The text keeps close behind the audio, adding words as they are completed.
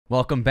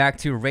Welcome back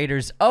to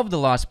Raiders of the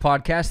Lost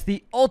Podcast,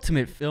 the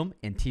ultimate film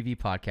and TV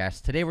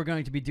podcast. Today we're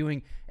going to be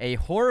doing a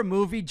horror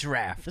movie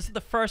draft. This is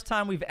the first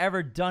time we've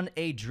ever done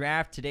a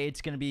draft. Today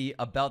it's going to be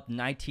about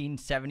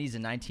 1970s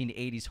and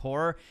 1980s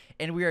horror.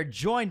 And we are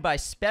joined by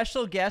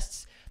special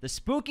guests, the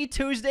Spooky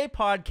Tuesday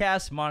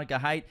podcast, Monica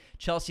Height,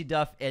 Chelsea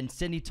Duff, and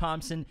Sydney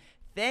Thompson.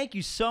 Thank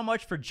you so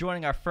much for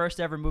joining our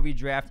first ever movie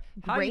draft.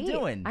 How are you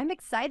doing? I'm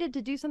excited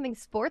to do something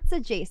sports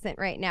adjacent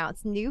right now.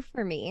 It's new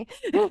for me.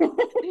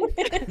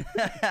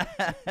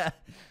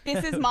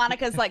 This is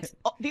Monica's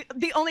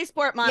the only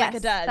sport Monica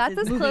does. That's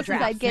as close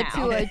as I get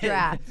to a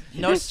draft.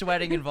 No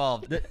sweating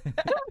involved.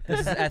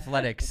 This is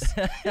athletics.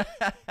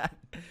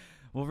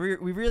 Well,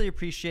 we really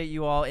appreciate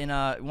you all, and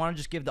we want to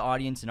just give the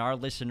audience and our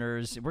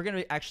listeners, we're going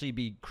to actually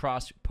be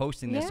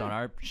cross-posting this on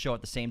our show at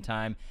the same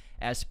time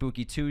as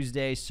Spooky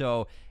Tuesday.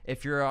 So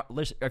if you're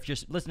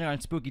listening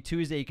on Spooky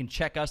Tuesday, you can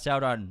check us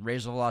out on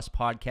Raiders of the Lost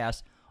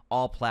Podcast,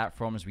 all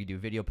platforms. We do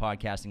video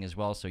podcasting as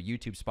well, so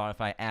YouTube,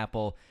 Spotify,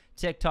 Apple,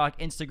 TikTok,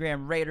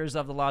 Instagram, Raiders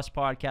of the Lost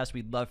Podcast.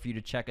 We'd love for you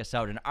to check us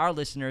out. And our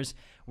listeners,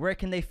 where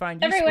can they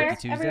find you, Everywhere,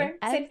 Spooky Tuesday? everywhere.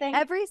 Same thing.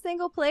 Every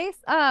single place.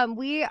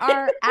 We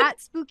are at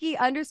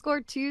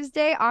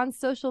Spooky_Tuesday on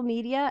social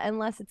media,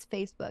 unless it's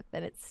Facebook,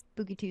 then it's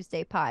Spooky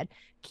Tuesday Pod.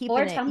 Keeping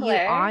Or it Tumblr.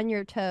 You on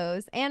your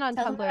toes, and on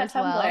Tumblr as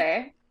well.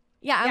 Tumblr.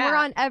 Yeah, and we're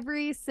on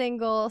every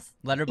single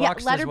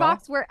Letterboxd Letterboxd. as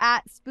well? We're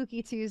at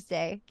Spooky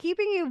Tuesday,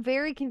 keeping you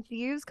very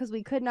confused because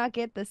we could not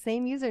get the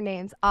same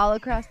usernames all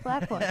across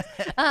platforms.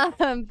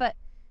 But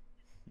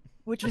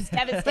which was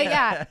but devastating.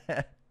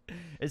 yeah,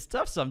 It's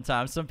tough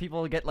sometimes. Some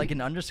people get like an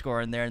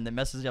underscore in there, and that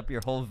messes up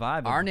your whole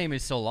vibe. Our name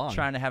is so long.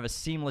 Trying to have a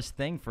seamless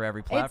thing for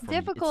every platform.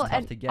 it's difficult. It's tough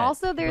And to get.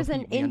 also, there's We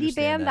an indie understand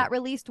band that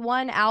released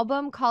one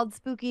album called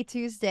Spooky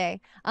Tuesday.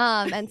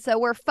 And so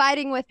we're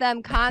fighting with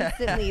them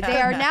constantly.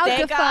 They are now They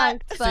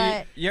defunct, So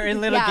but you're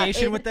in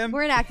litigation with them?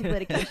 We're in active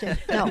litigation.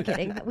 No, I'm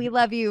kidding. We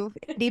love you,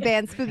 indie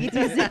band Spooky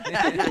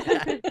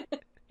Tuesday.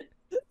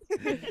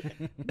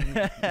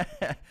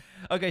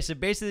 Okay, so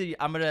basically,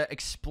 I'm going to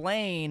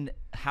explain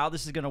how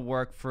this is going to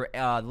work for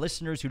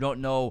listeners who don't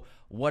know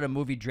what a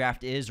movie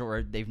draft is,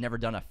 or they've never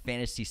done a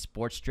fantasy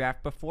sports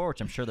draft before,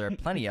 which I'm sure there are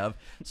plenty of.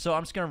 So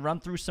I'm just going to run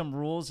through some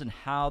rules and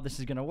how this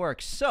is going to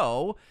work.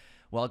 So,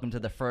 welcome to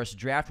the first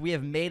draft. We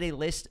have made a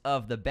list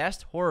of the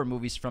best horror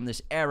movies from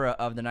this era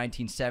of the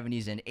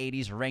 1970s and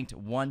 80s, ranked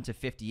 1 to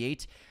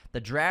 58. The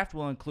draft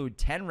will include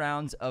 10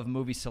 rounds of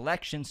movie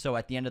selection, so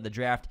at the end of the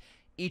draft,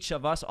 each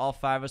of us, all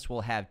 5 of us,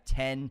 will have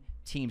 10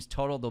 teams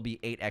total. There'll be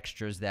 8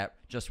 extras that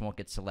just won't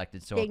get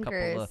selected. So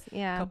Stinkers,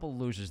 a couple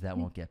losers that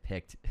won't get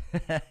picked.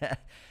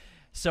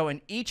 So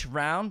in each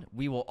round,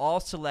 we will all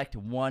select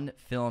one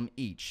film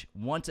each.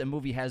 Once a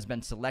movie has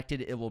been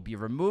selected, it will be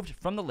removed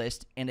from the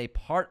list and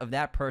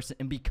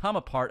become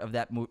a part of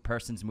that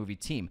person's movie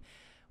team.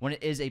 When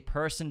it is a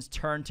person's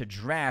turn to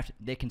draft,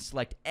 they can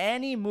select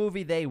any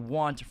movie they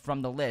want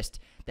from the list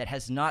that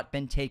has not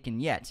been taken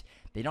yet.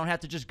 They don't have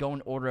to just go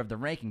in order of the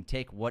ranking.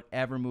 Take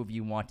whatever movie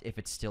you want if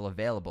it's still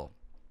available.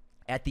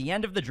 At the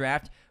end of the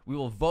draft, we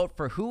will vote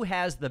for who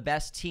has the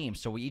best team.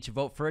 So we each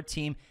vote for a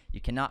team.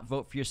 You cannot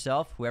vote for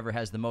yourself. Whoever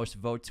has the most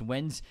votes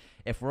wins.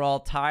 If we're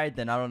all tied,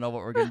 then I don't know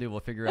what we're going to do.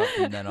 We'll figure it out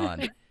from then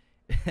on.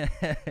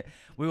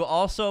 We will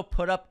also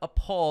put up a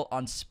poll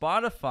on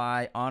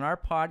Spotify on our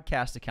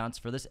podcast accounts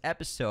for this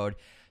episode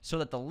so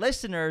that the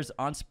listeners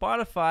on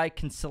Spotify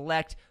can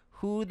select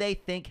who they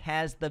think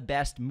has the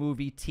best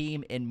movie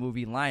team and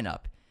movie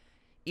lineup.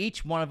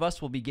 Each one of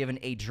us will be given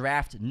a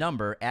draft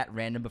number at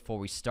random before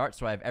we start.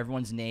 So I have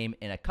everyone's name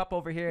in a cup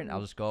over here, and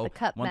I'll just go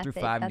 1 through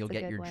 5, and you'll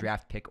get your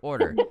draft pick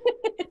order.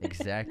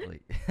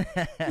 Exactly.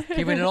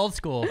 Keeping it old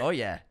school. Oh,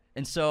 yeah.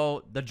 And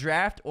so the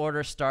draft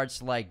order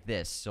starts like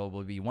this. So it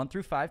will be 1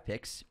 through 5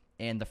 picks,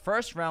 and the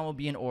first round will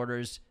be in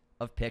orders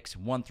of picks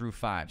 1 through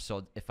 5.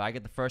 So if I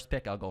get the first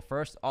pick, I'll go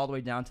first all the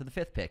way down to the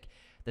 5th pick.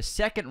 The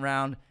second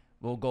round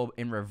will go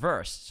in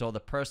reverse. So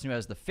the person who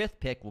has the 5th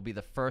pick will be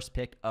the first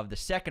pick of the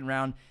second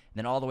round, and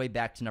then all the way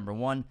back to number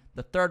 1.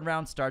 The third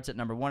round starts at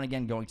number 1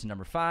 again, going to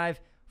number 5.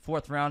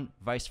 Fourth round,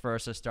 vice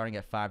versa, starting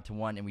at 5 to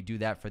 1, and we do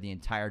that for the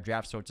entire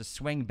draft. So it's a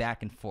swing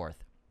back and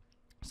forth.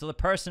 So the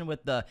person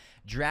with the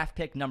draft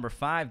pick number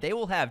 5, they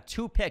will have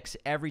 2 picks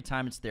every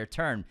time it's their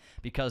turn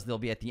because they'll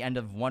be at the end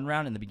of one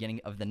round and the beginning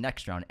of the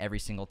next round every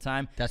single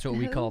time. That's what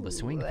we call the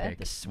swing pick.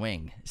 The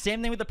swing.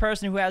 Same thing with the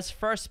person who has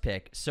first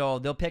pick. So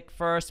they'll pick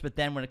first, but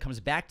then when it comes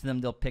back to them,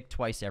 they'll pick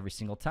twice every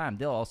single time.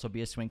 They'll also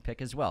be a swing pick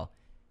as well.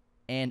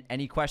 And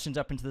any questions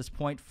up until this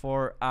point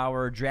for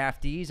our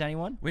draftees?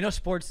 Anyone? We know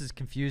sports is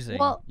confusing.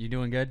 Well- You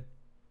doing good?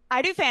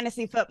 I do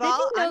fantasy football.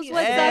 Sydney knows I'm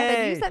what's used- up,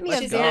 and you sent me a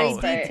let's very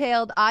go.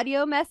 detailed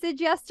audio message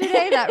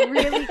yesterday that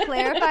really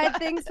clarified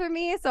things for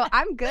me, so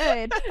I'm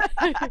good.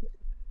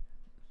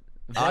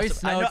 Voice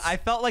Awesome. I know, notes. I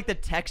felt like the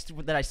text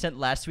that I sent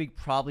last week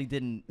probably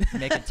didn't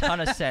make a ton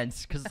of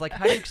sense because, like,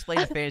 how do you explain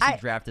a fantasy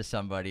draft to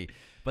somebody?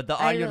 But the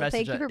audio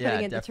message, Thank you for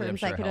putting it into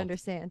terms I could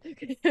understand.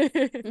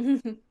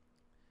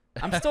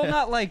 I'm still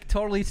not like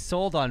totally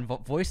sold on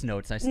voice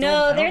notes. I still No,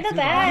 I don't they're the do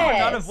best. I'm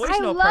not a voice I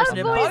note love person.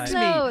 It voice bugs me.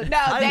 notes. No,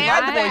 I they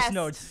love are the voice best.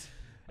 notes.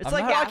 It's I'm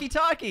like not-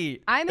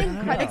 walkie-talkie. I'm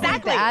incredibly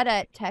Exactly. bad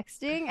at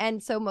texting,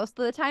 and so most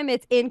of the time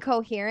it's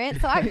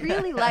incoherent. So I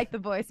really like the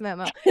voice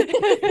memo.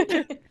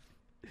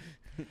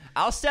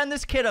 I'll send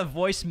this kid a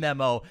voice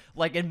memo,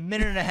 like a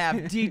minute and a half,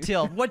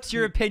 detailed. What's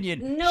your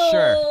opinion? No.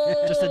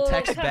 Sure. Just a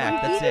text come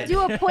back. on. That's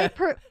You it. do a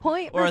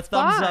point Or a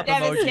thumbs response. up emoji.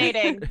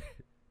 Devastating.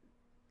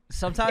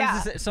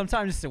 Sometimes Yeah.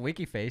 sometimes it's a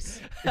wiki face,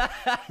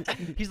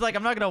 He's like,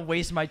 I'm not gonna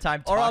waste my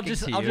time or talking I'll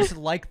to you. just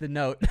like the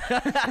note.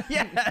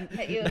 Yeah.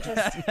 That you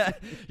just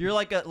You're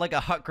like a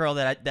hot girl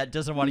that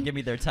doesn't want to give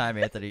me their time,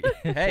 Anthony.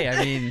 Hey,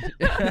 I mean,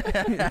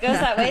 goes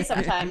that way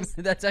sometimes.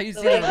 that's how you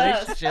see way a it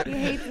goes. relationship. You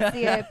hate to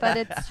see it, but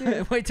it's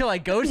true. Wait till I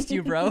ghost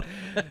you, bro.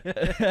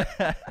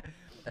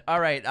 All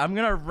right, I'm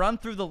gonna run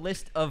through the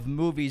list of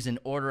movies in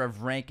order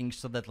of ranking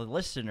so that the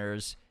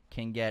listeners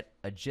can get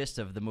a gist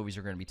of the movies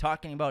we're going to be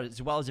talking about, as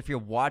well as if you're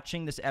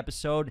watching this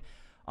episode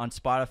on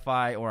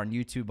Spotify or on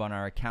YouTube on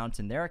our accounts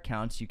and their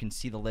accounts, you can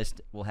see the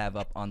list we'll have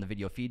up on the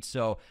video feed.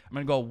 So I'm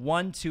going to go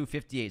 1 to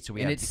 58. So we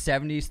And have it's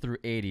 70s through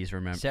 80s,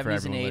 remember? for 70s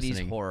and everyone 80s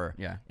listening. horror.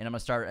 Yeah. And I'm going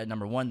to start at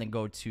number 1, then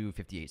go to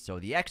 58. So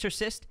The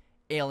Exorcist,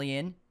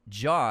 Alien,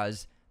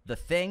 Jaws, The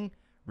Thing,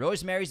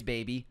 Rosemary's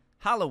Baby,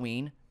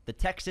 Halloween, The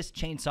Texas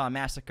Chainsaw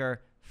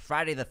Massacre,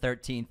 Friday the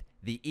 13th,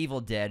 The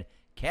Evil Dead,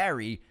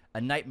 Carrie, A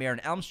Nightmare on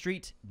Elm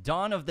Street,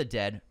 Dawn of the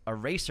Dead,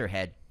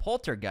 Eraserhead,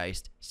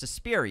 Poltergeist,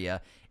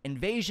 Suspiria,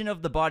 Invasion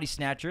of the Body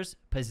Snatchers,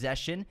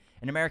 Possession,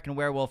 An American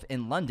Werewolf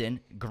in London,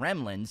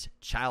 Gremlins,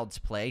 Child's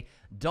Play,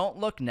 Don't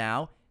Look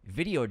Now,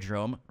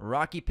 Videodrome,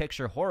 Rocky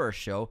Picture Horror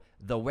Show,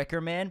 The Wicker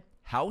Man,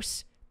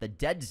 House, The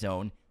Dead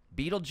Zone,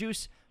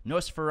 Beetlejuice,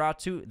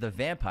 Nosferatu the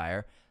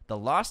Vampire, The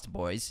Lost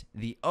Boys,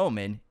 The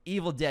Omen,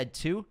 Evil Dead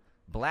 2,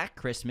 Black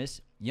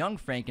Christmas, Young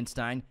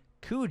Frankenstein,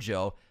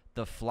 Cujo,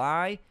 The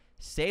Fly,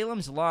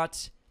 Salem's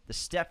Lot, The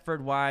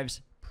Stepford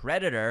Wives,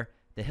 Predator,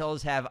 The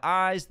Hills Have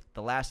Eyes,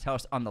 The Last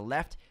House on the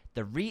Left,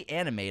 The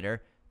Reanimator,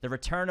 The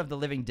Return of the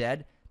Living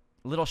Dead,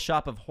 Little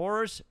Shop of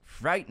Horrors,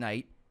 Fright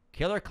Night,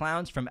 Killer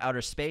Clowns from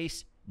Outer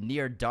Space,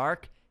 Near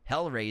Dark,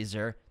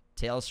 Hellraiser,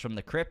 Tales from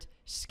the Crypt,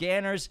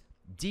 Scanners,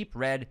 Deep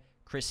Red,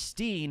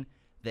 Christine,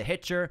 The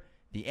Hitcher,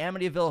 The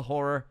Amityville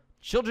Horror,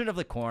 Children of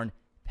the Corn,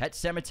 Pet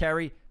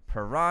Sematary,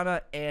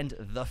 Piranha, and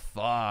The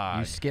Fog.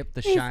 You skipped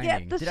The He Shining.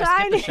 skipped The Did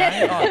I skip The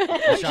Shining. Shining?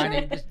 The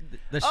Shining.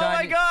 The Oh my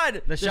Shining.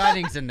 God! The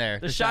Shining's in there.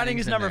 The Shining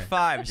is number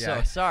 5, so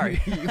Yeah.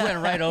 sorry. You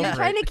went right over You're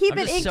trying to it. keep I'm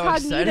it just so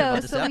excited incognito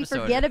about this so we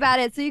episode. forget about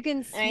it, so you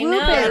can swoop I know,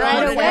 it I right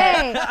wanted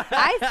away.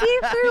 I see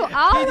through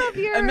all of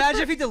your.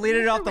 Imagine if he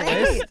deleted it off the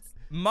rates. list.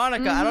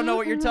 Monica, I don't know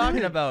what you're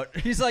talking about.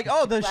 He's like,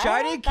 oh, The What?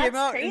 Shining came That's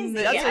out. crazy.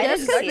 That's I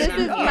Just didn't because see this it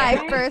is on my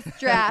here. first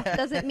draft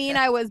doesn't mean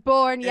I was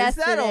born Is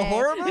yesterday. that a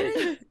horror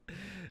movie?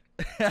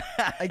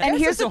 I guess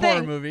here's it's the a horror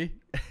thing. movie.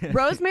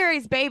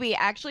 Rosemary's Baby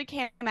actually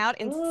came out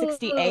in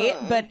 '68,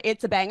 but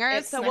it's a banger,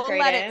 It so snuck we'll right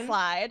let it in.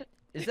 slide.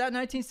 Is that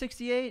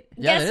 1968?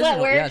 Yeah, Guess that is what?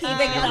 a- We're yeah, keeping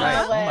you're it on right.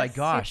 the list. Oh my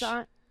gosh. It's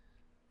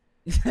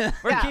on-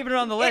 We're Yeah. keeping it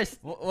on the list.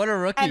 What a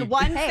rookie. And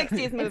one Hey,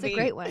 60s movie. it's a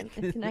great one.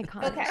 It's an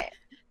icon. Okay.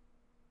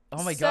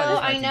 Oh my So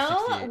God. I it is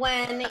know 1968.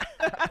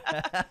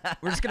 when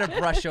We're just gonna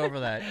brush over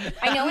that.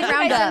 I know when you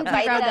Round guys up,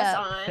 invited round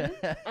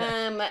us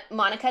on,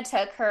 Monica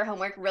took her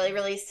homework really,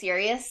 really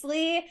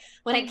seriously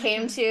when it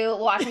came to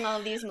watching all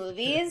of these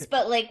movies.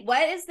 But like,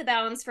 what is the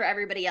balance for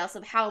everybody else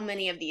of how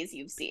many of these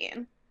you've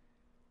seen?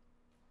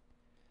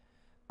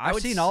 I've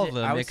would seen all say- of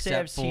them I would except say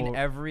I've seen for-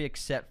 every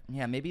except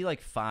maybe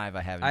like 5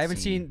 I haven't. I haven't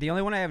seen. The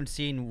only one I haven't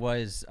seen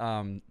was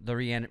the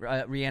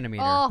Reanimator,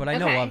 Oh, but I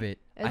know okay. of it.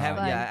 It's I haven't.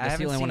 fun. Yeah, I That's the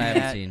haven't only seen one I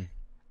haven't that. seen.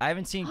 I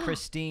haven't seen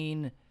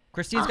Christine.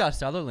 Christine's got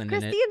Sutherland in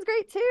it. Christine's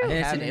great too. And it's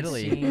in Haven't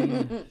Italy.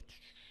 seen-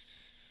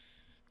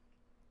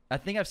 I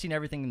think I've seen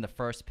everything in the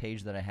first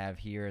page that I have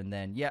here, and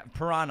then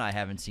Piranha I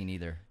haven't seen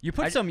either. You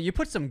put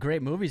some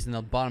great movies in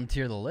the bottom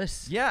tier of the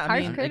list. Yeah, I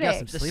Harsh mean, They got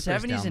some critics. the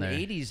sleepers 70s down and there.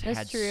 80s That's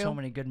had true. so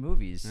many good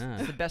movies. Yeah.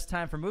 It's the best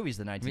time for movies,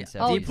 the 1970s.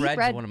 Oh, Deep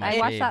Red's one of my I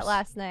watched that faves.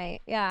 last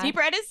night. Yeah. Deep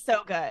Red is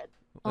so good.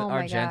 Oh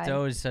my Argento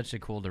God. is such a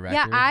cool director.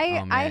 Yeah, I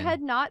Oh, I man.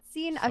 had not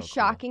seen So a cool.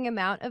 shocking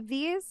amount of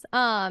these.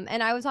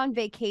 And I was on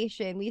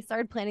vacation. We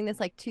started planning this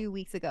like 2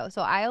 weeks ago.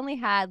 So I only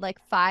had like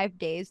 5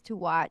 days to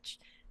watch.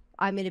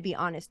 I'm gonna be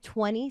honest,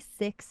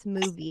 26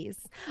 movies.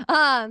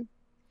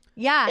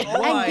 Yeah.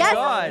 Oh and my guess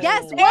God.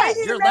 guess Your what?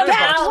 Your Guess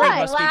letterbox what? read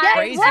must be Live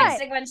crazy.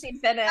 What? texting when she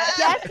finished.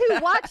 Guess who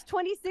watched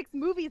 26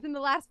 movies in the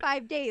last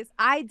 5 days?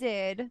 I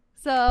did.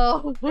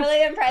 So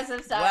Really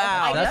impressive stuff.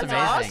 Wow, I that's could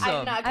not. amazing.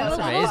 I'm not That's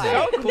gonna amazing.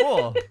 lie. So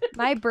cool.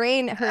 my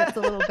brain hurts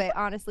a little bit,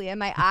 honestly, and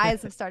my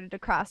eyes have started to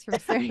cross from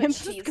staring at the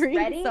She's screen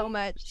ready. so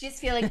much. She's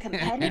feeling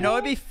competitive. You know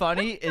what'd be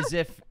funny is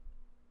if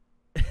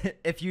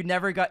you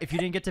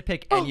didn't get to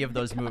pick any of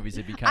those movies,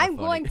 it'd be kind of I'm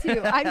funny. going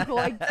to. I'm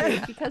going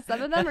to because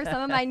some of them are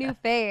some of my new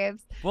faves.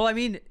 Well, I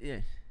mean,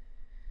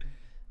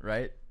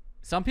 Right?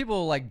 some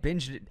people like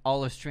binged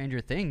all of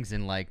Stranger Things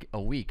in like a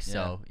week.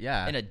 So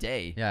yeah, In a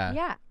day. yeah.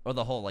 Yeah. Or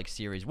the whole like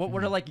series. What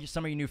are like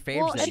some of your new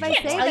faves Well, that if you I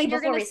can't say tell them you you're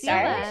before gonna we steal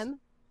start? them,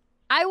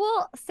 I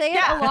will say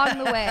Yeah. it along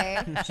the way.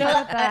 She'll How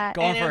about that?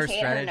 Going for her annotate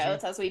her strategy.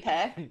 notes as we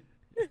pick.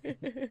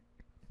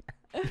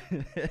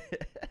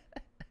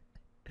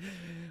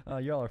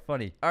 Y'all are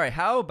funny. All right,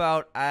 how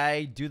about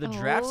I do the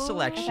draft Oh.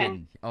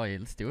 selection? Oh yeah,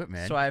 let's do it,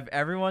 man. So I have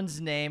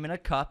everyone's name in a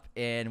cup,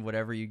 and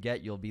whatever you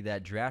get, you'll be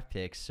that draft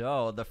pick.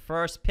 So the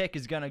first pick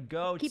is gonna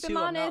go Keep to. him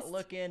I'm honest.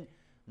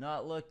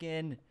 not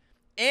looking.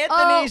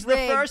 Anthony's the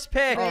rigged. first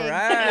pick. Rigged. All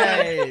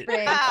right. Rigged.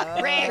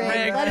 Rigged.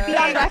 Rigged. Let it be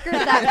on record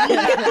that we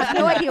have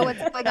no idea what's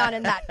going on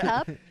in that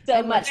cup. So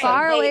And we're much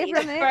far for away ladies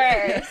from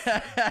it.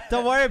 first.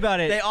 Don't worry about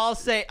it. They all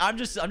say, I'm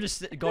just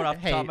going off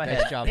the Hey, top of my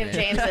nice head. job, If man.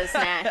 James is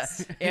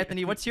next.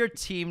 Anthony, what's your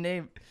team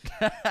name?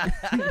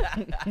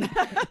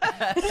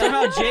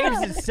 Somehow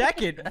James is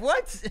second.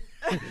 What?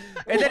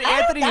 And then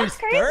Anthony was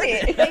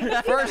crazy.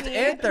 third. First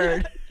and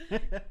third.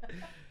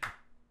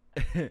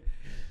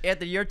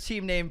 Anthony, your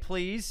team name,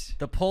 please.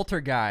 The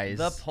Poltergeist.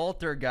 The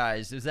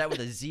Poltergeist. Is that with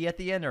a Z at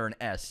the end or an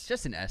S?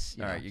 Just an S.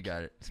 All right, you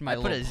got it. It's my I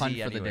put little a pun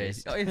Z for the day.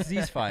 anyways. Oh,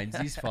 Z's fine.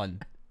 Z's fun.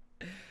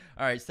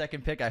 All right,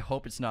 second pick. I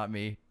hope it's not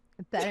me.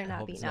 It better I not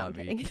hope be. it's No, not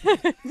I'm me.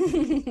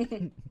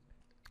 kidding.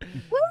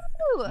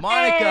 Woo!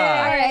 Monica.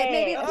 All right,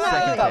 maybe it's Second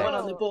not pick. got one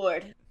on the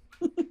board.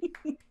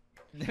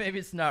 Maybe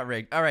it's not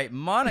rigged. All right,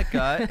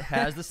 Monica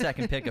has the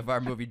second pick of our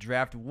movie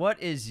draft.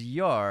 What is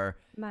your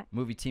My-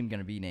 movie team going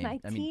to be named? My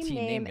team team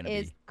name gonna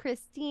is be?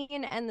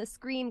 Christine and the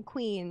Scream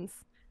Queens.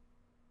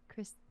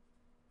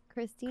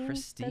 Christine. the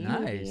Christine.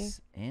 movie.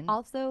 Nice. And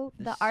Also,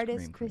 the the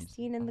artist Scream Queens.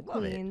 Christine and the I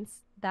love it. Queens.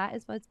 That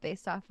is what's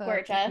based off of.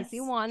 Gorgeous. In case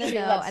you want to She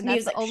know, loves and that's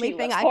music. the only She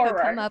thing loves I could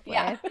horror. come up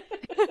Yeah.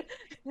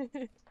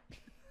 with.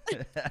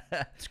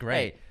 It's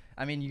great. Hey,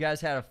 I mean, you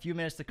guys had a few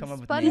minutes to come up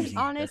with Fun names. and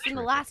honest That's in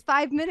the terrific. last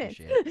 5 minutes.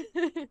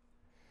 Appreciate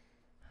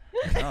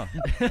Oh.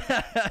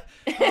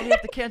 We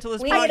have to cancel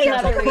this We need podcast.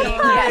 another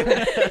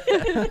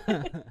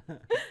week.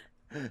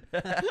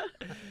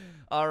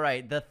 All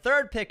right, the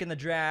third pick in the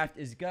draft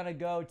is gonna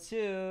go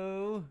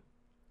to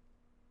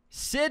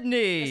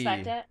Sydney.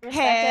 Respect it. Respect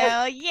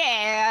Hell it.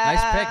 yeah.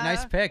 Nice pick.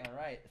 Nice pick. All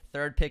right,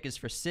 third pick is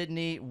for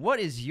Sydney. What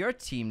is your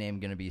team name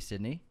gonna be,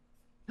 Sydney?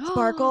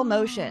 Sparkle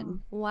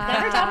Motion. Wow.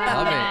 Never talked about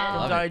Love it. that.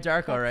 Love Donnie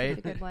Darko, That's a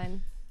right? good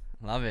one.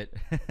 Love it.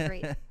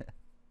 Great.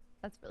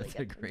 That's really That's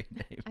a good. great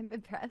name. I'm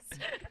impressed.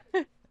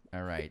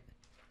 All right.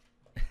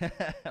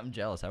 I'm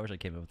jealous. I wish I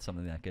came up with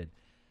something that good.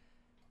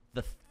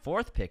 The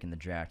fourth pick in the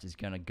draft is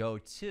gonna go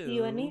to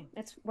You and me.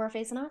 We're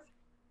facing off.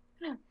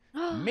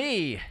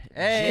 me.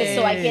 Hey. Just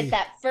so I get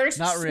that first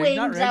Not rigged, swing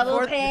not rigged. double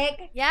Fourth- pick.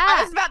 I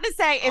Yeah. was about to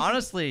say if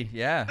Honestly,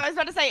 yeah. I was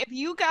about to say if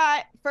you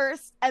got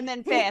first and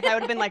then fifth, I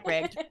would have been like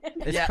rigged.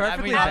 It's Yeah, I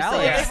perfectly mean,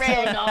 Absolutely balanced.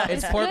 rigged.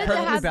 It's good to perfectly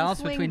have the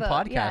balanced swing between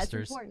vote. Yeah, it's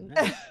podcasters.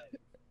 important.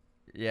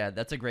 Yeah,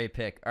 that's a great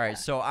pick. All right,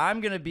 so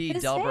I'm gonna be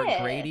Who's Delbert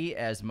it? Grady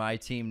as my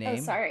team Oh,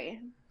 name. sorry.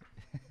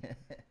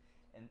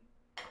 And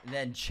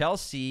then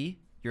Chelsea,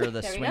 you're the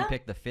There we swing go.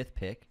 pick, the fifth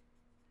pick.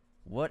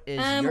 What is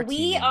your team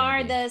We name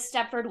are gonna the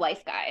Stepford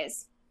wife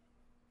guys.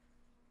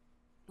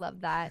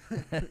 Love that. be?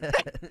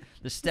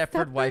 The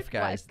Stepford wife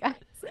guys.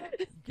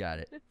 Got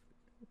it.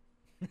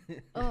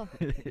 Oh.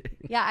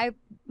 Yeah, I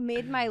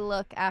made my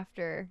look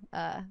after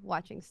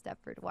watching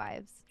Stepford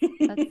Wives.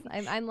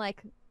 I'm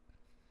like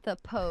the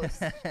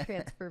post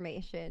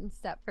transformation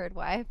Stepford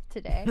wife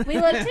today. We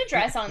love to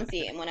dress on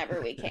theme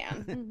whenever we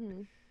can.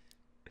 Mhm.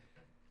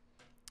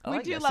 I We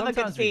like do that. love a good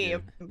Sometimes we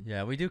do. theme.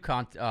 Yeah, we do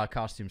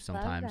costumes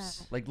sometimes.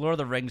 that. Like Lord of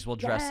the Rings will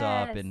dress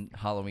up Yes. in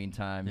Halloween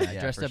time. Yeah,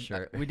 Yeah, dressed for up.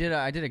 sure.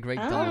 I did a great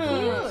Oh.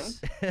 Dumbledore once.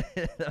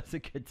 That was a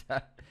good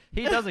time.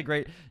 He does a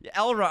great.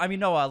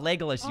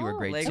 Legolas, you were Oh,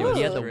 great Legolas too.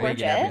 He had was the great.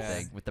 wig and Gorgeous.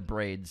 everything with the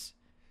braids.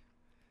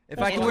 If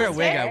That's I can wear a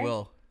wig, I fair.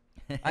 will.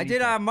 I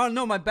did.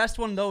 No, my best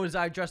one though is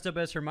I dressed up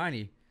as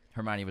Hermione.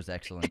 Hermione was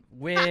excellent.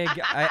 Wig.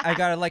 I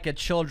got like a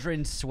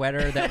children's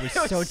sweater that was,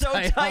 It was so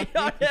tight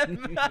on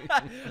him.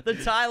 The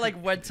tie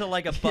went to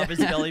above his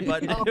belly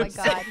button. Oh It my was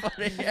so God.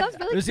 funny. That sounds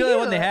really It was the only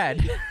one they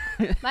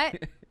cute. had.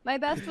 My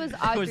best was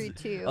Audrey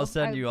too. I'll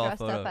send I you all a dressed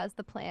photo. up as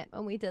the plant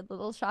when we did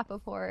Little Shop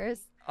of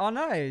Horrors. Oh,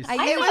 nice. I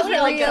It used was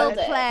really real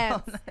good.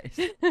 plants. Oh,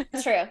 nice.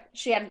 It's true.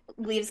 She had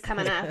leaves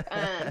coming up.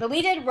 But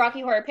we did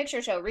Rocky Horror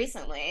Picture Show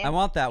recently. I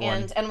want that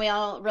one. and we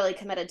all really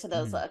committed to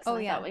those looks. Oh, and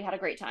I yeah. thought we had a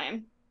great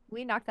time.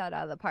 We knocked that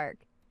out of the park.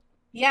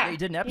 Yeah, Yeah. you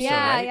did an episode,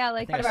 Yeah, right? yeah, I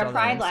like think I part of saw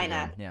our that on Pride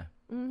Instagram. lineup. Yeah,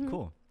 Mhm.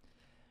 cool.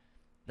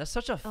 That's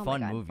such a Oh my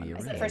fun God, movie. fun It movie.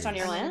 Is really it first on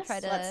your is. I'm gonna list? try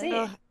to- Let's see.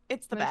 Ugh,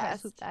 it's the I'm gonna try to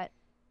best. swoop that.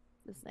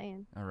 Just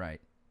saying. All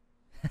right.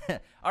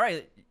 All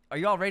right. Are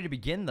you all ready to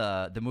begin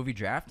the movie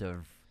draft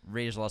of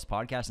Raiders Lost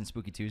Podcast and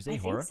Spooky Tuesday I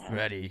think Horror? so. I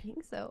Ready.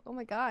 think so. Oh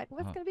my God.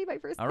 What's Oh. gonna be my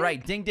first All pick?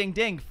 right. Ding, ding,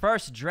 ding.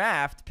 First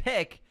draft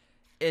pick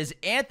is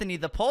Anthony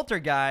the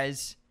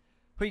Poltergeist.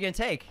 Who are you going to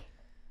take?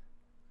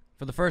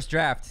 For the first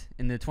draft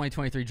in the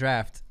 2023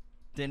 draft,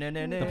 The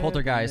the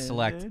Poltergeist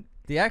select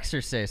The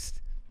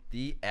Exorcist.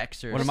 The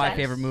Exorcist. One of my Respect.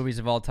 favorite movies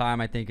of all time.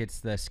 I think it's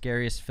the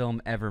scariest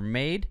film ever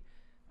made.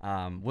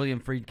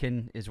 William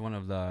Friedkin is one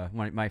of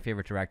my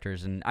favorite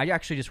directors, and I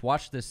actually just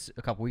watched this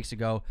a couple weeks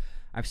ago.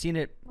 I've seen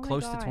it Oh my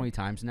close to God. 20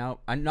 times now.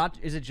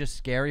 Is it just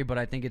scary, but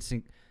I think it's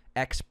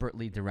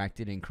expertly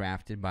directed and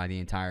crafted by the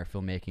entire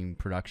filmmaking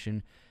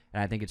production.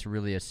 and I think it's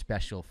really a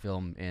special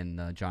film in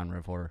the genre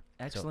of horror.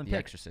 Excellent So, The pick.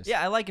 Exorcist.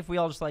 Yeah, I like if we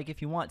all just like,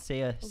 if you want,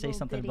 say little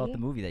something about ditty. the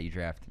movie that you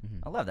draft. Mhm.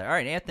 I love that. All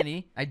right,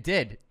 Anthony. I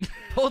did.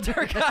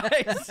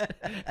 Poltergeist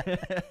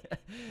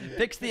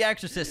picks The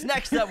Exorcist.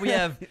 Next up, we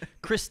have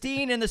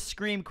Christine and the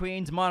Scream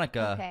Queens.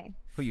 Monica, Okay.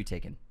 who you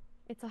taking?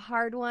 It's a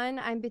hard one.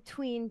 I'm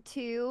between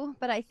two,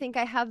 but I think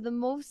I have the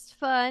most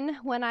fun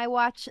when I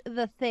watch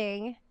The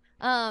Thing.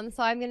 So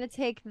I'm gonna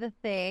take The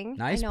Thing.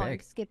 Nice I know I'm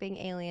pick. skipping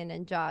Alien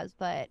and Jaws,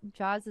 but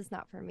Jaws is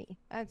not for me.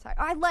 I'm sorry.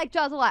 I like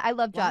Jaws a lot. I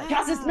love Jaws.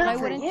 Jaws is but I not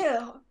for wouldn't-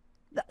 you.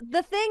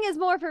 The Thing is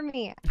more for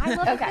me. I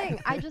love The Okay.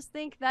 Thing. I just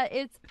think that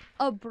it's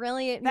a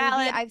brilliant movie.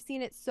 Valid. I've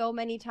seen it so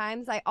many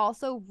times. I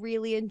also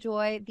really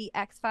enjoy the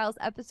X-Files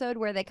episode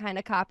where they kind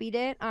of copied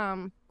it.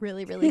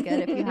 Really, really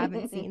good if you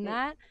haven't seen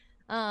that.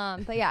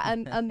 But yeah,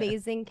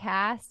 amazing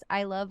cast.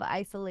 I love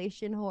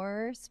isolation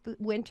horror.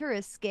 Winter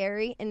is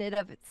scary in and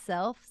of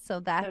itself, so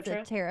that's true.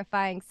 a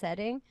terrifying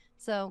setting.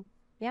 So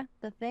yeah,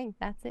 The Thing.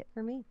 That's it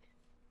for me.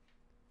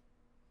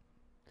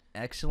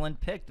 Excellent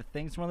pick. The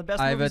Thing's one of the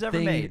best I have movies a ever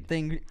made.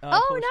 thing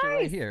Oh, poster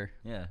right nice. here.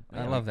 Yeah,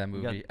 I yeah, love that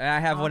we got- movie. And I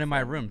have one in my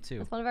Awesome. room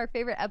too. It's one of our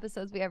favorite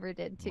episodes we ever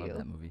did Love too.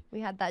 that movie.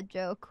 We had that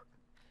joke.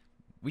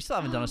 We still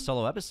haven't done a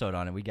solo episode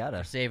on it. We gotta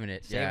We're saving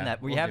it. saving yeah,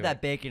 that. We we'll have do that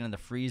it. bacon in the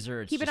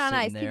freezer. It's Keep it just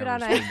on sitting ice, keep there. it We're on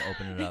just ice. waiting to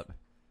open it up.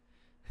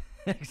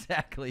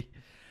 Exactly.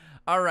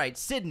 All right,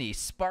 Sydney,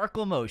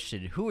 Sparkle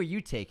Motion. Who are you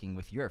taking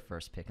with your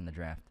first pick in the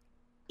draft?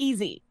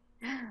 Easy.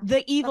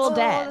 The Evil Oh,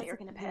 Dead. you're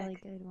gonna Really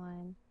pick. good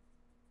one.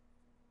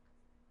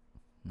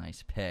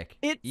 Nice pick.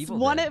 It's Evil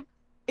one Dead. of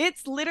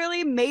it's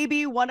literally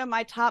maybe one of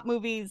my top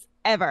movies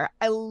ever.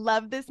 I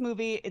love this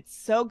movie. It's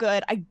so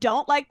good. I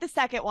don't like the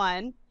second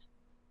one.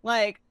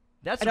 Like,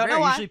 That's I don't rare.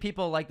 know why. Usually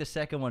people like the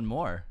second one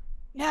more.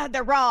 yeah,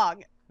 they're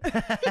wrong.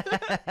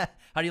 How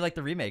do you like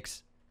the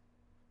remakes?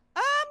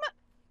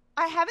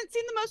 I haven't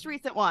seen the most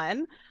recent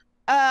one.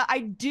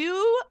 I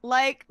do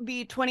like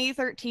the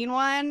 2013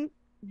 one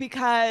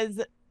because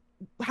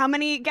how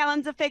many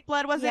gallons of fake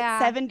blood was Yeah.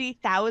 it?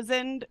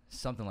 70,000.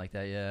 Something like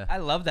that, yeah. I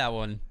love that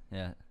one.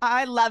 Yeah,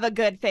 I love a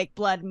good fake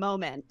blood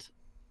moment.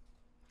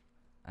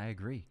 I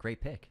agree.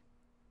 Great pick.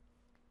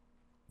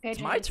 Okay,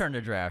 It's my James. turn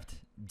to draft.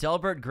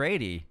 Delbert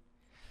Grady.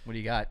 What do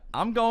you got?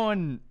 I'm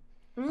going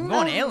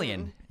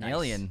Alien. Nice.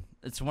 Alien.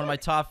 It's one of my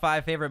top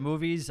 5 favorite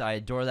movies. I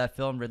adore that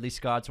film. Ridley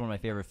Scott's one of my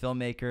favorite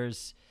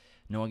filmmakers.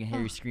 No One Can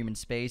Hear You Scream in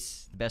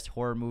Space. The best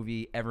horror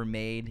movie ever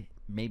made.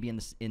 Maybe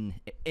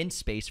in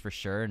space for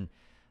sure. And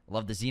I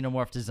love the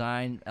xenomorph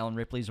design. Ellen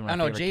Ripley's one I of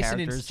don't my know. favorite Jason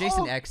characters. is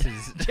Jason X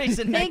is.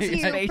 Jason Thank X is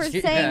you for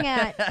amazing. saying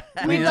Yeah. it.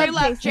 We mean, do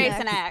love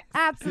Jason X.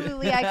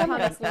 Absolutely Some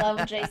of us iconic.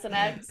 love Jason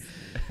X.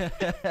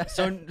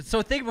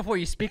 So think before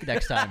you speak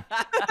next time.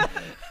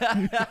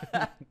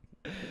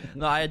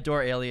 No, I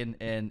adore Alien,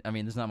 and I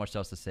mean, there's not much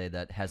else to say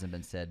that hasn't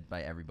been said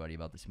by everybody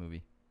about this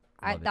movie.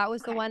 Love it. That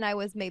was the one I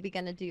was maybe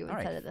gonna do All right.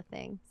 instead of The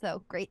Thing.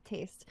 So great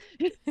taste.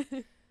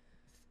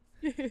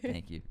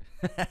 Thank you.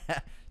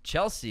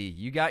 Chelsea,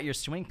 you got your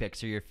swing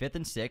picks, or your 5th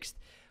and 6th.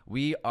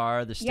 We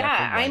are the Stepford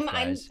Yeah, Wife I'm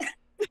guys.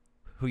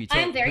 Who you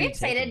taking? I'm very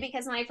excited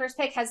because my first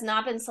pick has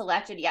not been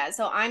selected yet.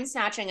 So I'm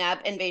snatching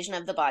up Invasion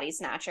of the Body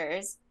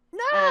Snatchers.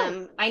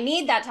 No. I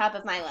need that top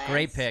of my list.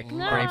 Great pick.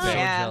 No. Great I'm so pick.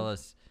 Yeah.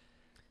 jealous.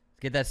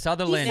 Get that He's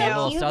Sutherland. so a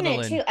little cute in it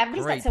Sutherland. too.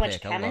 Everybody's Great got so much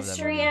pick. I love that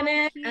chemistry movie. in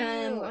it.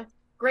 Cute.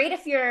 Great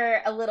if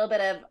you're a little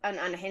bit of an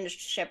unhinged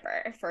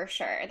shipper, for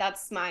sure.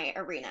 That's my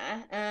arena.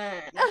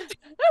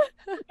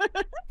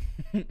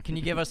 Can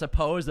you give us a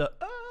pose?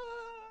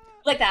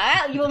 Like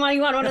that? You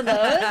want one of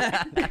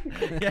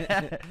those?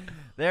 Yeah.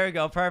 There we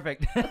go.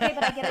 Perfect. Okay,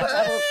 but I get a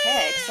double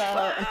pick.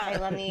 So okay,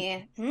 let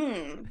me.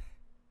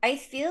 I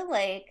feel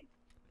like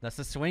That's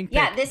the swing pick.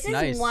 yeah, this It's is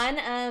nice. one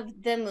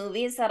of the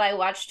movies that I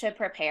watched to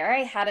prepare. I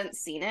hadn't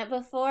seen it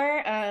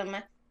before,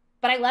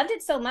 but I loved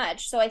it so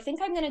much. So I think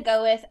I'm gonna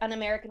go with An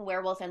American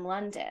Werewolf in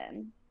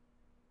London.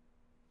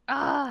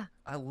 Ah,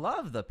 I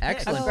love the pick.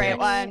 Excellent That's a great picks.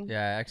 one.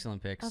 Yeah,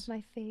 excellent picks. of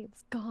my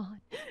faves gone.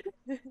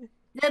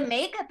 The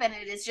makeup in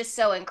it is just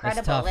so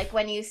incredible. tough. Like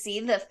when you see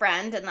the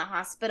friend in the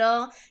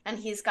hospital and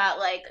he's got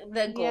like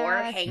the gore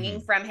Yes. hanging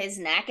Mhm. from his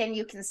neck and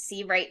you can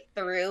see right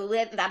through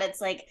it that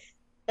it's like,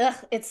 ugh,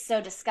 it's so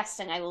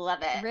disgusting. I love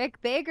it.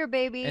 Rick Baker,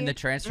 baby. And the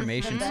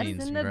transformation Best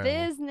scenes. in the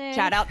incredible. business.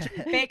 Shout out to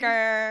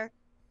Baker.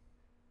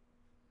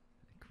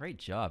 Great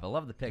job. I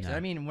love the picks. Yeah. I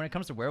mean, when it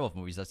comes to werewolf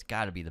movies, that's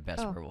got to be the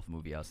best Oh. werewolf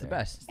movie out It's the there.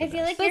 best. It's the I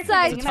feel best. like you're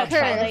Besides forgetting about Curse.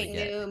 Twilight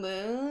Yeah. New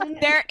Moon.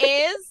 There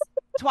is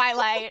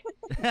Twilight.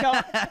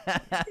 Don't,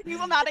 we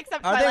will not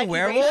accept Are Twilight they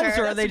werewolves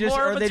erasure. or are they That's just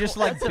more or of are a they just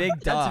like that's a- big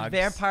that's dogs?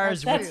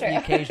 vampires That's with true. the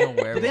occasional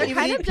werewolf. they They're even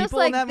kind eat of just people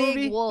in like that big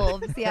movie?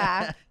 wolves.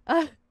 Yeah.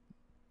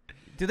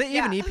 Do they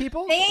even Yeah. eat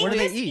people? They What do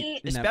they just eat?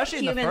 eat in that- Especially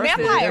in the Human first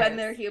food movie. Vampires. when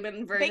they're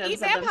human versions eat of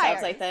themselves,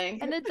 vampires. I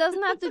think. And it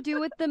doesn't have to do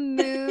with the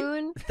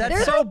moon. That's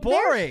They're so not-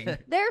 boring.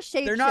 They're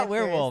shapeshifters. They're not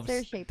werewolves.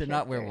 They're shapeshifters. They're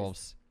not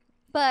werewolves.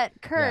 But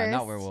Curse. Yeah,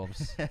 not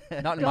werewolves. Not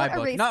in Don't my book.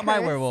 erase Not my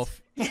Curse.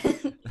 werewolf.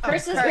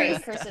 Curse is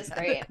great. Curse is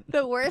great.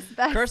 The worst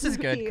best Curse is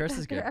good. movie Curse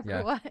is there good.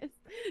 ever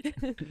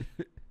Yeah. was.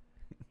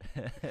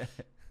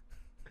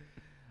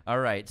 All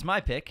right, it's my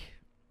pick.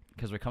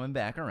 because we're coming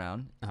back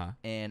around, Uh-huh.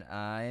 and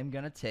I am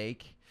gonna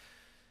take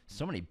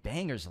so many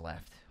bangers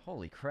left.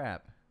 Holy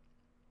crap!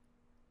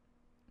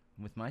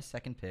 With my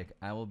second pick,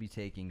 I will be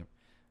taking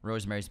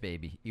Rosemary's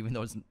Baby, even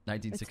though it's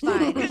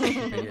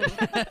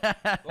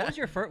 1968. What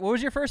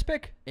was your first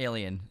pick?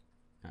 Alien.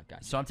 Oh,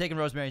 gotcha. So I'm taking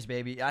Rosemary's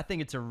Baby. I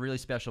think it's a really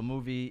special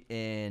movie,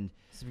 and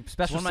It's a it's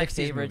special one of my 60s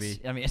favorites.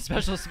 movie. I mean, it's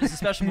a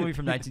special movie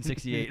from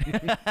 1968.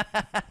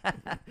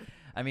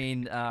 I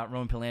mean,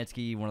 Roman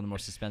Polanski, one of the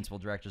most suspenseful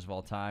directors of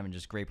all time, and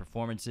just great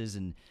performances.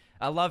 And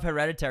I love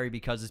Hereditary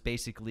because it's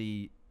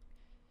basically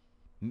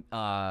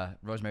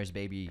Rosemary's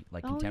Baby,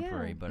 like Oh,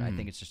 contemporary. yeah. But I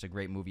think it's just a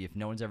great movie. If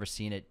no one's ever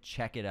seen it,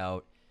 check it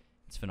out.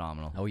 It's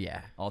phenomenal. Oh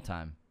yeah. All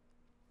time.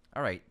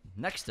 All right,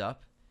 next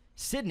up,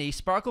 Sydney,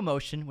 Sparkle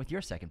Motion with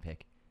your second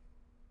pick.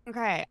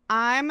 Okay,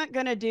 I'm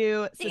gonna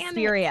do Damn it.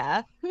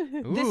 Suspiria.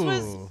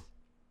 Ooh.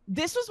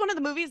 This was one of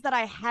the movies that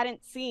I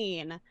hadn't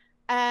seen,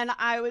 and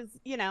I was,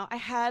 I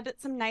had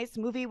some nice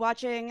movie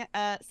watching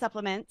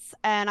supplements,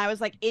 and I was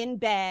like in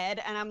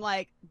bed, and I'm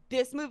like,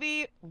 this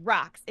movie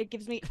rocks. It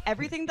gives me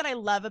everything that I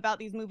love about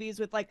these movies,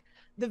 with like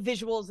the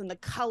visuals and the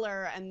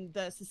color and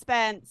the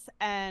suspense,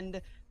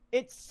 and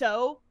it's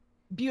so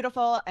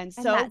beautiful and And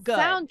so that good.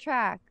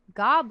 soundtrack,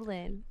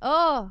 Goblin.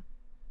 Oh,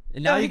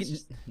 And now, No, you, it's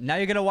just- now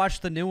you're gonna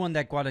watch the new one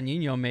that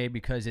Guadagnino made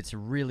because it's a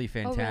really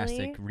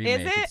fantastic really?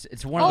 remake. Is it?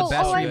 It's one of the Oh,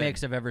 best oh, I-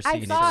 remakes I've ever I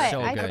seen. saw It's it.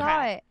 so I good.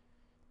 saw it.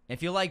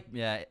 If you like,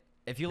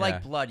 Yeah.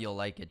 blood, you'll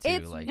like it too.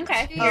 It's like,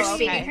 Okay, Oh, you're okay.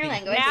 speaking her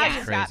language. Now Yeah.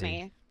 you've got Crazy.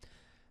 me.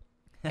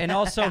 And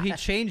also he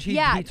changed. He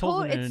Yeah,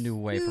 told it in a it's new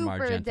way from super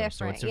Argento, so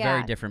different. it's a Yeah,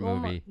 very different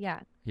almo- movie. Yeah.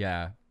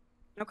 Yeah,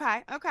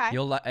 Okay.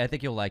 I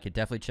think you'll like it.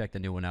 Definitely check the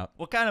new one out.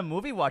 what kind of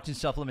movie watching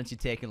supplements you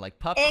taking? Like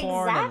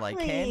popcorn and like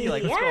candy?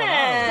 Like what's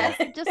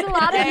yeah. Just a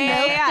lot of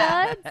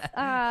Yeah.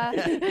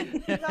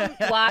 milk duds.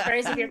 Some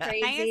Walkers if you're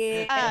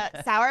crazy.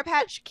 nice Sour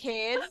Patch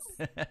Kids.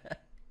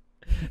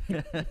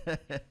 going on?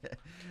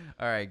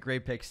 All right,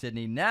 great pick,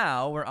 Sydney.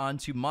 Now we're on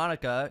to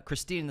Monica,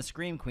 Christine, and the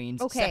Scream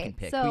Queens. Okay, second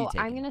pick. Who you so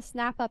taking? I'm gonna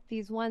snap up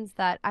these ones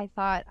that I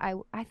thought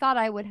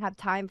I would have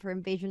time for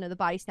Invasion of the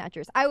Body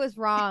Snatchers. I was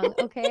wrong.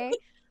 Okay.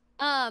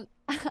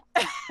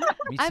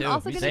 Me I'm too,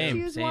 also me gonna too.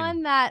 choose same.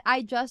 one that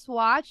I just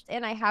watched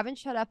and I haven't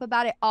shut up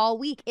about it all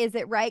week. Is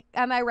it right?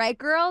 Am I right,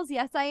 girls?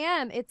 Yes, I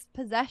am. It's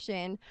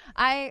Possession.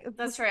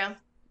 That's true.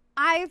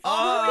 I fucking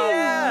Oh,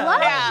 yeah.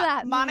 love Yeah,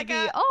 that Monica-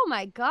 movie. Oh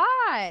my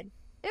god,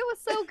 it was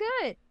so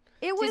good.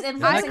 It was. She's that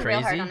influencing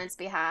real hard crazy? on its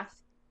behalf.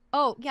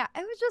 Oh yeah,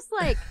 it was just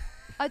like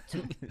a.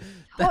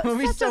 That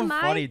movie's such a so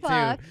funny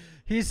mindfuck. too.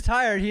 He's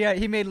tired.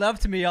 He made love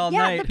to me all Yeah,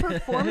 night. the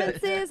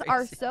performances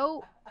are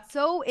so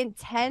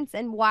intense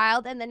and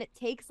wild, and then it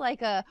takes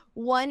like a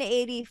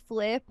 180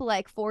 flip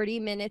like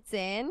 40 minutes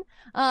in.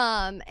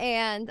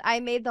 And I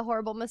made the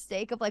horrible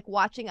mistake of like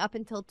watching up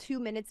until 2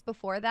 minutes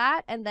before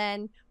that, and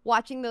then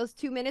watching those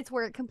 2 minutes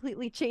where it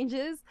completely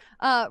changes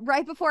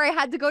right before I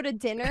had to go to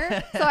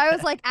dinner. So I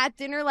was like at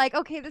dinner like,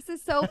 okay, this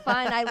is so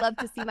fun, I love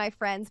to see my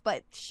friends,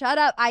 but shut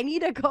up, I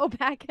need to go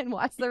back and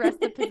watch the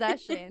rest of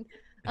Possession.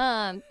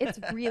 It's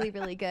really,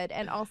 really good.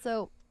 And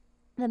also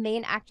the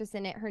main actress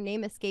in it, her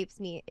name escapes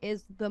me,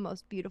 is the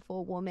most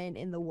beautiful woman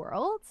in the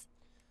world?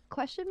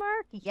 Question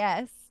mark?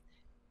 Yes.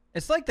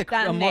 It's like the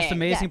Stunning. most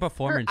amazing Yes.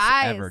 performance her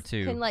eyes ever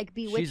too. can like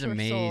bewitch She's your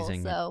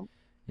amazing. soul.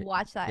 So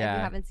watch that if Yeah.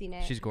 you haven't seen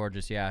it. She's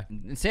gorgeous. Yeah.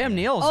 And Sam Yeah.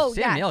 Neill's Oh,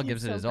 Sam yeah, Neill he's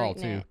gives it so his all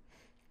great in too. it.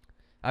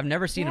 I've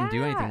never seen him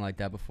do anything Yeah. like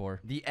that before.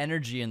 The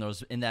energy in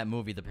that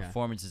movie, the Yeah.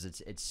 performances,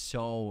 it's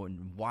so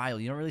wild.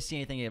 You don't really see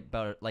anything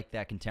about it like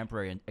that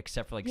contemporary,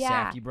 except for like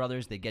Yeah. Safdie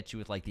brothers. They get you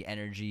with like the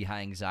energy,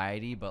 high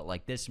anxiety, but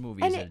like this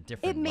movie And is at a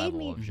different made level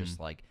me- of just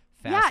like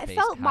Yeah, it fast-paced,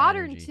 felt high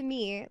modern energy. to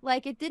me.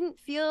 Like it didn't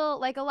feel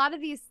like a lot of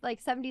these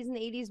like 70s and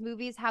 80s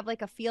movies have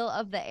like a feel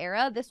of the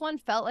era. This one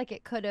felt like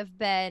it could have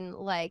been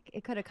like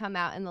it could have come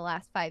out in the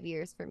last 5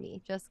 years for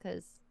me, just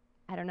because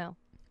I don't know.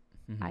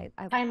 Mhm.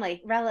 I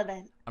Timely,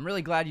 relevant. I'm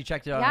really glad you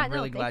checked it out. yeah, I'm no,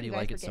 really thank glad you you guys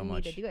like for it so getting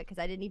much. me to do it because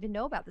I didn't even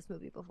know about this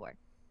movie before.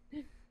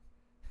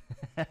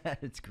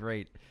 It's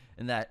great.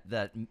 And that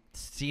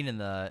scene in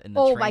the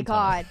Oh train my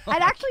tunnel. god. Oh I'd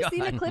my actually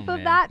seen a God. clip Oh, of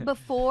man. that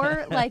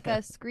before, like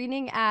a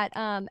screening at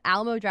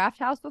Alamo Draft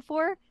House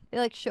before. They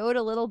like showed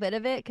a little bit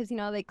of it because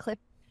they clip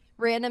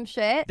random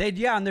shit. They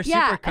on their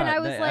Yeah, supercut. and I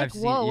was like, I've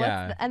seen- whoa,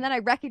 yeah. what's and then I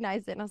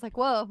recognized it and I was like,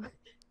 whoa,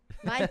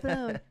 my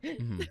phone.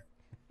 Mhm.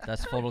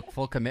 That's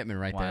full commitment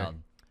right Wild.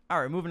 All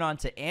right, moving on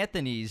to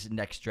Anthony's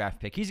next draft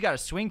pick. He's got a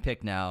swing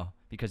pick now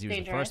because he was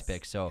the first Dangerous.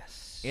 pick. So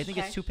there. Anthony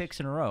gets Okay. 2 picks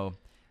in a row.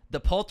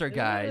 The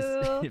Poltergeist.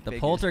 Ooh. The Figures.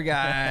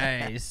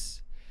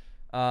 Poltergeist.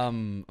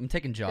 I'm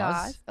taking Jaws.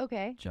 Jaws.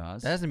 Okay.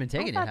 Jaws. That hasn't been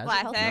taken I yet, thought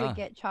has Chelsea it? Classic. would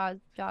get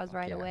Jaws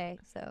right yeah. away.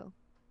 So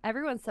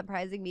everyone's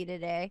surprising me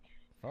today.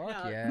 Fuck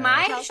No, yeah.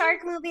 My Chelsea- shark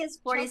movie is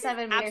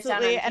 47 meters down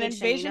absolutely on an Beach, and you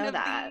invasion know of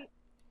that.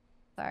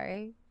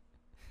 Sorry.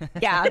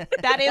 Yeah,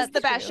 that is That's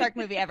the best true. shark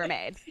movie ever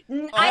made.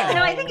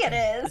 I think it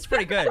is. It's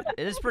pretty good.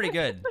 It is pretty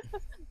good.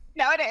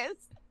 No, it is.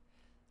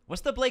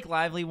 What's the Blake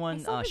Lively one?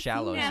 still haven't seen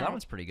Shallows. that. That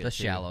one's pretty good. The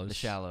too. Shallows. The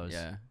Shallows.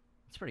 Yeah.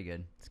 It's pretty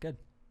good. It's good.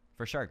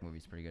 For shark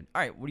movies, pretty good.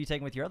 All right, what are you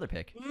taking with your other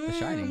pick? The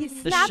Shining.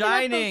 He's The snapping up those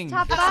Shining.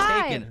 top It's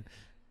five. taken.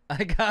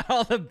 I got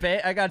all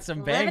the I got some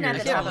Living at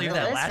bangers. the I top can't of believe the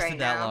that list lasted right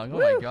that now. long. Oh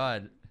Woo. my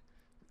god.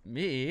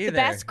 Me either. The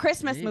best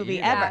Christmas Me movie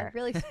either. ever. Yeah,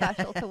 really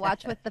special to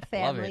watch with the Love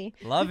family.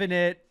 it. Loving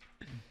it.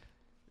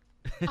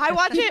 I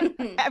watch it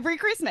every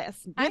Christmas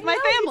I with my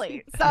know,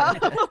 family. So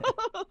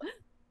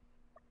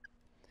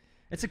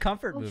It's a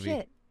comfort Oh movie.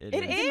 shit! it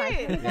Is it my is.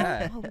 favorite?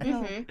 Yeah. Oh, no.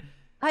 Mhm.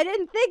 I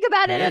didn't think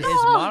about it It at is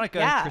all. Monica,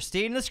 Yeah.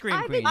 Christine, the Scream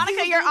I've Queen. been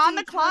Monica, too you're on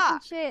busy the talking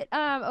clock. Shit.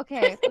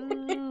 Okay.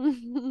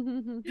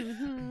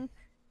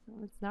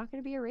 Well, it's not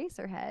going to be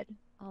Eraserhead.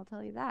 I'll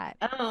tell you that.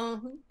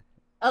 Oh,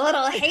 a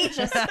little hate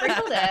just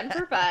sprinkled in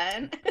for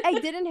fun. I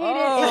didn't hate it.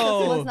 It just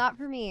Oh. was not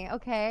for me.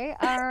 Okay.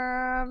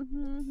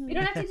 You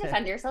don't have to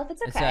defend yourself.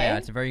 It's It's, okay. yeah,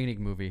 it's a very unique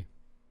movie.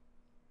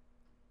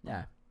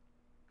 Yeah.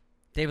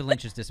 David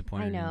Lynch is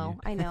disappointed. I in know,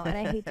 you. I know, and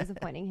I hate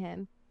disappointing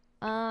him.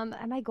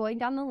 Am I going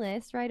down the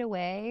list right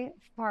away,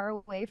 far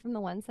away from the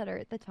ones that are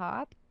at the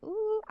top?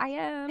 Ooh, I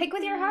am. Pick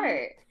with your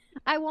heart.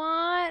 I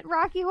want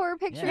Rocky Horror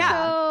Picture Yeah.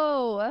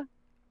 Show.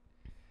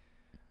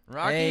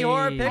 Rocky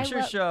Horror Hey.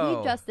 Picture Show.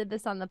 We just did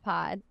this on the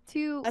pod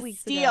 2 A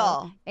weeks ago,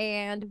 steal.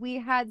 and we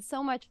had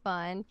so much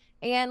fun.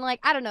 And like,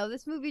 I don't know,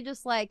 this movie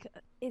just like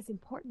is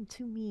important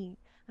to me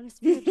on a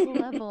spiritual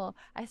level.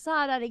 I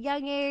saw it at a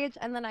young age,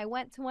 and then I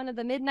went to one of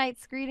the midnight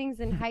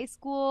screenings in high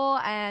school,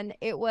 and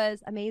it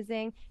was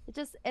amazing. It's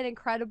just an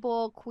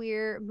incredible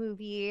queer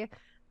movie.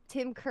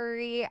 Tim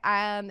Curry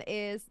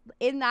is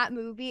in that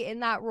movie, in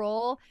that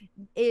role,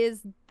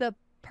 is the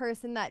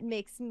person that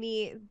makes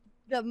me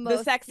the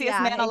most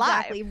sexiest man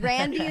alive. Exactly.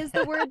 Randy is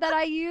the word that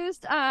I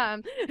used.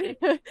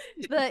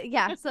 But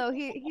yeah, so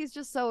he's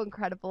just so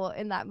incredible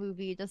in that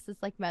movie. Just is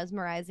like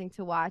mesmerizing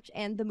to watch.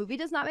 And the movie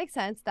does not make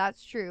sense.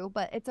 That's true,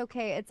 but it's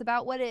okay. It's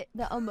about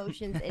the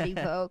emotions it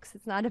evokes.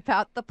 It's not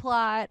about the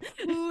plot.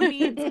 Who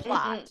needs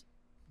plot?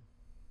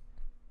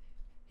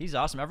 He's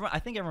awesome. I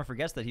think everyone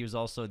forgets that he was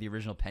also the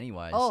original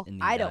Pennywise Oh, in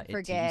the I don't It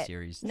forget. TV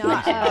series.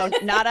 Not Oh,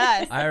 not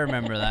us. I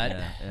remember that.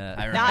 Yeah, yeah.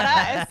 I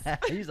Not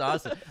remember. us. He's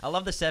awesome. I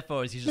love the set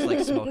photos. He's just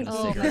like smoking a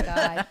Oh my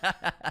cigarette.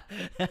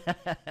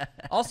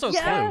 Also,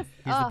 Yes! Clue.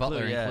 He's the Oh. butler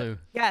Clue, in yeah. Clue.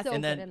 Yes. So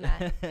and good then in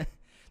that.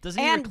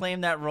 doesn't he And-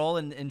 reclaim that role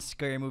in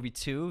Scary Movie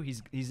 2?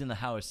 He's in the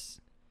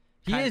house.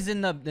 He Kind- is in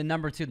the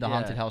number 2, the Yeah.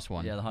 haunted house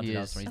one. Yeah, the He haunted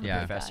house is- one. He's the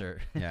yeah.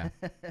 professor. Yeah.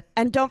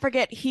 And don't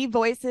forget, he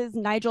voices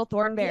Nigel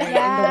Thornberry in The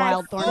Yes.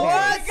 Wild Oh Thornberry.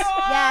 my god!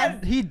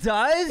 Yes. He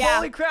does? Yeah.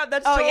 Holy crap,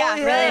 that's Oh, totally yeah.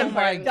 him. Really Oh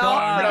my important.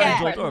 God. Really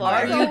Nigel important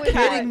Thornberry. Are lore. you Go with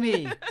kidding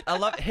that. me? I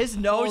love his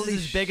nose Holy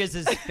is as big as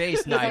his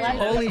face, Nigel.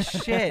 Holy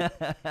shit.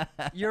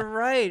 You're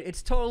right.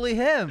 It's totally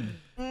him.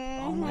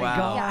 Oh my Wow.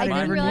 god. Yeah, I Mind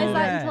didn't realize blown.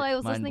 that until I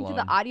was Mind listening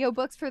to blown. the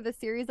audiobooks for the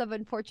series of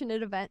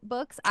Unfortunate Event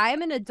books. I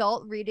am an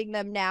adult reading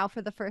them now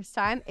for the first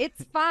time.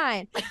 It's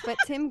fine. But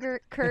Tim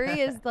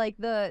Curry is like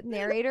the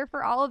narrator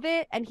for all of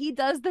it, and he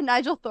does the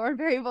Nigel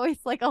Thornberry voice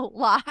like a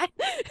lot.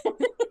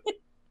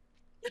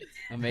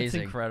 Amazing.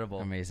 That's incredible.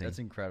 Amazing. That's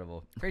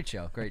incredible. Great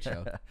show. Great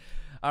show.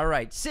 All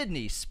right,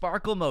 Sydney,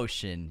 Sparkle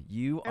Motion.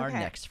 You are Okay.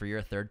 next for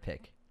your third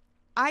pick.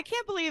 I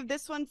can't believe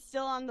this one's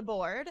still on the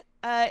board.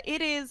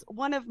 It is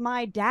one of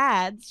my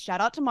dad's, shout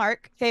out to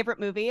Mark,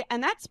 favorite movie,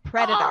 and that's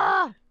Predator.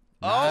 Ah,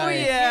 Oh,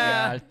 Nice.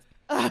 yeah.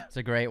 It's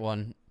a great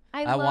one.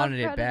 I I love wanted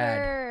it bad.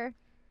 Predator.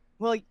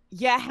 Well,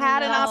 you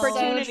had an No.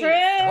 opportunity. So true.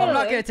 Well, I'm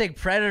not gonna take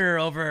Predator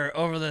over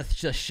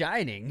the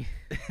Shining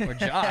or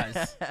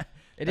Jaws.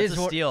 It That's is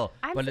a what- steal.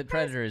 I'm but surprised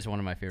Predator is one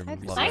of my favorite I'm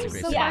movies. Love surprised it. it's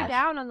It's so a great far film.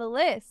 down on the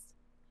list.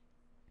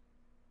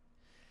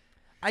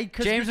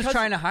 James was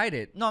trying to hide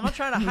it. No, I'm not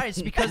trying to hide it.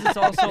 It's because it's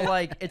also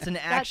like it's an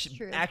That's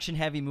true. action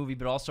heavy movie,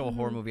 but also a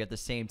horror movie at the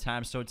same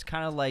time. So it's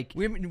kind of like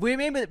We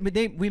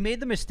made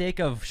the mistake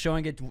of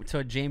showing it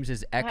to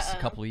James's ex a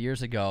couple of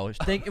years ago.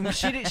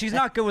 She's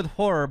not good with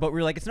horror, but we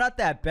were like, it's not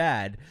that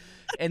bad.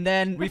 And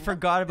then we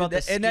forgot about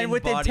the and then skin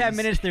within 10 bodies.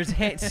 minutes, there's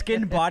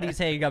skinned bodies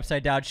hanging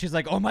upside down. She's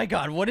like, "Oh my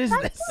god, what is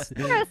this?"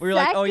 For a We were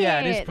like, "Oh yeah,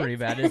 it is second. pretty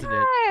It's bad, isn't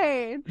it?"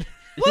 fine.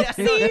 Yeah,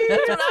 no,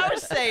 that's what I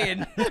was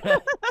saying.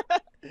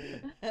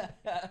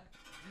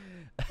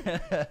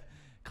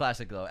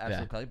 Classic though, absolute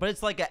Yeah. classic. But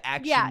it's like an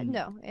action. Yeah,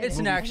 no. It's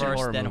an movie action first,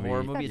 horror then movie.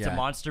 horror movie. It's Yeah. a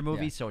monster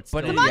movie, Yeah. so it's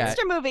But still The Yeah.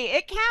 monster movie,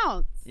 it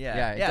counts.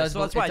 Yeah, it does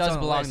So that's why it it's does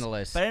on belong the on the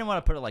list. But I didn't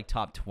want to put it like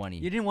top 20.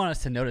 You didn't want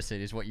us to notice it,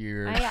 is what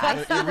you're. I see you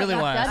what really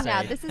you've want to done say.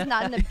 now. This is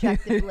not an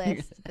objective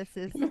list. This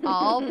is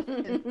all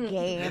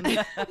game.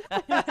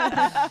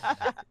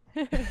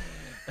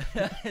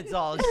 It's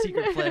all a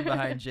secret plan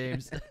behind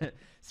James.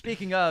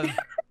 Speaking of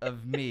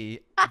me,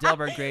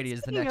 Delbert Grady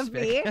is the Speaking next of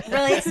pick. me.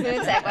 Really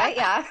smooth segue,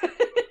 yeah.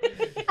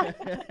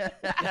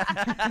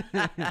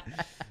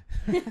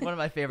 One of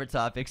my favorite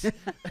topics.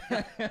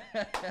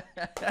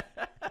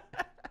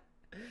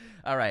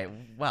 All right.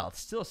 Wow,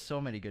 still so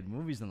many good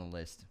movies on the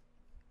list.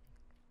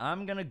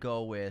 I'm gonna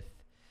go with.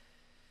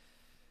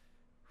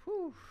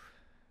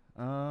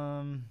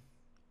 Wow,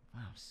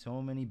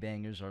 so many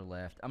bangers are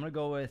left. I'm gonna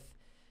go with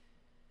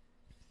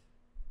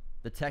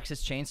the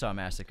Texas Chainsaw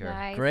Massacre.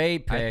 Nice.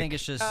 Great pick. I think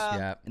it's just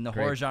yeah, in the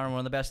great. horror genre one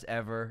of the best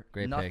ever.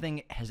 Great pick.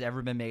 Nothing has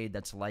ever been made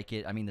that's like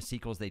it. I mean, the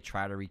sequels they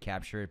try to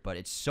recapture it, but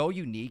it's so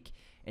unique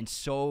and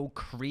so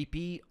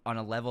creepy on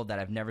a level that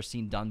I've never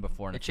seen done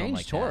before in a It film like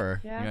changed that.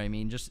 horror. Yeah. You know what I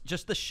mean?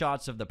 Just the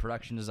shots of the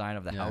production design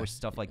of the Yeah. house,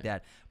 stuff like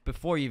that.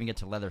 Before you even get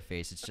to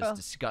Leatherface, it's just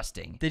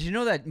disgusting. Did you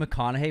know that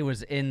McConaughey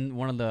was in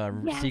one of the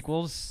Yes.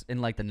 sequels in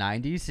like the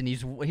 90s, and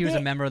he was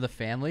a member of the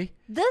family?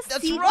 This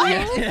That's sequel,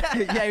 right.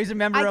 Yeah, he was a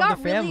member I of got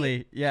the really-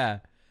 family. Yeah,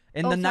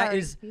 in Oh, the sorry.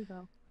 is You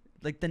go.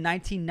 like the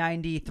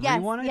 1993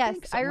 Yes, one. I yes,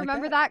 think, I something like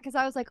remember that because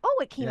I was like, "Oh,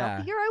 it came out Yeah.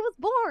 the year I was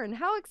born.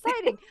 How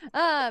exciting!"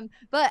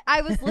 But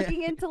I was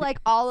looking into like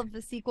all of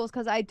the sequels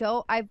because I've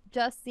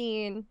just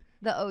seen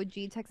the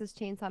OG Texas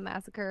Chainsaw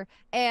Massacre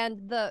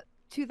and the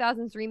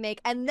 2000s remake,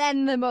 and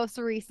then the most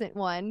recent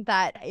one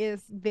that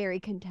is very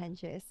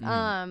contentious.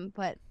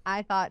 But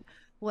I thought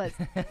was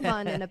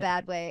fun in a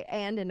bad way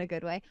and in a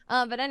good way.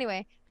 But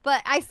anyway.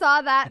 But I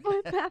saw that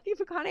with Matthew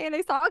McConaughey, and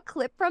I saw a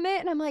clip from it,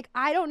 and I'm like,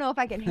 I don't know if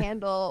I can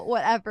handle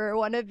whatever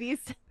one of these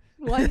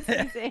ones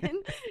he's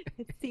in.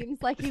 It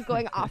seems like he's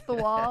going off the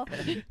wall.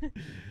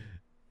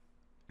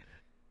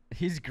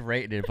 He's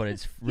great in it, but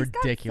it's He's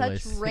got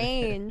ridiculous. such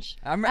range.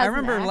 I as an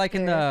remember like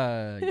in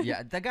actor.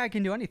 the that guy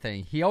can do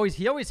anything. He always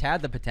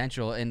had the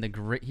potential and the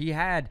great. He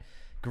had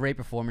great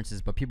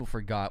performances, but people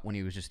forgot when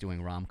he was just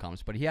doing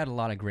rom-coms. But he had a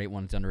lot of great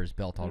ones under his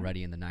belt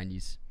already in the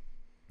 90s.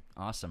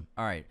 Awesome.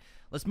 All right.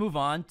 Let's move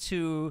on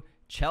to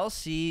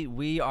Chelsea.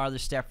 We are the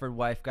Stepford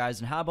Wife guys.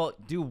 And how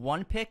about do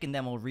one pick and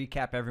then we'll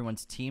recap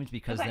everyone's teams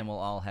because then we'll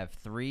all have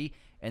 3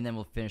 and then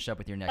we'll finish up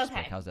with your next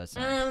pick. How's that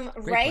sound?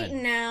 Great Right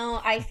plan.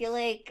 now, I feel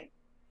like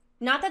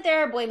not that there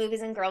are boy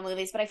movies and girl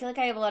movies, but I feel like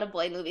I have a lot of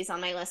boy movies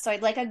on my list. So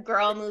I'd like a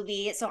girl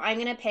movie. So I'm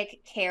gonna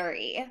pick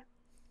Carrie.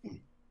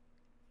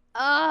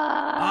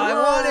 I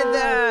wanted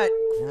that.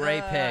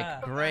 Great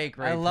pick. Great.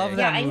 I love pick.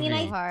 that Yeah, I mean,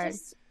 movie. I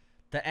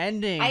The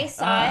ending. I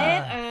saw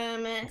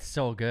it. It's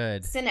so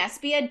good.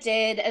 Cinespia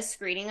did a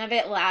screening of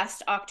it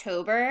last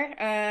October.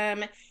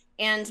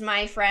 And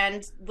my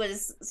friend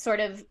was sort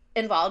of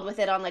involved with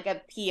it on like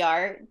a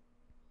PR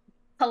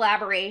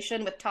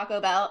collaboration with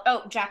Taco Bell.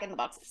 Oh, Jack in the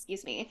Box,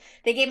 excuse me.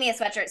 They gave me a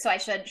sweatshirt, so I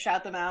should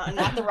shout them out and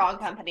not the wrong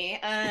company.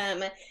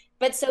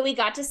 But so we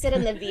got to sit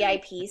in the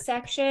VIP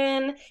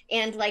section,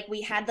 and like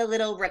we had the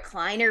little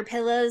recliner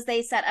pillows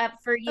they set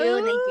up for you,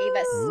 and they gave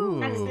us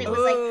snacks, and it was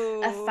like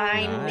a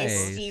fine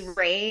misty Nice.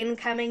 rain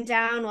coming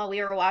down while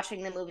we were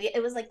watching the movie.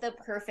 It was like the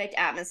perfect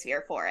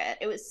atmosphere for it.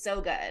 It was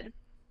so good.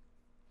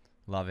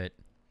 Love it.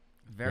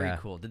 Very Yeah.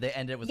 cool. Did they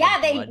end it with Yeah,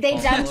 like, they blood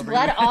falling dumped over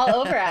blood you? all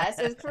over us.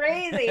 It was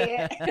crazy.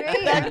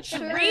 Great, I'm sure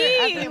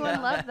dream.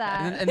 everyone loved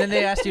that. And then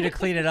they asked you to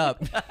clean it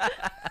up.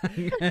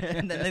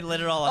 And then they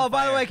lit it all on Oh,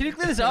 by the fire. way, can you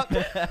clean this up?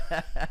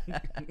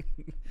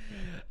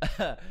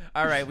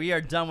 All right, we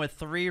are done with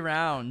 3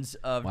 rounds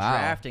of Wow.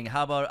 drafting.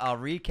 How about I'll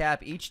recap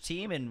each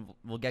team and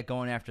we'll get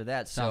going after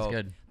that. Sounds So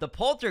good. The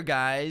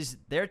Poltergeist,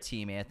 their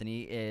team,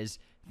 Anthony, is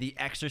The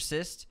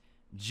Exorcist,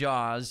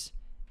 Jaws,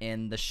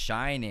 and The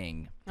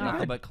Shining. Nothing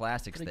good. but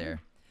classics Pretty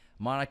there.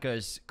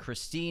 Monica's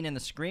Christine and the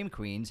Scream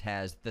Queens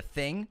has The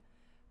Thing,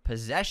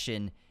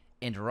 Possession,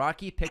 and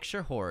Rocky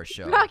Picture Horror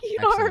Show. Rocky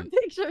Horror Excellent.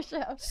 Picture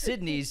Show.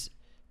 Sydney's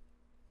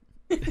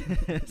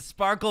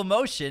Sparkle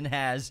Motion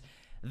has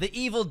The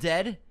Evil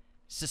Dead,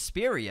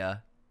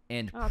 Suspiria,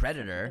 and Oh,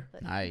 Predator.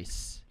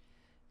 Nice.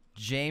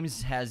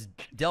 James has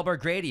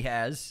Delbert Grady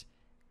has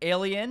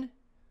Alien,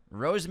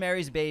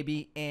 Rosemary's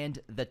Baby, and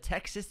The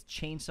Texas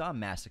Chainsaw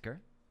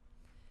Massacre.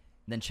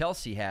 Then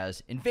Chelsea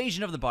has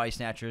Invasion of the Body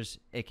Snatchers,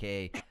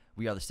 aka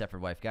We Are the Stepford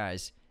Wife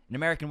Guys, An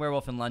American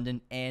Werewolf in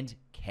London, and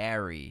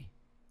Carrie.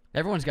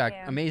 Everyone's got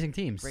Damn. amazing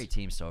teams. Great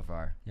team so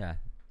far. Yeah.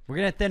 We're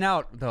going to thin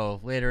out, though,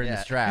 later in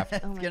this draft.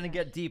 it's Oh my gonna gosh.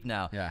 get deep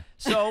now. Yeah.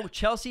 So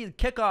Chelsea,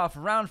 kick off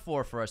round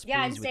 4 for us,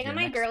 Yeah, I'm please, with staying your on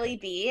my next girly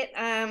pick. beat.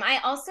 I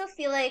also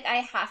feel like I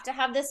have to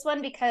have this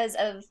one because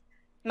of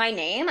my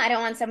name. I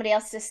don't want somebody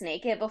else to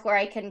snake it before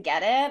I can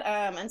get it.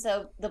 And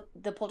so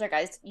the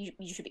Poltergeist, you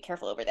should be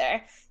careful over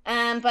there.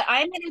 But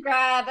I'm gonna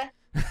grab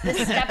the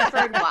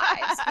Stepford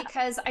Wives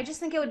because I just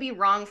think it would be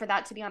wrong for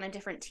that to be on a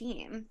different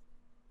team.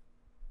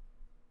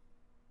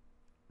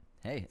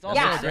 Hey, It's also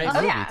Yeah. a great Oh,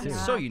 movie, yeah. too.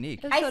 It's so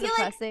unique. It's I so feel like-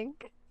 depressing.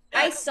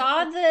 I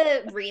saw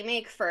the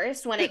remake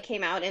first when it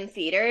came out in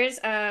theaters,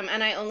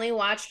 and I only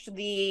watched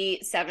the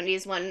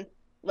 70s one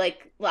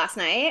like last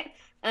night.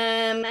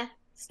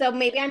 So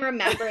maybe I'm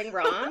remembering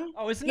wrong.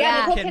 Oh, isn't Yeah,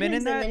 Nicole Nicole Kidman Kidman's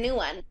in that? the new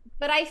one.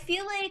 But I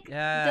feel like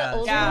Yeah, the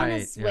older that's one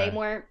right, is way yeah.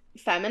 more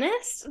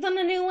feminist than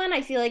the new one.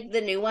 I feel like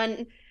the new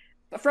one,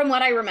 from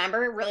what I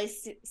remember, really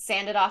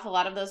sanded off a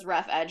lot of those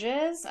rough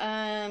edges. So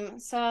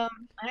I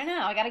don't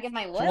know. I got to give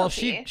my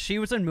loyalty. Well, she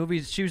was in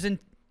movies. She was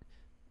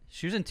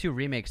in 2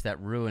 remakes that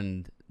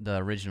ruined the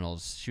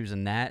originals. She was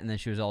in that, and then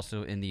she was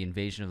also in the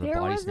Invasion of the There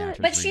Body was a- Snatchers.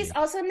 But she's remake.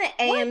 also in the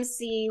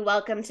AMC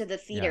Welcome to the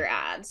Theater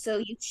ad,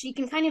 so she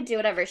can kind of do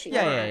whatever she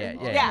Yeah,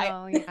 wants. yeah. Yeah.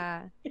 Oh,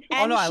 yeah.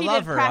 And no, I she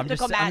love did her. I'm just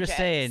Practical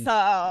saying-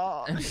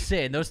 Magic, So I'm just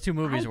saying those 2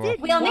 movies I were.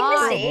 did We all make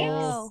not mistakes.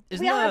 know.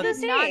 Isn't We all have the- I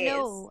those did not days.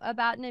 know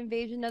about an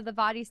Invasion of the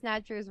Body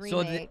Snatchers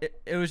remake.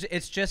 So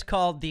it's just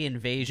called The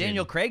Invasion.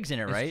 Daniel Craig's in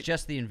it, right? It's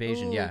just The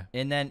Invasion. Ooh. Yeah.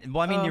 And then,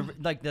 well, I mean, you're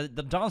like the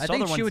Donald I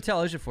Sutherland think one's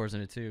Chiwetel Ejiofor's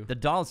in it too. the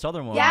Donald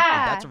Sutherland one.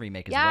 Yeah. That's a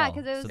remake as yeah, well.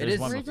 because it was there's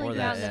one originally before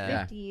that,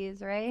 around the yeah.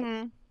 50s, right?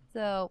 Mhm.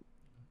 So,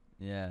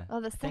 Yeah. oh,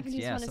 the I think, 70s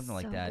yeah, one is something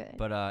like so that. good.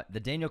 But the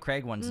Daniel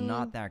Craig one's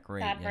not that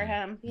great. Bad for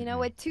him. You know,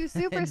 with two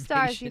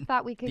superstars, you Invasion.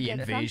 thought we could The get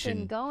Invasion.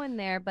 something going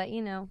there, but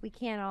you know, we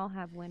can't all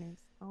have winners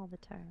all the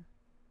time.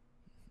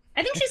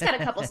 I think she's got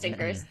a couple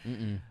stinkers.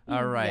 Mm-mm.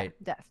 All right.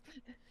 Yeah,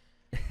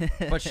 def.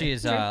 But she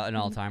is an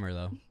all-timer,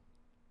 though.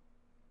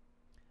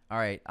 All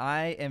right.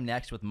 I am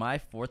next with my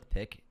fourth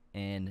pick,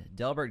 and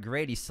Delbert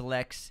Grady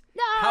selects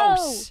No!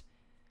 House,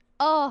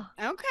 Oh,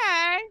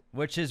 Okay.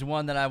 which is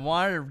one that I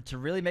wanted to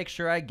really make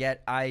sure I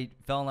get. I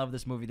fell in love with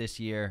this movie this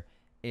year.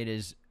 It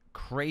is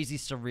crazy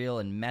surreal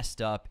and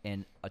messed up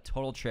and a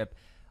total trip.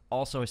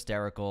 Also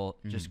hysterical.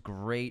 Just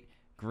great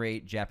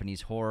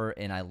Japanese horror,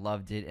 and I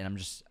loved it. And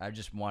I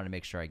just wanted to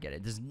make sure I get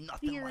it. There's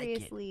nothing like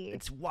Seriously. it.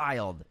 It's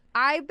wild.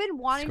 I've been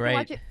wanting to great.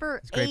 watch it for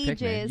It's a great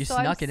pick, man. ages, You so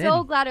I'm snuck it so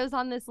in. glad it was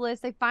on this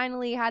list. I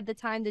finally had the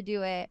time to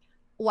do it.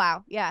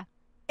 Wow, yeah.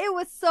 It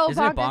was so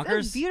Isn't it bonkers. It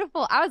was bonkers?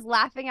 beautiful. I was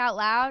laughing out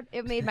loud.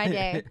 It made my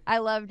day. I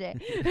loved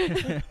it.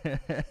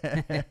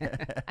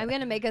 I'm going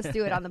to make us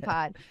do it on the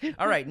pod.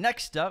 All right,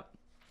 next up.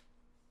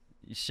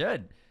 You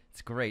should.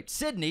 It's great.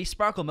 Sydney,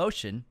 Sparkle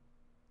Motion.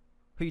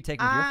 Who you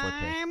taking with your fourth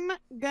pick? I'm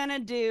gonna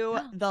do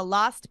The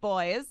Lost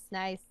Boys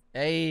Nice.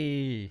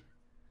 Hey.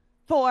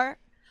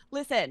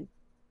 Listen,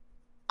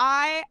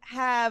 I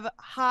have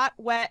hot,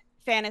 wet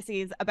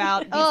fantasies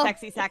about the Oh.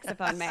 sexy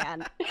saxophone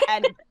man.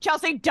 And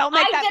Chelsea, don't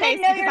make that I face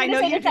didn't know because you were I know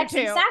going to say you the do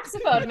sexy too.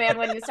 saxophone man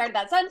when you started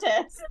that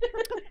sentence.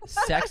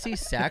 Sexy He's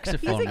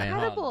saxophone man.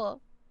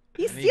 incredible.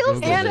 He Let me steals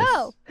Google the this.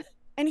 show.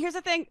 And here's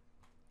the thing.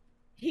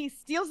 He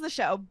steals the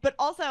show, but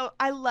also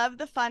I love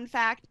the fun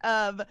fact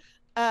of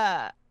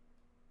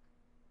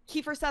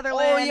Kiefer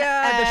Sutherland. Oh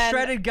yeah, the and-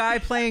 shredded guy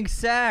playing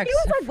sax. He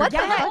was like, what the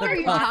Yeah, hell are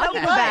you like,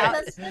 talking what? about?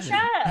 That's the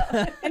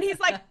show. and he's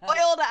like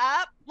oiled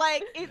up.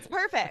 Like it's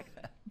perfect.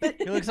 But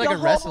He looks the like a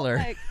whole, wrestler.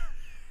 like,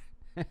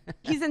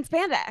 he's in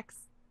spandex.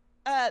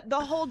 The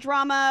whole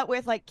drama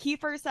with like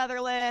Kiefer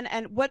Sutherland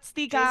and what's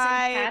the Jason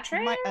guy?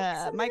 Patrick?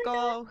 Something like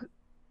Michael.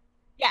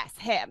 Yes,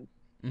 him.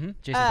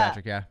 Jason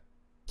Patrick, yeah.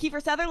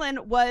 Kiefer Sutherland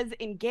was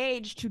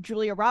engaged to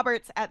Julia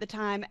Roberts at the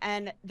time,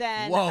 and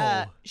then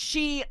Whoa.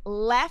 she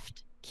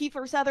left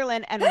Kiefer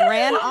Sutherland and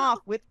ran off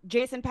with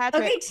Jason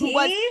Patrick, Okay, who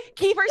was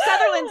Kiefer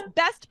Sutherland's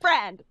best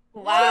friend.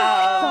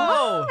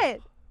 Wow. What?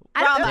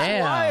 I don't Drama. know.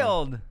 Damn.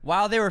 Wild.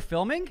 While they were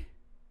filming?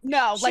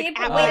 No, She like waited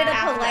at- a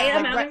like, polite after,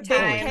 amount like, of they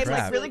time became to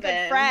like really swoop good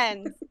in.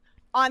 friends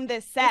on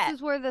this set. This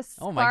is where the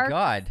Oh my spark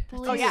god.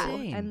 flew Oh, yeah.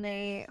 and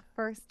they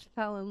first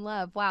fell in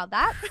love. Wow,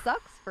 that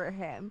sucks for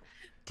him.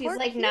 He's Poor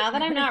like, now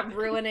that I'm not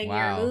ruining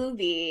Wow. your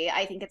movie,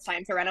 I think it's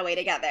time to run away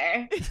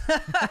together.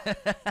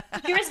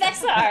 He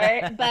respects the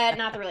art, but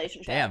not the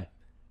relationship. Damn.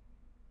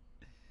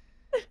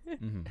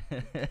 Mhm.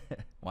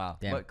 Wow.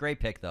 Damn. What great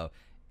pick though.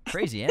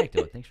 Crazy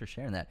anecdote. Thanks for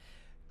sharing that.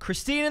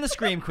 Christine and the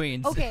Scream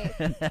Queens. Okay.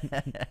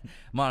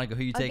 Monica,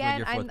 who you taking with Again,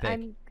 your fourth pick?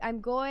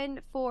 I'm going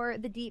for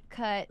the deep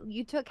cut.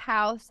 You took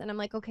House, and I'm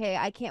like, okay,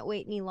 I can't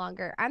wait any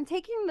longer. I'm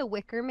taking The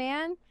Wicker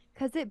Man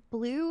because it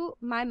blew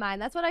my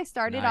mind. That's what I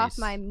started off Nice.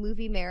 my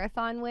movie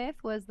marathon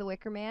with, was The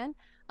Wicker Man.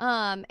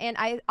 And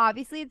I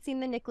obviously had seen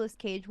the Nicolas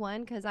Cage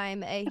one because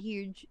I'm a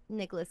huge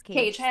Nicolas Cage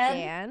Cage head.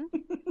 fan.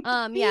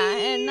 Yeah,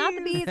 and not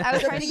the bees. I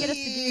was trying to get us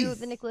to do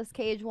the Nicolas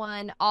Cage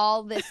one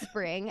all this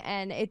spring,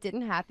 and it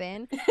didn't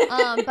happen.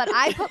 But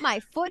I put my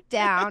foot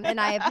down,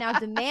 and I have now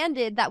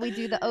demanded that we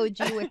do the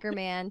OG Wicker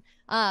Man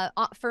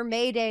for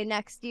May Day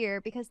next year,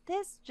 because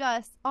this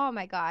just, oh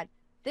my god,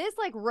 this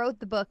like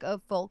wrote the book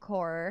of folk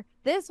horror.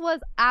 This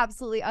was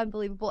absolutely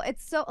unbelievable.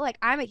 It's so like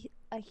I'm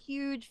a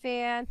huge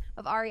fan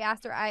of Ari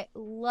Aster. I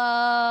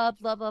love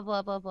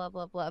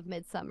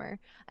Midsummer,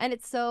 and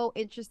it's so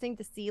interesting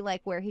to see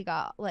like where he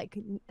got like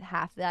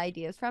half the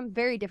ideas from.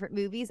 Very different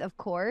movies, of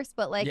course,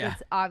 but like Yeah.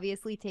 it's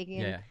obviously taking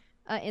Yeah.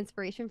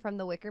 inspiration from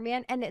The Wicker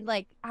Man, and it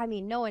like, I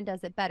mean, no one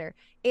does it better.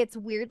 It's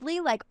weirdly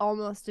like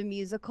almost a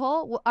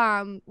musical,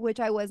 which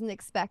I wasn't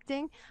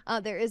expecting.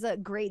 There is a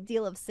great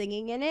deal of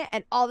singing in it,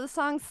 and all the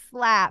songs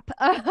slap.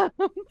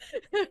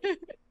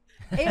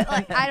 It,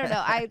 like, I don't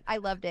know, I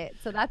loved it.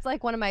 So that's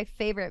like one of my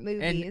favorite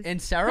movies. And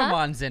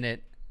Saruman's in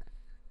it.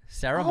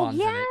 Saruman's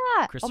in it. Oh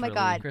my Christopher Lee.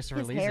 god, Christopher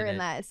his Lee's hair in in it.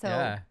 that is so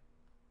Yeah.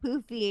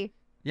 poofy.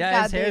 Yeah,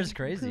 Got his a hair's big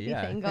crazy. poofy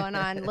Yeah. thing going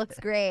on. Looks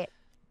great.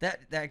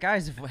 That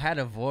guy's had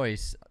a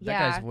voice. That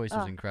Yeah. guy's voice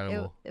was Oh,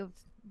 incredible.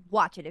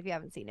 Watch it if you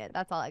haven't seen it.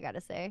 That's all I gotta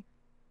say.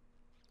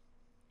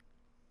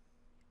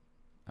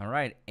 All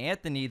right,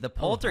 Anthony, the I'm not.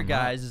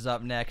 Poltergeist is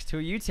up next. Who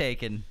are you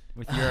taking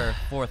with your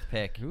fourth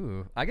pick?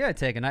 Ooh, I gotta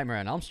take A Nightmare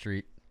on Elm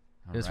Street.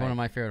 All It's right. one of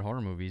my favorite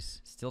horror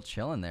movies. Still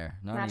chilling there.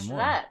 Not Match anymore.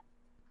 that.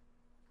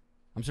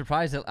 I'm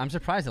surprised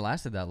it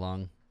lasted that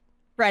long.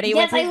 Freddie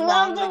Yes, with I his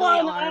love the wiggly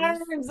long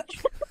arms.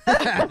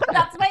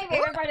 That's my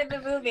favorite part of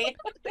the movie.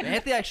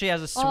 Anthony actually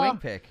has a swing Oh.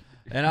 pick.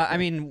 And I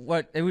mean,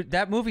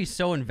 that movie's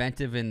so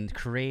inventive and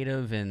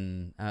creative,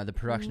 and the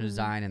production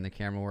design and the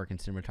camera work and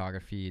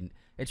cinematography, and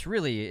it's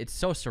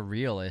so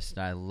surrealist.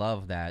 I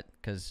love that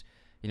because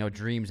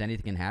dreams,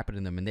 anything can happen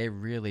in them, and they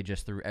really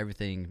just threw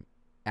everything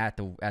at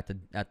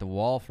the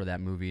wall for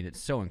that movie, and it's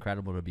so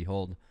incredible to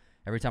behold.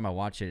 every time I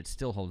watch it, it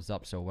still holds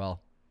up so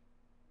well.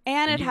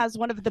 And it has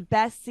one of the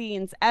best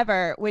scenes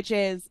ever, which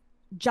is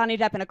Johnny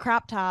Depp in a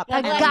crop top. A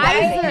and geyser.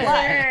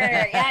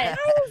 Yes.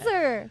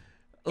 Geyser.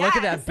 Look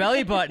at that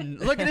belly button.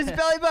 Look at his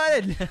belly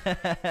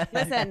button.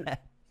 Listen,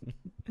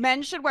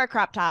 men should wear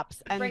crop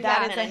tops, and Bring that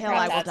that is men a in hill I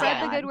crop will tops, die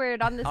Spread the on. good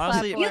word on this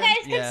Honestly, platform. You guys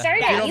could Yeah. start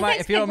If you it. don't You mind- guys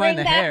if you don't could mind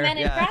bring the that hair. men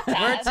in Yeah.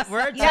 crop tops. We're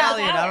Yeah,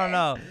 Italian. I wow. don't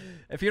know.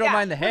 If you don't Yeah.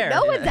 mind the hair.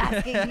 No one's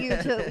asking you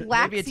to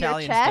wax your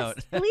Italians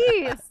chest, don't.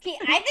 please.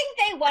 I think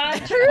they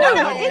want True,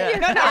 Oh, in yeah. your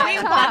No, no, crop we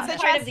top. want That's the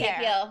part of chest the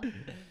hair. appeal.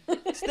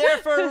 It's there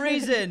for a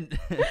reason.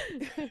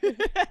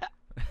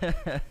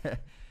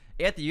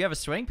 Anthony, you have a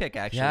swing pick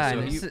actually. Yeah, so and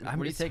what are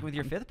you just- taking with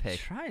your I'm fifth pick?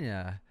 Trying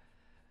to.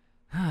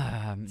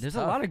 There's a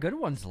tough. lot of good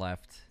ones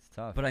left, It's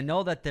tough. but I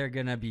know that they're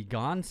gonna be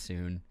gone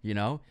soon. You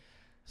know,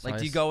 So Like, I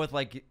do you s- go with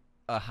like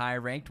a high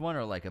ranked one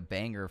or like a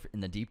banger in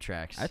the deep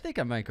tracks? I think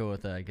I might go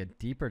with like a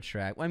deeper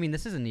track. Well, I mean,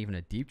 this isn't even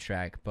a deep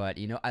track, but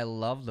you know, I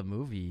love the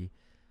movie.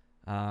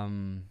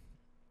 I'm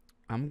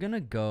gonna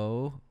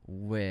go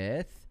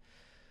with.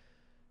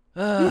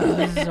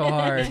 This is so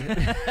hard.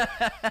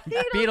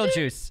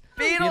 Beetlejuice.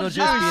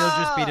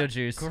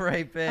 Beetlejuice.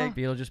 Great pick.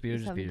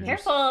 Beetlejuice. Something.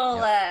 Careful.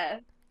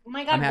 Oh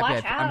my God, I'm happy.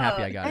 watch out. I'm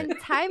happy I got it. And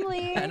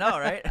timely, I know,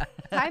 right?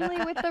 timely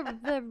with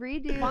the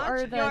redo Watch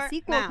or the your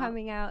sequel mouth.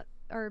 coming out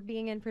or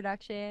being in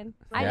production.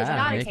 I Yeah, did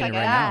not making it expect right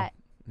now. that.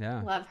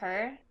 Yeah. Love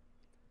her.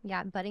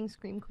 Yeah, budding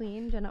scream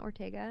queen Jenna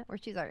Ortega, or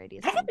she's already. a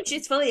I scream think queen.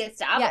 she's fully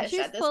established Yeah, she's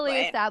at this fully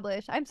point.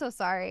 established. I'm so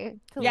sorry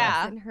to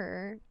Yeah. lessen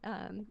her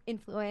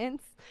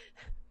influence.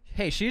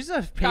 Hey, she's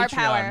a Star Patreon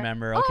power.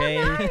 member, okay?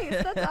 Oh,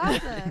 nice. That's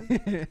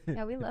awesome.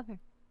 Yeah, we love her.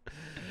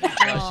 No, she's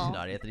Oh.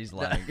 not. Anthony's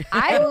lying.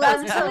 I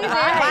love to Chili lie.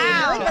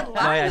 Bear. Really good Oh,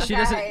 yeah, lines, she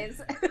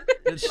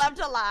doesn't- Love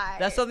to lie.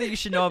 That's something you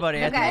should know about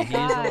Anthony. Okay. He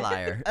is a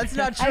liar. That's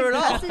not I true at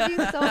all. trusted you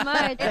so much.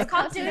 I It's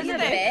called trusted doing you a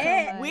so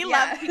bit. much. We Yeah.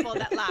 love people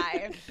that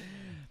lie.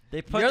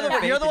 They put You're their the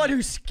faith in one you.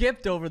 who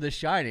skipped over The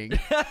Shining.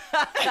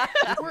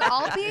 We're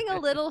all being a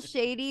little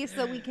shady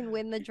so we can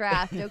win the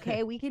draft,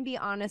 okay? We can be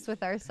honest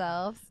with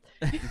ourselves.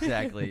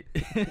 Exactly.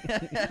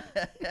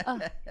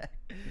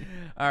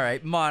 All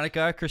right,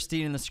 Monica,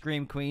 Christine, and the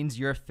Scream Queens.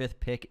 Your fifth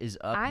pick is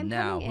up I'm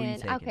now. coming Who are you in.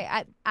 taking?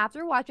 Okay,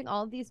 after watching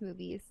all of these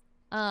movies,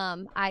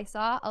 I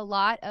saw a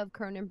lot of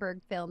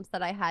Cronenberg films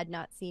that I had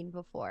not seen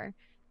before.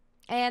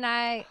 And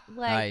I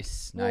like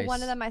Nice. well,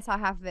 one of them I saw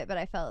half of it, but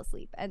I fell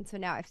asleep, and so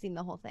now I've seen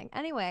the whole thing.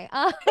 Anyway,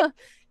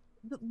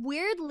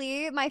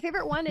 weirdly, my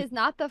favorite one is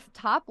not the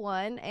top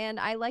one, and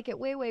I like it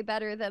way, way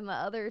better than the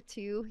other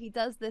two. He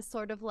does this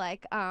sort of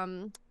like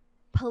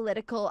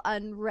political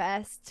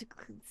unrest,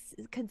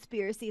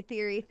 conspiracy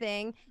theory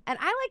thing, and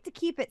I like to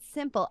keep it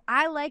simple.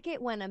 I like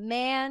it when a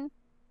man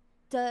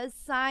does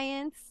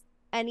science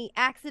and he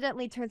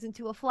accidentally turns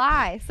into a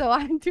fly. So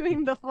I'm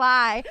doing The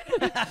Fly.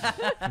 It's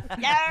a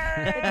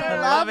Yeah.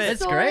 love love it.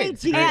 It's story. great.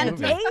 It's a great Gina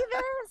movie. Davis.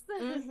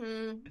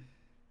 Mm-hmm.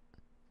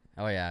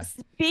 Oh, yeah.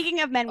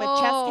 Speaking of men with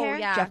chest Oh, hair,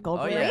 yeah. Jeff Goldblum.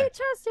 Oh, yeah. Great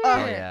chest Oh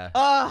hair. yeah.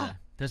 Ugh.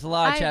 There's a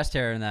lot of I- chest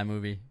hair in that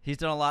movie. He's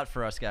done a lot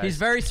for us guys. He's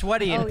very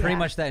sweaty in Oh, pretty yeah.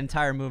 much that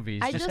entire movie.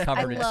 He's I just I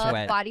covered in love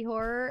sweat. body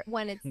horror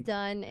when it's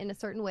done in a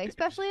certain way,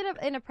 especially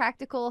in a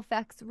practical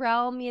effects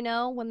realm. You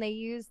know, when they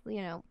use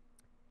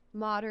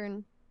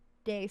modern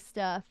day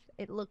stuff,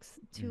 it looks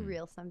too Mhm.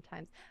 real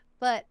sometimes.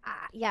 But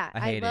yeah, I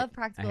I hate love it.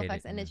 practical I hate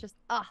effects, it, and yeah. it's just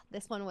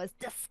this one was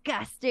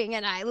disgusting,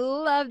 and I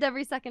loved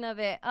every second of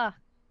it.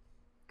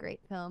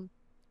 Great film.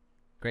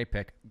 Great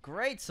pick.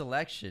 Great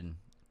selection.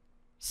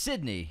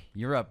 Sydney,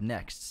 you're up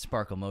next.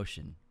 Sparkle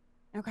Motion.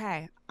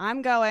 Okay,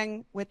 I'm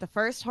going with the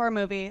first horror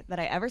movie that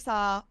I ever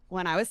saw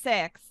when I was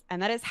 6,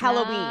 and that is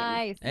Halloween.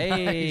 Nice.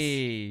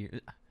 Hey.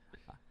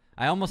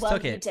 I almost Well,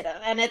 took you it. did it,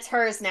 and it's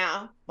hers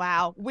now.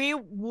 Wow, we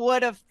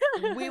would have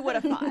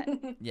fought.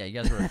 Yeah, you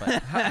guys were fun.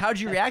 How'd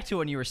you react to it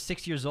when you were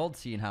 6 years old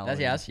seeing Halloween?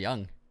 That's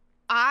young.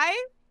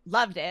 I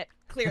loved it.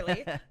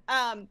 Clearly,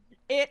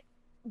 it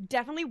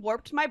definitely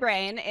warped my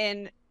brain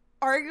in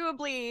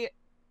arguably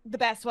the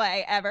best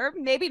way ever.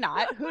 Maybe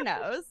not. Who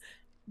knows?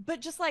 But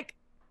just like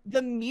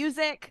the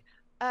music,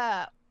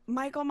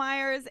 Michael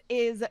Myers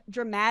is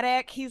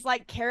dramatic. He's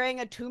like carrying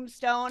a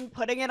tombstone,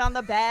 putting it on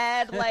the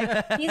bed,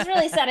 like He's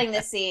really setting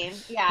the scene.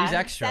 Yeah. He's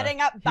extra.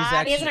 setting up He's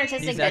bodies. He has an artistic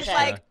He's vision. extra.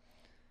 Like,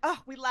 oh,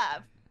 we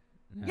love.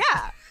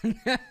 Yeah.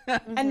 Mhm.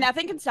 And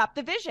nothing can stop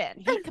the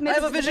vision. He commits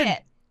have a to the vision.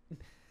 bit.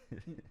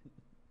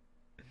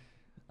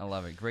 I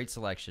love it. Great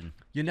selection.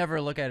 You never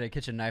look at a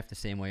kitchen knife the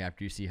same way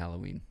after you see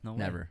Halloween. No way.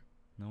 Never.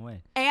 No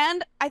way.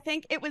 And I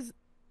think it was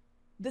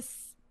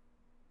this.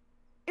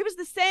 It was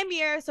the same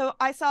year. So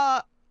I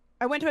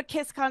went to a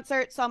Kiss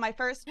concert, saw my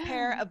first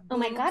pair of Oh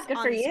my boobs God, good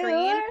on for the you.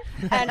 screen,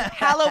 and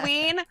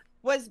Halloween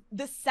was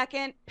the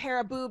second pair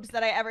of boobs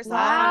that I ever saw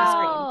Wow.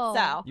 on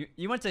a screen. So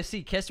You went to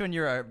see Kiss when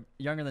you were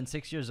younger than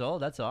 6 years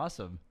old? That's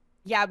awesome.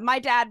 yeah, my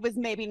dad was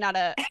maybe not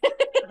a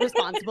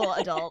responsible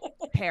adult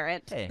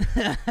parent. Hey,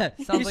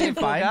 You sounds like seem a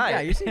cool fine. guy. Yeah,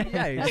 you seem.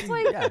 Yeah, you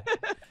seem. Yeah.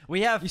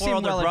 We have You 4 seem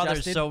older brothers,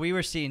 well-adjusted. so we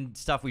were seeing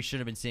stuff we should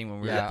have been seeing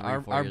when we were Yeah, like 3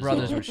 or 4 our years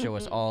brothers old. would show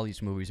us all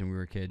these movies when we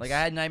were kids. Like I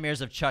had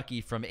nightmares of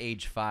Chucky from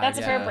age 5. That's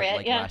appropriate,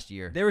 like yeah. last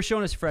year. They were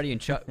showing us Freddy and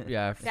Chuck.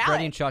 Yeah,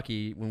 Freddy and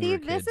Chucky when we See, were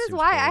kids. this is It was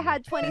why I crazy.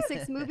 had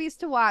 26 movies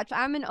to watch.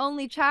 I'm an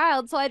only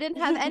child, so I didn't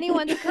have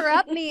anyone to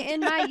corrupt me in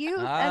my youth,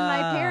 and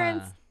my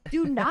parents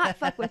do not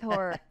fuck with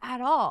horror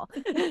at all.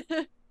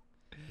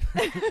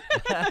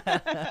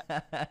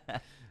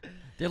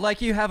 They're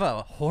like, you have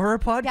a horror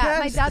podcast? Yeah,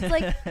 my dad's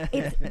like,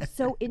 it's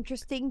so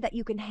interesting that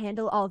you can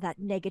handle all that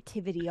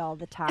negativity all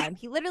the time.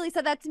 He literally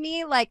said that to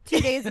me like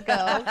 2 days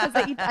ago because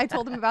I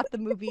told him about the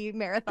movie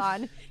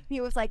marathon.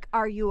 He was like,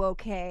 "Are you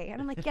okay?" And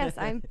I'm like, "Yes,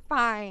 I'm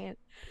fine."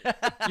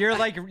 You're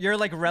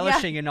like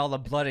relishing in all the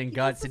blood and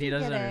guts, and he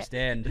doesn't doesn't get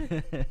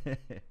it.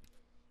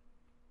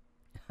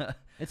 understand.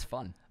 It's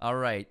fun. All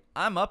right,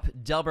 I'm up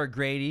Delbert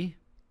Grady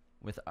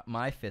with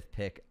my 5th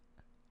pick.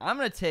 I'm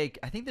gonna take.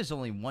 I think there's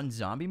only one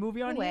zombie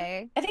movie on No here.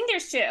 way. I think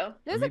there's 2. Or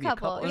There's a maybe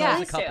couple. There's Yeah. a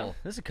There's two. couple.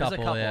 There's a There's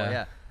couple.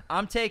 Yeah.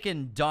 I'm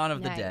taking Dawn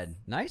of the Nice. Dead.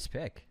 Nice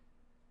pick.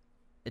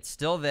 It's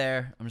still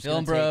there. I'm just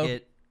gonna Dylan Bro. take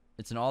it.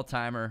 It's an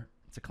all-timer.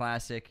 It's a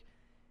classic.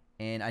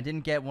 And I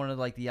didn't get one of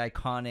like the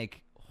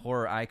iconic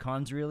horror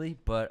icons really,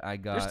 but I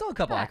got. There's still a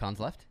couple Yeah. icons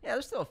left. Yeah,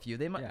 there's still a few.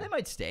 They might. Yeah. They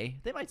might stay.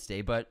 They might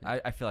stay. But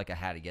I feel like I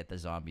had to get the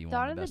zombie one.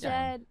 Dawn of the best one.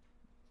 Dead.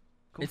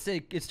 Cool.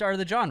 It started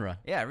the genre.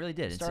 Yeah, it really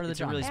did. It's Started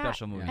the a really genre.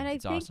 special movie. And I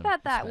it's think awesome.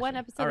 that one special.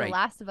 episode All of right.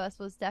 Last of Us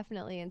was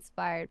definitely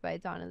inspired by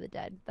Dawn of the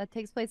Dead. That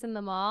takes place in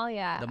the mall.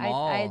 Yeah. The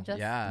mall. I just,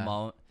 yeah.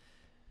 Mall-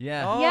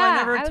 Yeah. Oh, yeah, I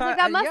never was ta- like,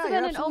 that must yeah, have you're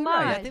been an absolutely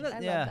homage. right. I think that- I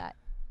yeah. love that.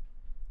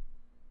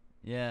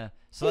 Yeah.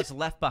 So that's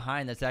Left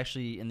Behind. That's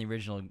actually in the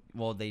original.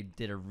 Well, they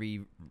did a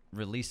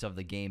re-release of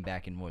the game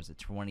back in what was it,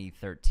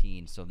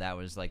 2013. So that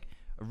was like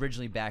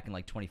originally back in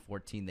like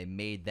 2014. They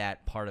made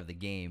that part of the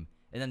game,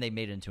 and then they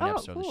made it into an Oh,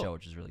 episode of the cool. show,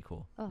 which is really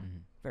cool. Oh,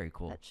 Very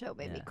cool. that show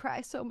made me Yeah.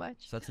 cry so much.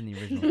 So that's in the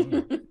original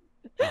movie.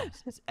 Oh,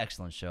 it's an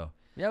excellent show.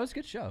 Yeah, it was a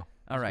good show. All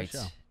It was a right,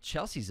 good show.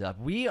 Chelsea's up.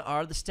 We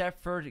are the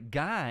Stepford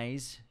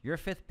guys. Your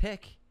 5th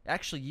pick.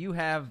 Actually, you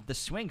have the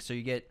swing, so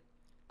you get.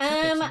 2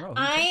 picks in a row. Who you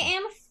I taking?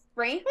 am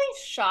frankly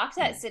shocked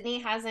that Sydney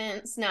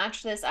hasn't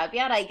snatched this up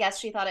yet. I guess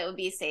she thought it would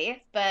be safe,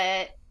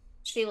 but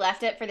she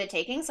left it for the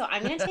taking. So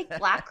I'm gonna take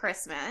Black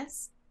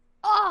Christmas.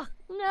 Oh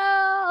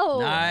no!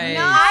 Nice.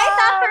 No, I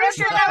thought for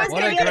sure that was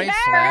What gonna a be great the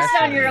first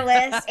on slasher. your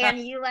list,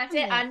 and you left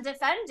it Yeah.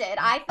 undefended.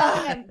 I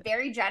felt like I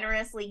very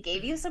generously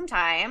gave you some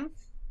time.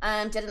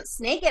 Didn't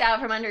snake it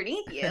out from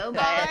underneath you, but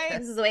I-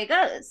 this is the way it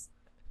goes.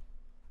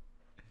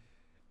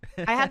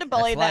 I had to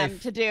bully That's them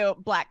life. to do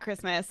Black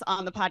Christmas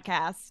on the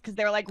podcast because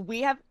they were like,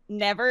 "We have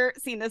never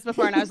seen this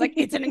before," and I was like,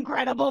 "It's an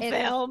incredible It is-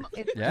 film."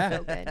 It's Yeah.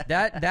 so good.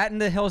 That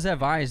and The Hills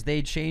Have Eyes,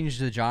 they changed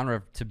the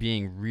genre to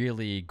being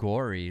really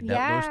gory. Those two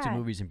Yeah.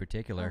 movies in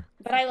particular.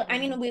 But I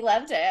mean, we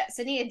loved it.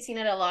 Sydney had seen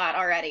it a lot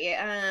already.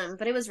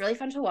 But it was really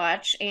fun to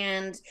watch.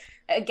 And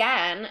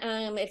again,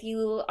 if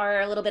you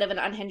are a little bit of an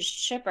unhinged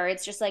shipper,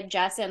 it's just like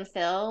Jess and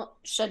Phil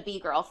should be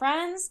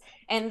girlfriends,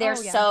 and they're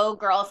Oh, yeah. so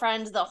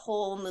girlfriend the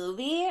whole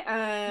movie.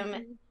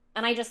 Mhm.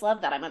 And I just love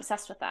that. I'm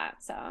obsessed with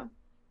that. So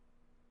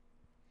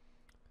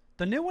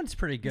The new one's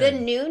pretty good. the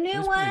new It was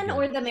pretty one good.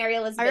 or the Mary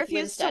Elizabeth I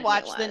refuse to Winstead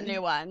watch the one?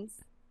 new ones.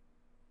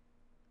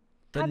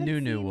 The Haven't new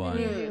seen the one.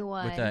 new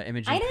one. With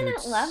Imogen I didn't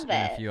Poots love and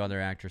a it. few other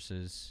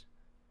actresses.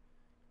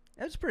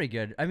 It was pretty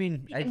good. I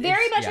mean,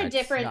 Very much a it's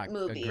different not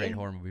movie. A great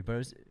horror movie, but it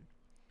was.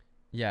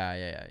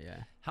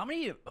 Yeah. How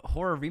many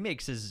horror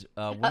remakes is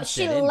Winstead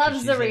she in? 'Cause loves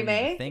she's the in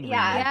remake. Thing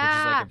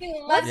Yeah. remake, which is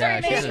She loves Yeah,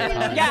 her she's remake. a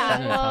ton.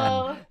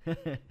 Yeah. She's a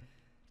ton.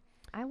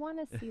 I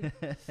want to see.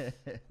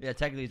 yeah,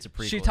 technically it's a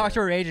prequel. She talked to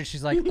yeah. her agent.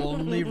 She's like,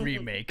 only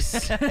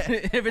remakes.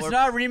 If it's Or-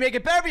 not a remake,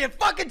 it better be a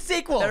fucking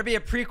sequel. Better be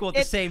a prequel with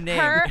the It's same name.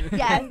 Her,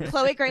 yes,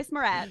 Chloe Grace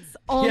Moretz.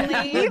 Only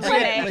We've Legit,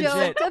 like legit.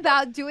 joked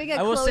about doing a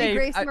I will Chloe say,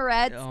 Grace I-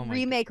 Moretz oh my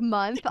remake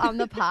month on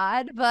the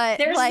pod, but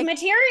There's like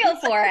material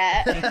for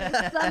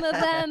it. some of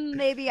them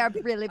maybe are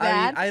really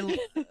bad.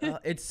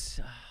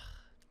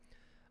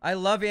 I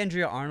love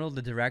Andrea Arnold,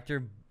 the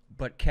director,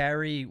 but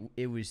Carrie,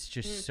 it was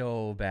just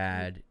so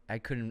bad. I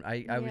couldn't.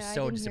 I was Yeah, I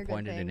so didn't hear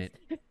good disappointed in it.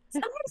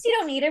 Sometimes you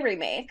don't need a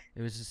remake.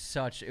 It was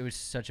such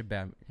a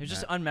bad. It was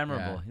just yeah,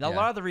 unmemorable. yeah, A yeah.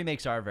 lot of the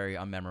remakes are very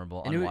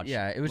unmemorable. And it was- Unwatched.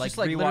 yeah, it was like just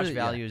like rewatch literally-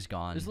 value yeah. is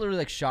gone. It was literally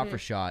like shot for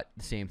shot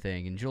the same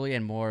thing. And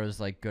Julianne Moore was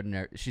like good in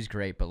her. She's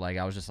great, but like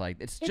I was just like,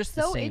 it's just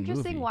so the same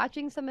interesting movie.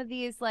 watching some of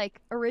these like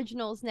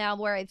originals now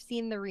where I've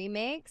seen the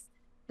remakes.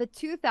 The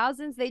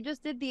 2000s, they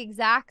just did the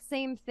exact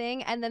same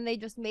thing, and then they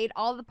just made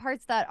all the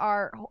parts that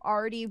are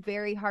already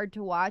very hard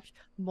to watch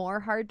more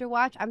hard to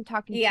watch. I'm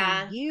talking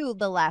Yeah. to you,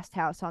 The Last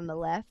House on the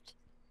Left.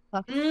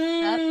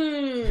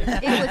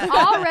 Mm. It was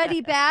already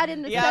bad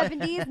in the Yeah.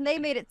 70s, and they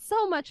made it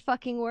so much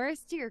fucking worse.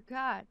 Dear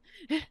God.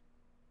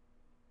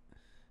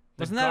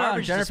 Wasn't that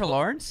garbage Jennifer dispo-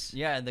 Lawrence?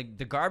 Yeah, the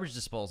garbage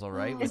disposal,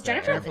 right? It's Was It's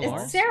that Jennifer.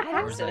 Lawrence? It's Sarah I don't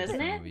Paxton, know.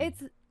 isn't it? Movie.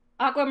 It's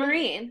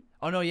Aquamarine,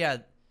 Oh no, yeah.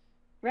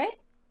 right?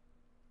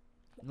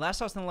 Last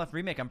House on the Left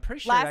remake. I'm pretty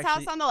sure. Last actually,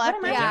 House on the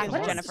Left What am I- is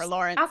what is- Jennifer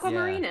Lawrence.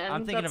 Aquamarine.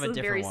 I'm thinking That's of a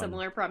very different one.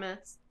 similar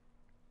premise.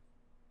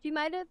 She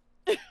might have.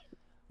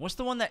 What's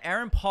the one that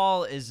Aaron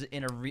Paul is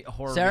in a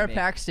horror Sarah remake?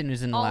 Paxton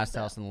is in The Last Also.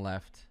 House on the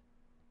Left.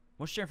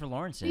 What's Jennifer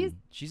Lawrence in? She's-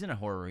 She's in a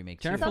horror remake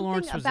too. Jennifer Something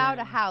Lawrence was about in-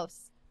 a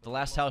house. The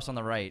Last House on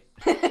the Right.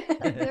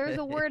 There's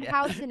a word Yeah.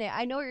 house in it.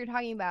 I know what you're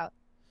talking about,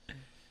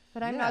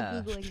 but I'm not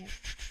Yeah. googling it.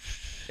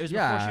 It was before she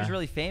Yeah. was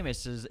really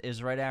famous.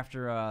 Is right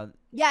after.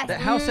 Yes. The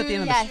house at the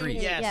end of the yes,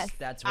 street. Yes.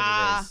 That's what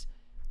Ah. it is.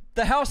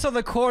 The house on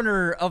the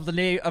corner of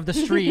the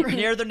street.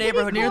 Near the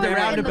neighborhood, Near the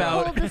Corner in the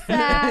roundabout.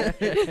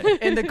 cul-de-sac.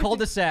 In the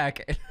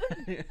cul-de-sac.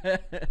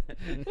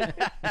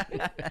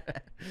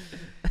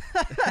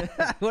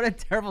 What a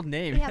terrible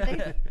name.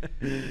 Yeah,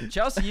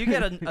 Chelsea, you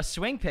get a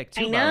swing pick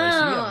too. I by the way, so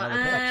you know. have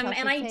another pick.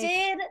 And I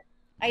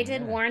Chelsea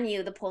did Yeah. warn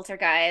you the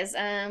Poltergeist.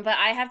 But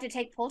I have to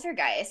take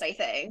Poltergeist, I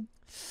think.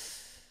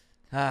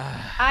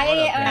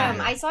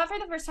 I saw it for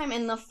the first time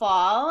in the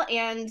fall,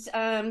 and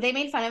they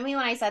made fun of me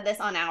when I said this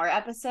on our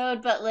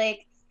episode, but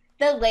like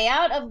the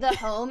layout of the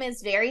home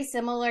is very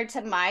similar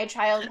to my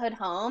childhood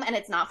home, and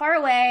it's not far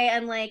away,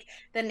 and like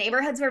the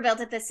neighborhoods were built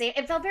at the same.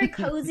 It felt very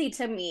cozy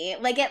to me.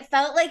 Like it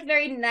felt like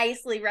very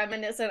nicely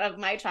reminiscent of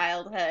my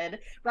childhood.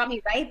 Brought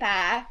me right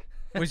back.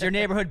 Was your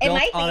neighborhood It built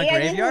might on be. a I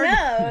mean,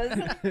 graveyard?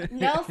 who knows?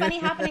 No funny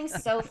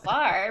happenings so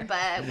far,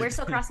 but we're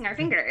still crossing our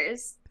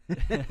fingers.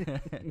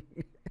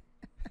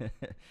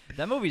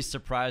 That movie's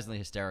surprisingly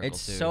hysterical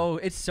too.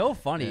 It's so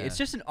funny. Yeah. It's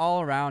just an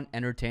all-around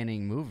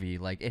entertaining movie.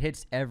 Like it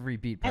hits every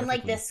beat And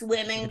perfectly. like the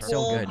swimming It's so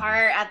pool good.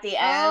 part at the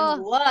Oh.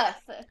 end.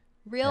 Woof.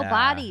 Real Yeah.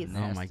 bodies. Oh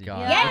my Nasty.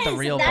 god. Yeah. With the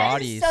real that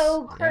bodies. is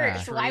so Yeah.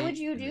 cursed. Why would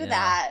you do Yeah.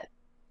 that?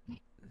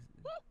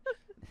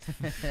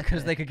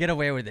 Because they could get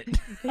away with it.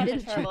 Such a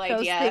didn't terrible shoot those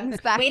idea.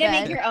 things back Way to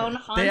make then. your own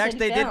haunted actually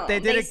did- film. they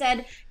did it-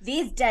 said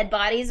these dead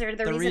bodies are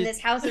the The reason re- this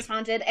house is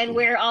haunted, and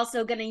we're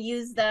also going to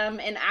use them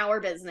in our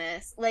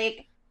business.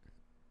 Like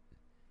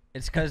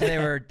It's because they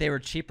were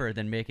cheaper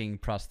than making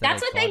prosthetic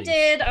that's what bodies. they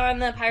did on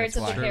the Pirates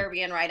That's of the why.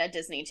 Caribbean ride at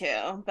Disney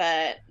too.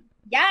 But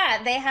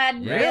yeah, they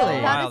had Yeah, real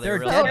Really? Wow, They're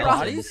real dead skeletons.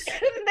 bodies?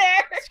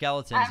 there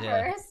Skeletons, at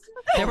yeah. first.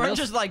 They weren't real-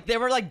 just like they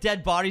were like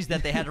dead bodies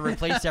that they had to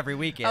replace every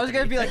week. I was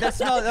gonna Anthony. be like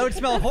that would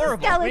smell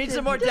horrible. Skeletons. We need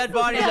some more dead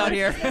bodies out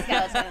here.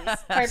 Skeletons.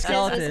 Corpses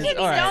Skeletons, was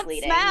all right. Don't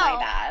bleeding. smell. My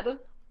bad.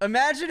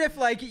 Imagine if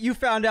like you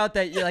found out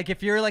that like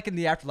if you're like in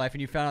the afterlife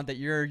and you found out that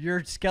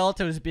your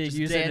skeleton was being Just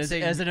used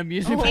dancing. as an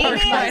amusement Oh park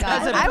my ride,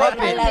 God. as a I would puppet.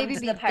 let loved maybe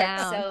be the park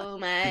down. so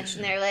much,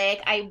 and they're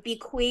like, I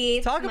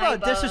bequeath. Talk my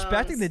about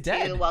disrespecting bones the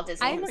dead. to Walt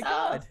Disney I'm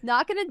himself,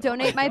 not gonna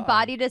donate my God.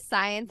 body to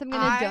science. I'm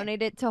gonna I-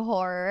 donate it to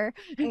horror.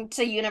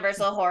 to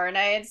Universal Horror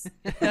Nights.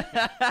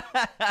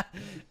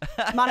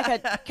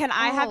 Monica, can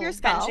I have Oh, your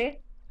skull? Benji.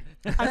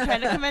 I'm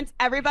trying to convince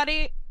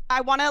everybody.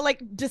 I want to like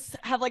just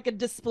have like a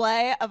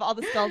display of all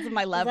the skulls of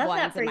my loved Love that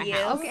ones in for my you.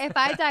 house. Okay, if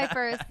I die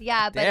first,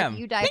 yeah, but Damn. if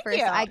you die Thank first,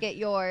 you. I get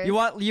yours. You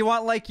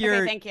want like your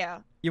Okay, thank you.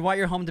 you want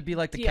your home to be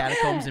like the Deal.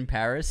 catacombs in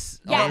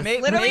Paris? Yes, may-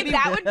 literally, maybe-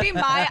 that would be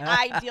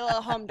my ideal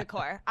home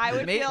decor. I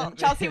would May- feel.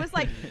 Chelsea was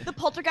like, the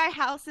Poltergeist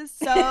house is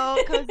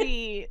so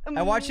cozy.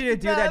 I want you to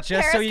do The that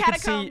just so Paris you can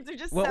see catacombs are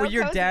just what so would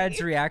your cozy.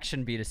 dad's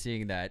reaction be to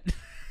seeing that.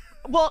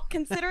 Well,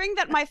 considering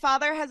that my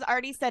father has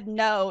already said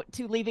no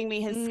to leaving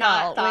me his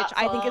skull, Not which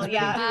I think is thoughtful, really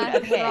yeah. rude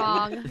of him.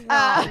 Wrong.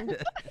 Uh, Wrong.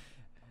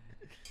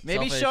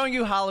 Maybe Selfish. showing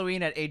you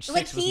Halloween at age 6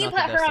 Like was he not put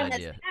the her best on this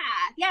idea.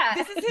 path. Yeah.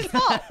 This is his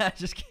fault.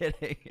 Just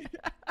kidding.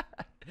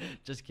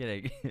 Just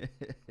kidding.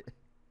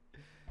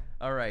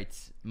 All right,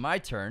 my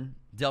turn.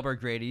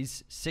 Delbert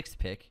Grady's 6th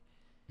pick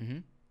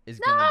Mhm. is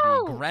gonna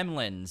No! be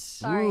Gremlins.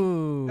 Sorry.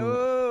 Ooh.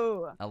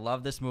 Ooh. I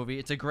love this movie.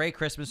 It's a great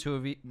Christmas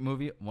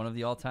movie, one of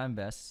the all-time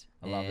best.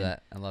 I love And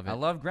that. I love it. I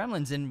love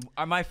Gremlins, and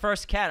our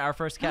first cat,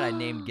 I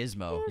named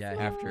Gizmo. Yeah, Gizmo.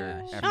 after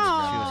After she the was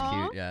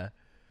Aw. cute. Yeah,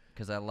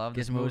 because I love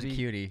this Gizmo was a movie.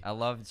 cutie. I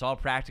love it's all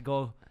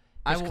practical.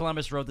 I Chris will-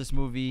 Columbus wrote this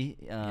movie.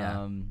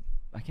 Yeah.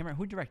 I can't remember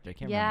who directed it. I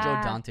can't Yeah.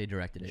 Joe Dante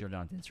directed it. remember. Joe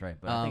Dante, that's right.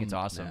 But I think it's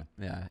awesome.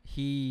 Yeah,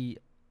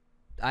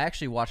 I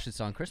actually watched this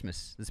on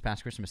Christmas, this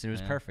past Christmas, and it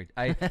was Yeah. perfect.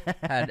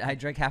 I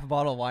drank half a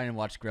bottle of wine and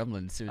watched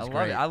Gremlins. It was I love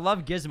great. it. I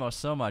love Gizmo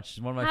so much. It's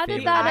one of my How favorite.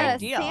 did that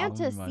Ideal.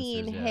 Santa Monsters,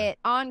 scene yeah. hit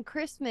on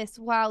Christmas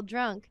while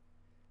drunk?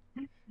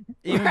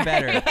 Even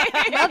better.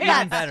 Love Even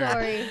that better.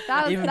 story.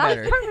 That was Even that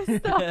better. part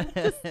was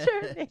so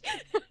disturbing.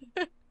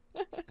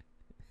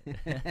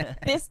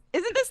 Isn't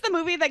this the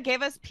movie that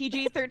gave us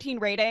PG-13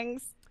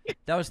 ratings?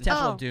 That was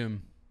Temple Oh. of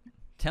Doom.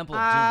 Temple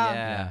of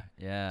Ah.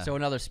 Doom. Yeah. So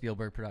another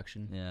Spielberg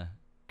production. Yeah.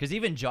 Because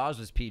even Jaws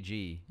was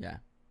PG, Yeah.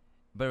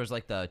 but it was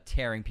like the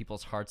tearing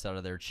people's hearts out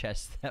of their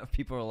chests that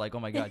people were like, "Oh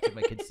my god, I took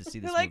my kids to see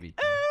this They're like, movie."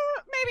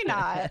 maybe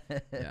not.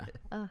 Yeah.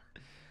 Ugh.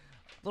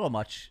 A little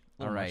much.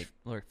 A little All much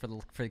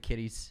for the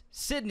kiddies.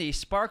 Sydney,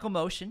 Sparkle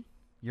Motion.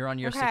 You're on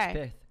your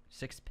Okay.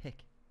 sixth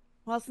pick.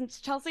 Well, since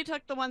Chelsea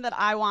took the one that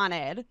I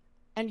wanted,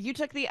 and you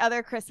took the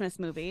other Christmas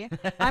movie,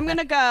 I'm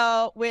gonna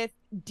go with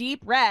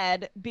Deep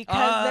Red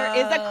because there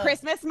is a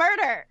Christmas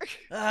murder.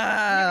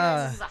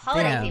 This is a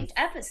holiday damn. themed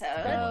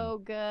episode.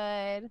 So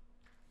good.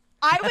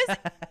 I was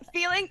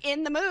feeling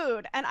in the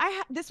mood, and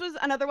this was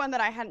another one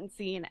that I hadn't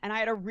seen, and I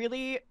had a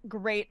really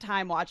great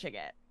time watching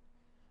it.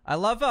 I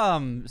love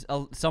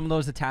some of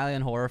those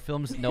Italian horror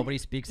films. Nobody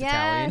speaks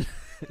Italian.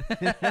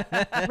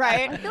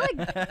 Right? I feel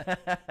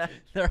like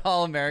They're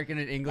all American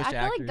and English I feel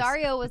actors. like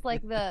Dario was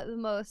like the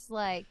most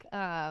like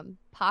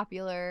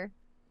popular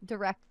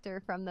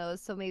director from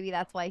those, so maybe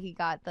that's why he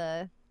got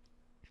the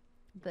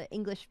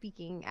English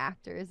speaking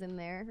actors in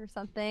there or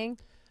something.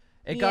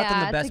 It got them Yeah,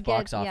 the to best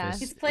box get- yeah. office.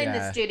 He's playing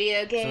the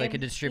studio game. so they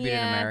could distribute it in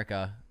Yeah.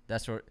 America.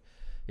 That's what.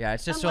 Yeah,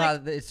 it's just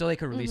I'm so they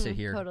could release it Mhm,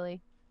 here.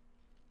 Totally.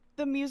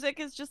 The music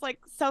is just like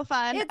so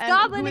fun. It's and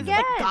Goblin who is it, like,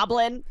 again.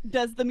 Goblin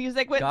does the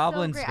music with.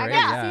 Goblin's so great. great.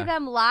 I got to Yeah. see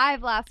them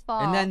live last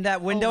fall. And then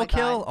that window my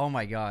kill. God. Oh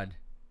my god.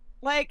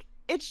 Like,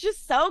 it's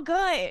just so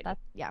good.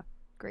 That's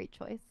great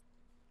choice.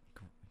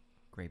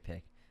 Great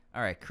pick.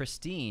 All right,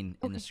 Christine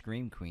in the Okay.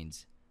 Scream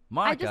Queens. I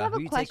Monica, just have who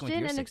a you taking with question,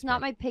 your and sixth it's not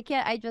pick? my pick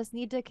yet. I just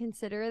need to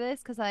consider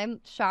this because I'm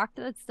shocked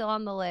that it's still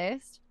on the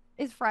list.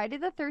 Is Friday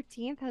the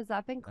 13th? Has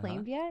that been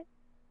claimed yet?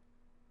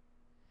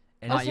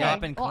 And it's Okay. not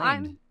been Well,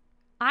 claimed.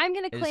 I'm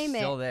gonna It is claim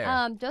still it.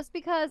 there. Just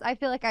because I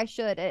feel like I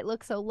should. It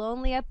looks so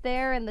lonely up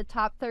there in the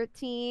top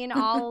 13,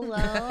 all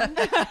alone.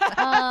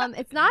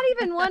 It's not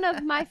even one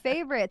of my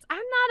favorites. I'm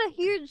not a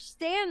huge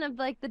stan of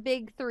like the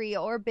big 3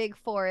 or big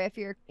 4 if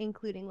you're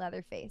including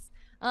Leatherface.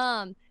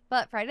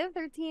 But Friday the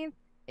 13th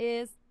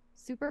is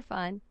super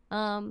fun.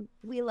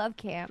 We love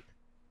camp.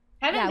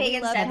 Kevin we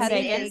Bacon's love dead Kevin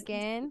scene is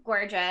Bacon.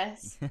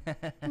 gorgeous.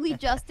 We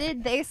just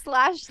did. They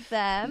slashed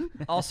them.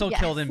 Also Yes.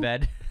 killed in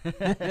bed.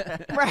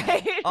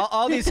 Right?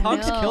 all these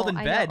hunks No, killed in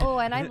I know. bed. Oh,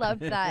 and I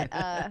loved that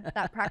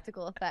that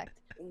practical effect.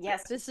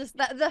 Yes. It's just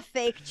the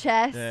fake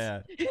chest.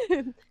 Yeah.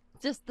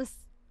 Just the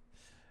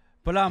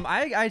But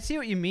I see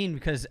what you mean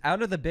because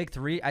out of the big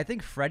 3, I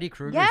think Freddy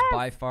Krueger is Yes.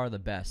 by far the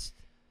best.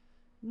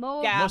 Yeah.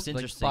 Most Like,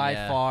 interesting, by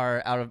yeah.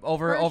 far out of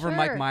over For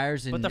Mike sure.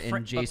 Myers and, But the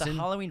and Jason. but the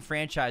Halloween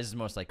franchise is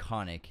most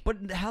iconic.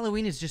 But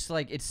Halloween is just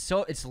like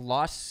it's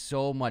lost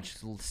so much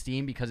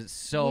steam because it's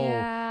so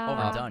Yeah.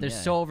 Overdone,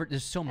 there's yeah.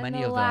 there's so And many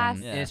the of last-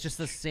 them, Yeah. and it's just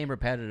the same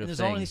repetitive There's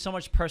thing. only so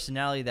much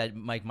personality that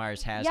Mike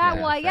Myers has. Yeah,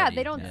 compared well, to yeah, Freddy.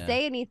 they don't Yeah.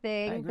 say I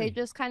anything. agree. They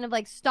just kind of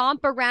like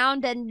stomp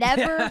around and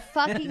never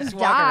fucking Just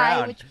walk die,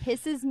 around. which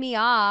pisses me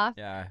off.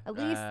 Yeah. At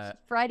least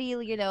Freddy,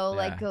 like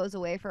yeah. goes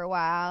away for a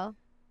while.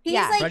 He's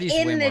Yeah. like Freddy's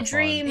way in more the fun.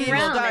 dream Evil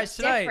realm. dies It's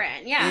tonight.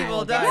 different. Yeah. Evil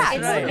Yeah, dies It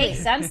tonight. doesn't make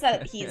sense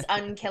that he's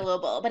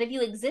unkillable. But if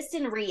you exist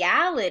in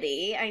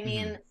reality, I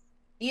mean,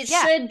 you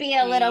Yeah. should be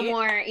a little Yeah.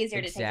 more easier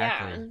Exactly.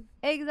 to take down.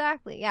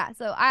 Exactly. Yeah.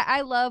 So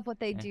I love what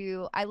they Yeah.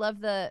 do. I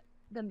love the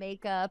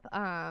makeup.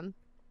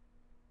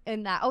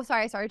 In that. Oh,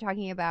 sorry. I started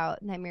talking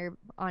about Nightmare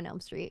on Elm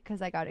Street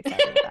because I got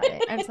excited about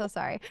it. I'm so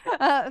sorry.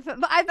 But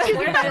I'm just,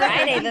 We're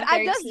Friday the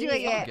I'm just doing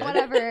 13th. it. Good.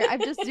 Whatever.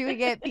 I'm just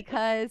doing it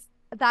because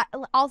that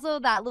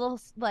little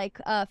like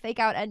fake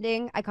out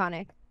ending,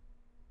 iconic.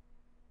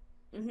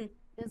 Mhm.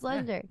 It's Yeah,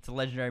 legendary. it's a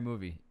legendary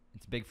movie.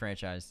 It's a big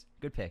franchise.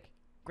 Good pick.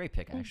 Great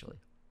pick, actually.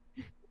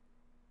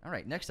 All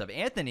right, next up,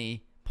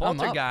 Anthony. I'm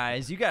up.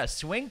 Poltergeist. You got a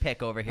swing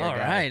pick over here, All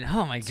guy. right.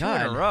 Oh my 2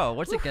 in a god. row.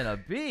 What's it gonna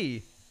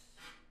be?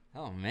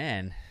 Oh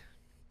man.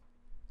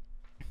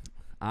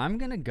 I'm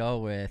gonna go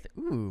with.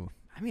 Ooh.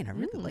 I mean, I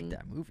really like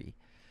that movie.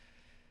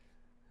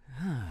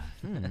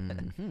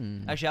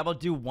 Actually, how about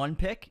do one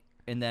pick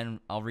and then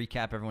I'll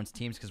recap everyone's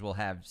teams because we'll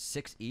have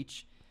 6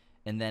 each,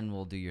 and then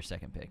we'll do your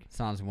second pick.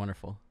 Sounds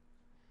wonderful.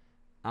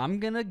 I'm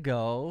gonna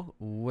go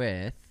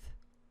with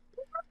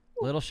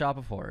Little Shop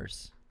of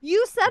Horrors.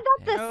 You said that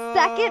the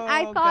second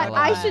I Oh, thought come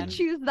I on. should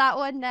choose that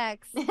one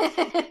next. So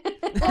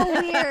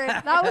weird.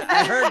 That was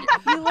I heard.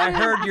 You I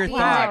heard your Wow.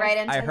 thought. Right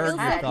into I his heard your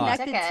head. thought.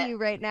 connected to you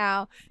right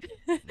now.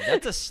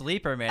 That's a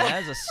sleeper, man.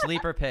 That is a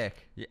sleeper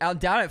pick. I'm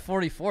down at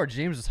 44.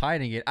 James is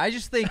hiding it. I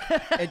just think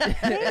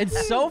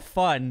it's so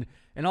fun,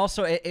 and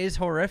also it is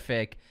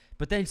horrific.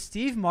 But then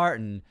Steve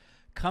Martin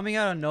coming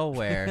out of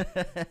nowhere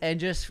and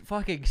just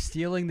fucking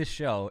stealing the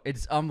show.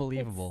 It's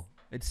unbelievable.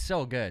 It's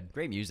so good.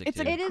 Great music, It's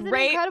too. It is an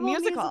Great incredible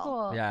musical.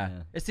 musical. Yeah.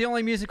 Yeah. It's the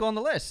only musical on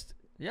the list.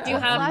 Yeah. Do you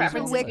have Last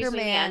preferences Wicker between the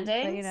Man, but,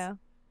 endings? you know.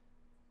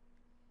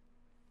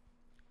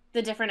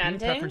 The different Any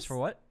endings. preference for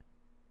what?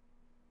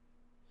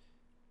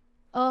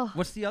 Oh,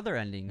 What's the other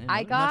ending? I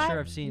I'm got. not sure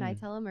I've seen. Can I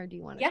tell him or do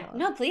you want to? Yeah. tell him?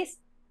 No, please.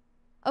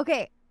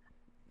 Okay.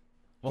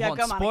 Well, Yeah, hold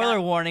go, on. Monica.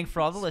 Spoiler warning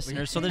for all the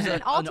listeners. So there's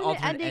An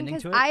alternate ending to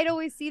because it. I'd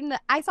always seen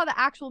I saw the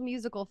actual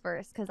musical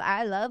first because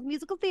I love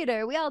musical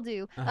theater. We all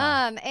do.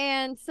 Uh-huh.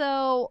 And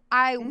so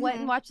I went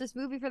and Mhm. watched this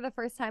movie for the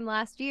first time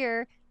last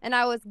year, and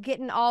I was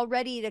getting all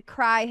ready to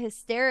cry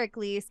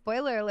hysterically.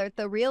 Spoiler alert: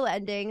 the real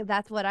ending,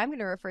 that's what I'm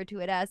gonna refer to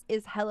it as,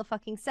 is hella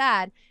fucking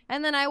sad.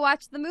 And then I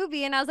watched the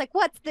movie, and I was like,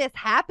 "What's this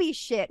happy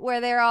shit where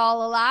they're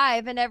all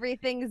alive and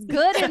everything's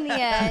good in the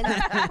end?"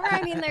 Or,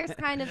 I mean, there's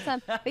kind of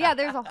some, but yeah,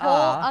 there's a whole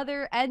Aw.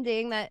 other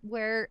ending that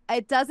where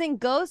it doesn't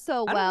go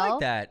so I well. don't like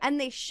that. And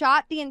they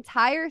shot the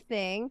entire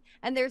thing,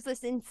 and there's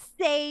this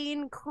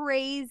insane,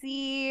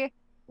 crazy,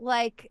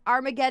 like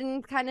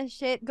Armageddon kind of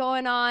shit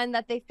going on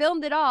that they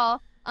filmed it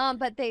all.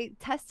 But they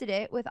tested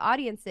it with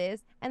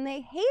audiences, and they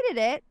hated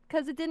it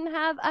because it didn't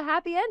have a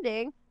happy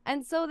ending,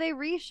 and so they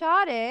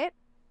reshot it.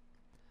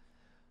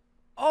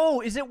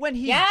 Oh, is it when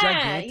he's Yeah.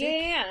 gigantic?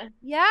 Yeah.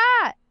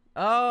 Yeah,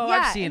 Oh, Yeah,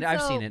 I've seen and it.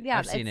 I've so- seen it. Yeah,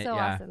 I've seen it's it. so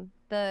Yeah. awesome.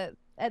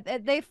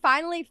 They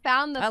finally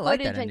found the I like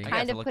that footage and ending. I kind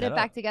have of to look put that it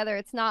back up. together.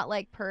 It's not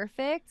like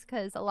perfect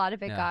because a lot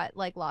of it Yeah. got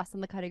like lost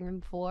in the cutting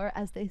room floor,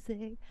 as they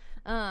say.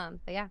 But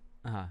yeah,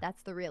 Uh-huh.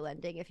 that's the real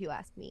ending, if you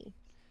ask me.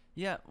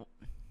 Yeah.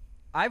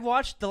 I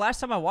watched the last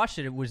time I watched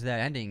it. It was that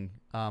ending.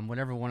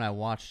 Whatever one I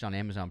watched on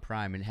Amazon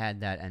Prime, it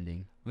had that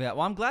ending. Yeah,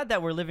 well, I'm glad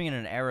that we're living in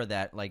an era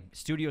that like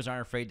studios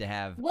aren't afraid to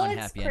have Well, it's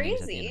unhappy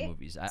endings at the end crazy. of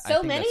movies. I So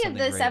think many that's of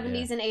the something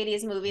great, 70s and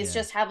 80s movies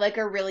Yeah. just have like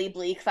a really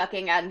bleak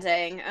fucking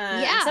ending.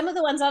 Yeah. Some of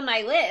the ones on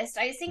my list,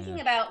 I was thinking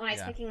Yeah. about when I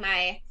was Yeah. picking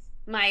my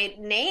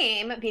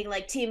name being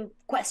like Team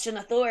Question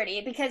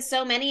Authority, because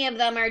so many of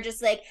them are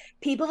just like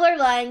people are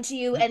lying to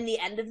you and the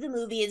end of the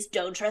movie is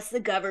don't trust the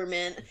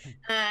government.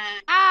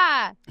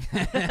 Ah,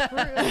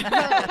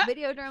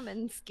 Videodrome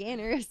and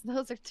Scanners.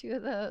 Those are two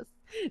of those.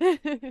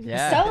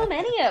 Yeah. So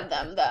many of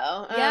them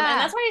though. Yeah.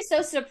 And that's why I was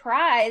so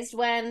surprised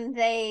when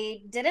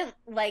they didn't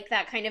like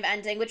that kind of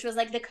ending, which was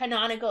like the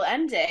canonical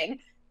ending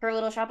for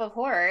Little Shop of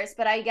Horrors.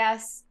 But I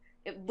guess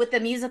with the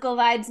musical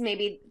vibes,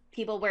 maybe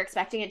people were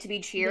expecting it to be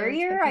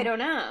cheerier. I don't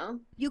know.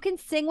 You can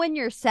sing when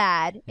you're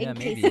sad, Yeah, in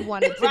case maybe. you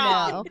wanted to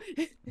know.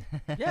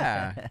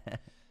 Yeah.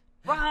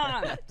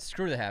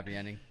 Screw the happy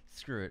ending.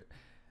 Screw it.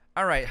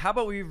 All right, how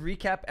about we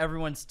recap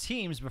everyone's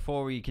teams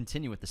before we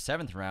continue with the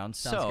 7th round?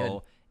 Sounds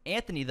So,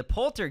 Anthony, the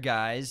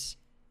Poltergeist,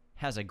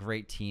 has a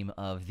great team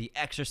of The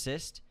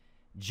Exorcist,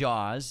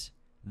 Jaws,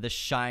 The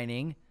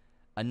Shining,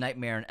 A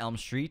Nightmare on Elm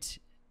Street,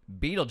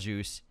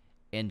 Beetlejuice,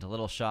 and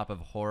Little Shop of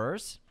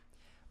Horrors.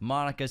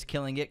 Monica's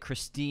killing it.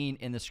 Christine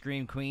in the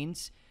Scream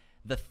Queens,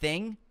 The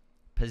Thing,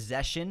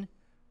 Possession,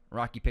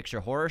 Rocky Picture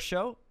Horror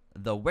Show,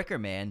 The Wicker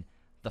Man,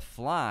 The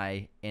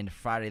Fly, and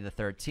Friday the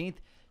 13th.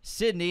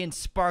 Sydney and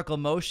Sparkle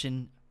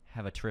Motion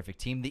have a terrific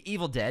team. The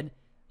Evil Dead,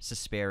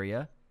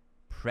 Suspiria,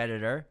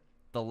 Predator,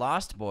 The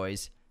Lost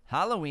Boys,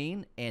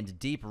 Halloween, and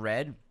Deep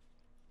Red.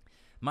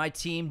 My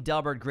team,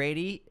 Delbert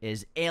Grady,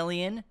 is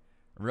Alien,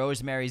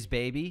 Rosemary's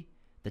Baby,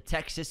 The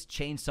Texas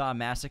Chainsaw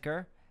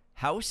Massacre,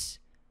 House,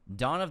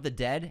 Dawn of the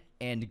Dead,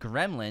 and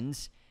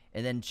Gremlins.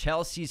 And then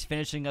Chelsea's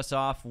finishing us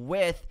off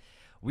with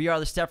We Are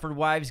the Stepford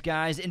Wives,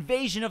 guys,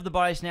 Invasion of the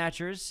Body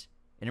Snatchers,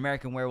 An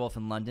American Werewolf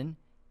in London,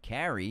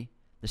 Carrie,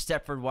 The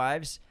Stepford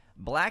Wives,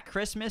 Black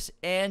Christmas,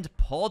 and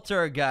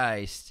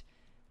Poltergeist.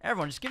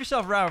 Everyone, just give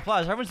yourself a round of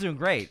applause. Everyone's doing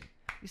great.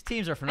 These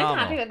teams are I'm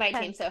phenomenal. happy with my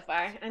team so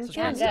far. I'm This is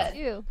feeling great. good.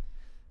 You.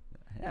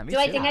 Yeah, me Do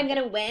I too. think I'm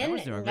gonna win?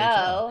 Everyone's doing a great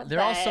job. No.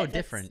 They're all so but it's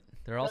different.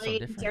 They're all so really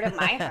different. Sort of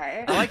my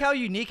heart. I like how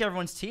unique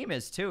everyone's team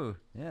is, too.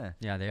 Yeah.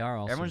 Yeah, they are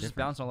all. Everyone's so just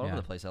different. bouncing all over Yeah.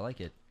 the place. I like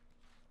it.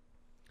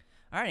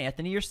 All right,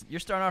 Anthony, you're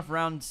starting off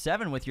round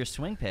 7 with your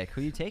swing pick.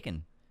 Who are you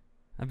taking?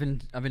 I've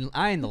been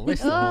eyeing the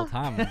list the whole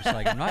time. I'm just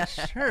like, I'm not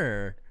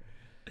sure.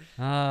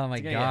 Oh my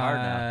It's gonna get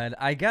hard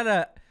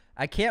now.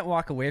 I can't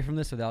walk away from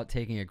this without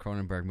taking a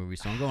Cronenberg movie,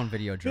 so I'm going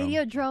Videodrome.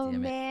 Videodrome,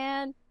 Damn it.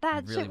 man.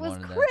 That really shit was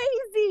wanted that.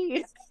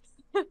 crazy.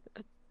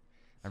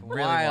 I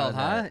really Wild,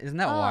 wanted huh? that. Isn't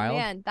that Oh, wild?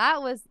 man.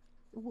 That was.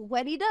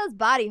 When he does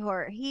body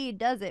horror, he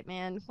does it,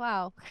 man.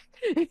 Wow.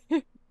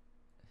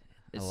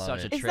 It's love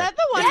such it. a Is trip. that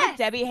the one Yes! with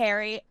Debbie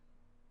Harry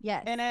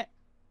Yes. in it?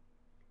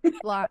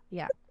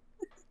 Yeah.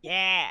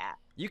 Yeah.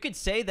 You could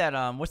say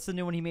that. What's the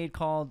new one he made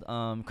called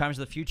Crimes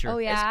of the Future? Oh,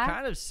 yeah? It's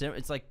kind of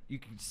it's like you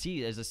can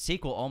see it as a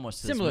sequel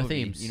almost to Similar this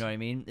movie. themes. You know what I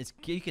mean? It's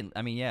you can.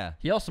 I mean, yeah.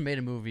 He also made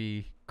a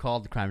movie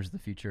called The Crimes of the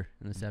Future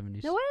in the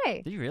 70s. No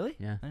way. Did you really?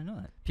 Yeah. I didn't know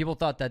that. People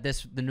thought that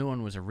the new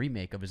one was a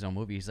remake of his own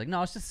movie. He's like,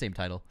 no, it's just the same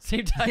title.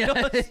 Same title.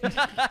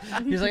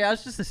 He's like, oh,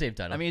 it's just the same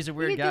title. I mean, he's a You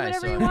weird can do guy.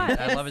 whatever So you want.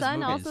 I His love his son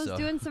movies. also so.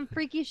 doing some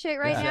freaky shit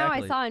right now. I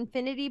Exactly. saw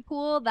Infinity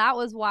Pool. That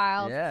was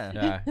wild.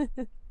 Yeah. yeah.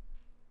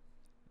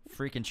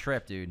 Freaking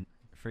trip, dude.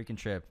 Freaking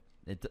trip.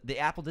 The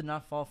apple did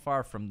not fall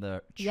far from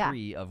the Yeah.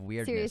 tree of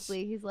weirdness.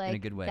 Seriously, he's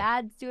like, good way.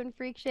 Dad's doing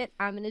freak shit.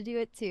 I'm gonna do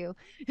it too.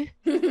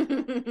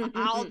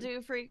 I'll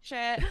do freak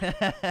shit.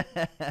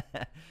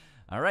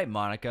 All right,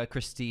 Monica,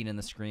 Christine, and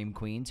the Scream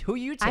Queens. Who are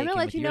you taking? I'm gonna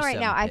let with you your know right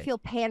now. 7th I pick? feel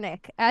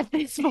panic at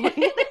this point.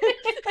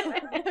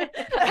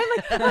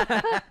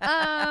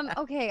 I'm like,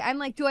 okay. I'm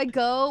like, do I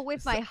go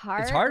with my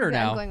heart? harder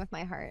Yeah, now. I'm going with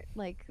my heart.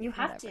 Like You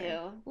have whatever.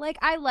 to. Like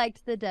I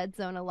liked the Dead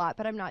Zone a lot,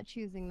 but I'm not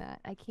choosing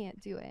that. I can't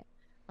do it.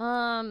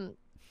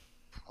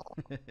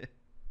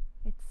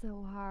 It's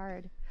so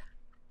hard.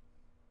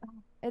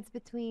 It's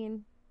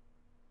between.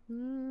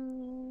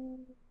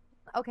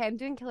 Okay, I'm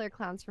doing Killer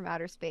Clowns from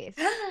Outer Space.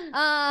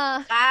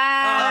 Ah.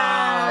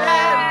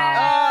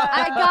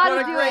 I gotta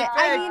What a do great it.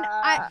 I pick. mean,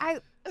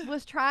 I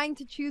was trying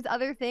to choose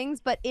other things,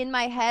 but in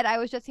my head, I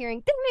was just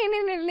hearing the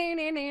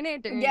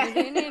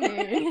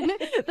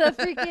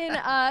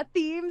freaking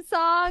theme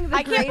song, the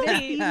I can't greatest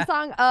believe- theme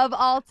song of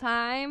all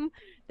time.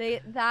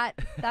 That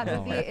Oh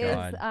movie my is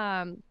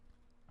God.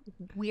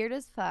 weird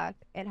as fuck.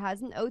 It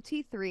has an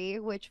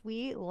OT3, which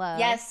we love.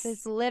 Yes.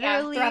 It's Yeah,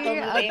 literally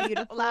throuple movie. a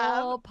beautiful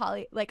Love.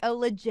 like a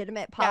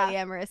legitimate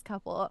polyamorous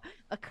couple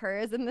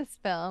occurs in this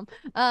film.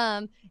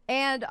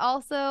 And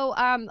also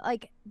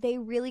like they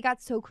really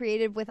got so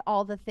creative with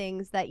all the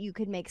things that you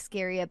could make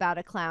scary about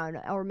a clown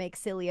or make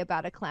silly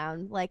about a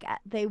clown. Like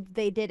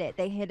they did it.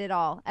 They hit it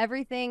all.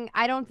 Everything.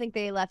 I don't think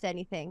they left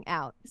anything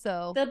out.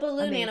 So The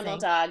balloon animal amazing.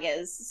 dog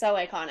is so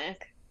iconic.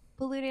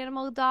 Balloon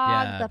animal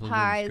dog, Yeah, the balloon's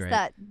pies great.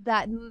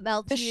 that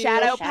melt The you.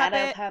 shadow Shadow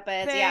puppet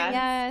puppets, thing. yeah.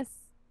 Yes.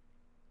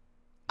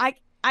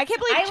 I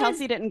can't believe I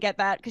Chelsea didn't get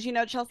that because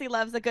Chelsea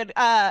loves a good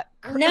No,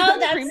 cream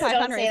that's pie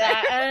don't say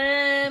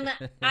fundraiser.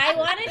 that. I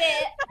wanted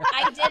it.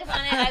 I did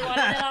want it. I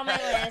wanted it on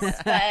my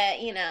list,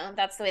 but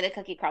that's the way the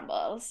cookie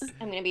crumbles.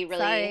 I'm gonna be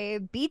really Sorry,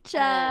 beat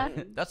ya.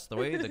 That's the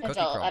way the cookie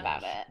gentle crumbles.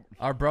 about it.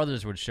 Our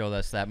brothers would show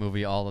us that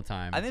movie all the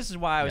time. I think this is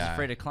why I was Yeah.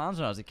 afraid of clowns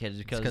when I was a kid,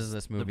 because 'cause of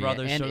this movie the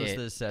brothers and showed us it.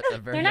 this at a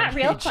very They're not young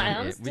real age.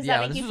 clowns. Yeah, Does that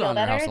this make you was feel on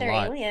our better? house a They're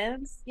lot.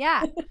 aliens.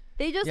 Yeah,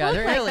 they just Yeah, look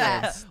they're like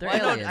aliens. that. They're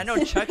Well, aliens. I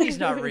know Chucky's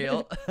not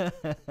real.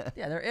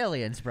 Yeah, they're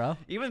aliens, bro.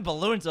 Even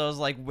balloons, I was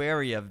like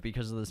wary of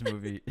because of this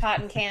movie.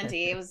 Cotton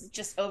candy. It was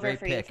just over Great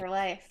for you pick. for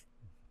life.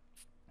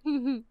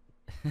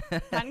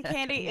 Cotton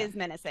candy Yeah, is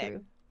menacing.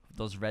 true.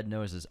 Those red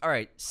noses. All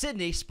right,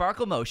 Sydney,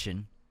 Sparkle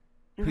Motion.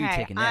 Who are you Okay,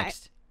 taking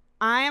next?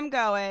 I am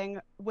going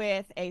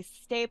with a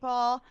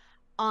staple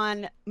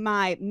on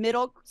my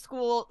middle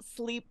school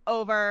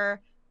sleepover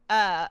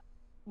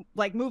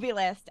like movie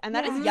list, and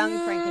that is Young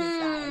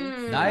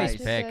Frankenstein. Nice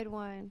That's a pick. good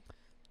one.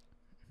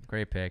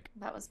 Great pick.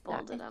 That was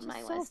bolded is on my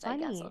just so list. I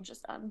guess funny. I'll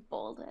just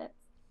unbold it.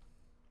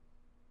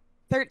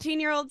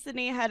 13-year-old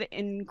Sydney had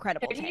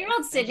incredible 13-year-old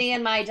taste. Sydney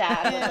and my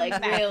dad would like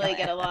really Immaculate.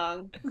 get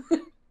along.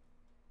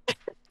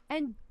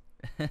 And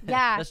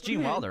yeah, That's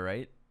Gene Wilder,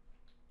 right?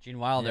 Gene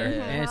Wilder,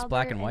 Yeah. and it's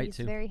black Wilder, and white he's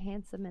too. very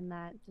handsome in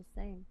that. Just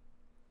saying.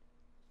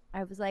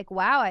 I was like,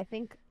 wow, I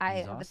think I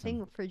He's have a awesome.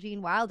 thing for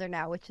Gene Wilder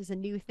now, which is a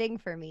new thing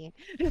for me.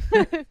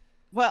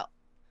 Well,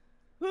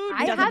 who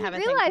I doesn't hadn't have a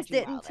thing for realized Gene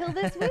it Wilder?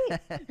 until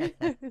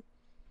this week.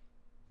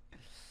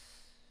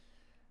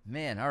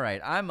 Man, all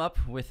right. I'm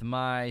up with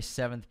my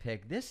 7th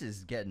pick. This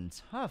is getting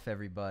tough,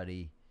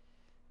 everybody.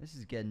 This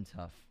is getting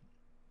tough.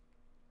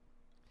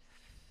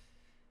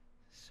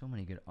 So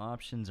many good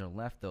options are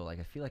left, though. Like,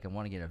 I feel like I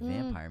want to get a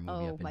vampire movie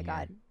Oh up in my here.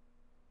 god.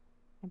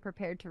 I'm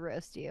prepared to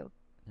roast you.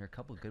 There are a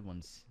couple good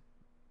ones.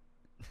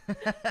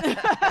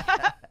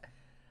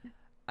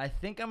 I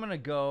think I'm going to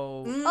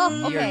go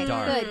Oh, Near okay,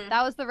 Dark. good.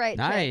 That was the right pick.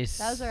 Nice.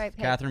 That was the right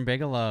pick. Catherine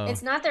Bigelow.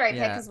 It's not the right pick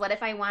Yeah. because what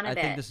if I wanted I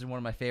think it? this is one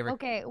of my favorite.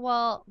 Okay,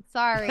 well,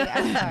 sorry.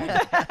 I'm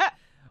sorry.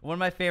 One of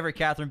my favorite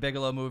Catherine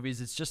Bigelow movies.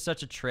 It's just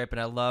such a trip,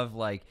 and I love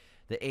like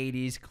the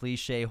 80s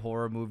cliche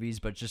horror movies,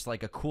 but just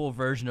like a cool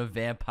version of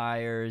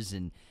vampires,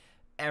 and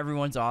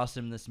everyone's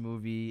awesome in this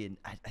movie, and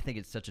I think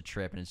it's such a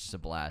trip, and it's just a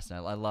blast. And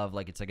I love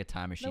like it's like a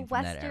time The machine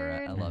from that era. I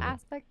Western love it.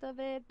 aspect of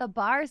it, the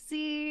bar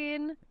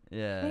scene.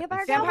 Yeah,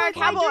 Vampire it's- Vampire Cowboys,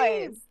 my Cowboys.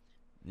 dreams.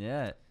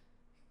 yeah.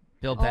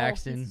 Bill Oh,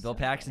 Paxton. he's- Bill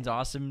Paxton's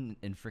awesome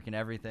in freaking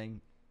everything.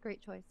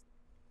 Great choice.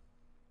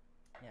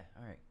 Yeah.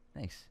 All right.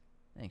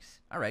 Thanks.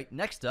 All right.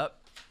 Next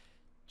up,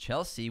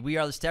 Chelsea. We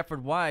Are the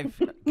Stepford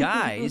Wife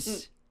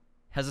guys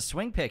has a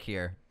swing pick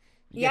here.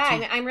 You Yeah,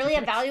 get I'm really two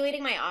picks.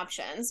 evaluating my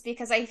options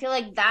because I feel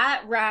like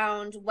that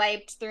round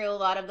wiped through a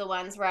lot of the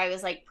ones where I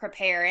was like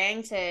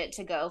preparing to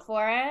go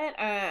for it.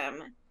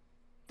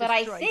 But I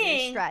Destroyed your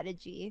think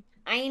strategy.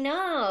 I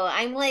know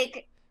I'm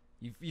like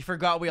You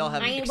forgot we all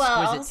have exquisite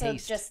also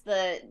taste. just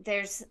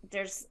there's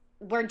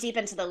we're deep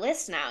into the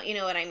list now. You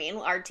know what I mean?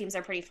 Our teams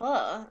are pretty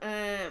full.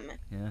 Yeah.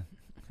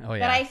 Oh yeah.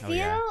 But I Oh, feel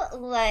yeah.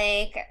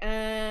 like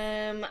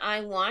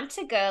I want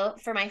to go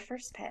for my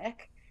first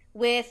pick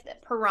with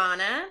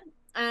Piranha.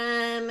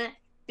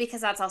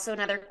 Because that's also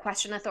another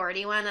Question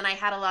Authority one, and I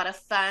had a lot of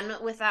fun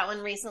with that one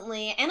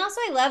recently. And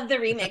also I loved the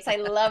remakes. I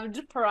loved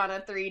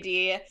Piranha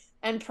 3D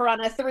and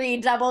Piranha 3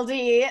 Double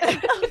D.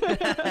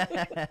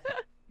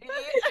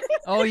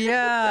 Oh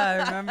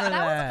yeah, I remember That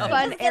was that.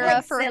 fun Just era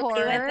get, for silly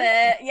horror. with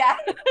it. Yeah.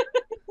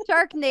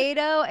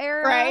 Sharknado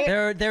era.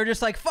 Right? They were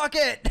just like fuck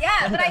it.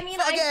 Yeah, but I mean,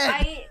 Fuck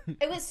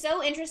it was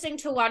so interesting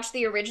to watch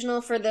the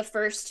original for the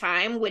first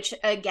time, which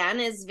again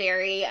is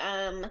very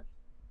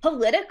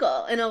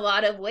political in a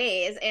lot of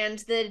ways, and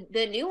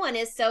the new one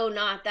is so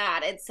not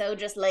that. It's so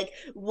just like,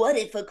 what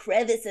if a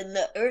crevice in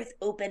the earth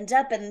opened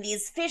up and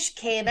these fish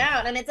came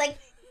out? And it's like,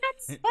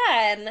 that's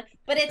fun,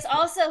 but it's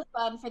also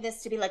fun for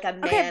this to be like a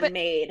Okay, but-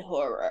 man-made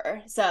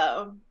horror.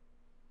 So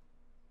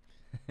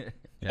it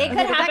Yeah. could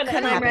That happen, could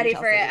and I'm happen, ready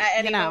for it Chelsea, at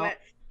any you know.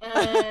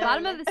 moment.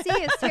 Bottom of the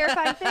sea is a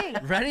terrifying thing.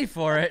 Ready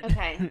for it.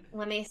 Okay,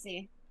 let me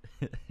see.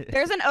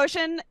 There's an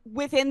ocean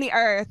within the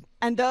earth,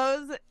 and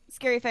those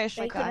scary fish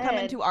They could could. come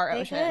into our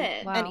They ocean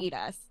could. Wow. and eat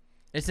us.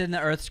 It's in the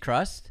Earth's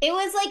crust. It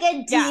was like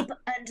a Yeah. deep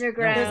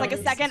underground There's like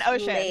a second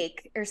ocean.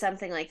 lake or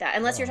something like that.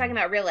 Unless you're talking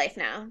about real life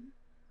now.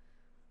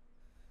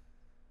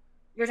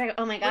 You're talking.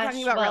 Oh my We're gosh!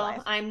 talking about real well,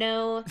 life. I'm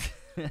no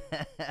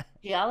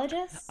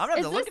Geologist? I'm gonna have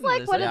Is to look this into like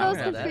this. one I of didn't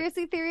those know that.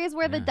 conspiracy theories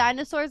where the Yeah.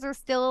 dinosaurs are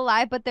still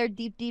alive, but they're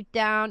deep, deep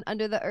down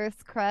under the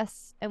Earth's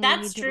crust? And we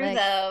That's need to, true like,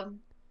 though.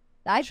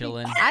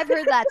 Chilling. I've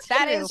heard that's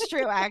That true. is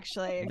true,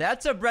 actually.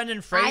 That's a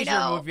Brendan Fraser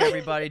know. movie,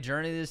 everybody.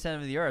 Journey to the Center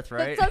of the Earth, But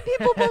right? some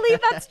people believe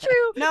that's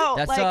true. No,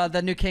 That's like,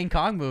 the new King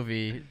Kong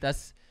movie.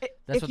 That's if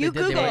what they you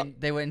did. Google,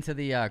 They went into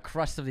the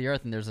crust of the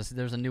earth, and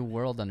there's a new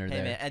world under Hey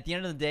there. man, at the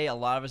end of the day, a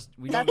lot of us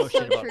we don't That's know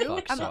so shit about true.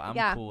 fuck, so I'm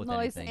yeah, cool with I'm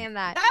always anything. saying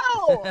that.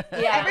 no,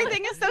 Yeah.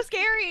 everything is so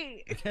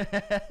scary.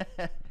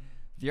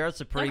 The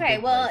Earth's a pretty Okay,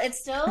 big well, place. it's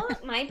still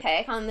my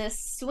pick on this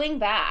swing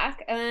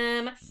back.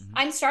 Mm-hmm.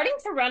 I'm starting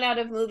to run out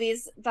of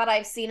movies that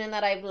I've seen and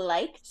that I've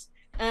liked.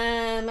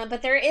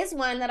 But there is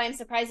one that I'm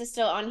surprised is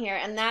still on here,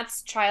 and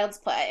that's Child's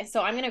Play.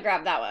 So I'm gonna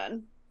grab that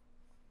one.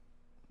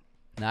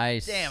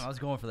 Nice. Damn, I was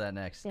going for that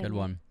next. Damn. Good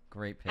one.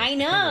 Great pick. I couldn't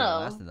believe it know.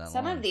 lasted that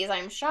Some long. of these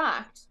I'm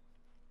shocked.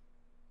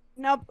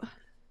 Nope.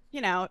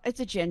 You know, it's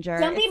a ginger.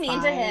 Don't be It's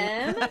mean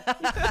to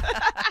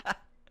fine.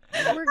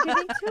 him. We're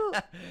getting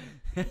to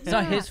It's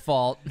not his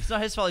fault. It's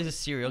not his fault. He's a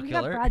serial we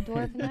got killer. Brad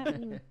Dourif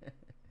in that.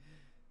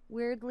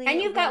 Weirdly, And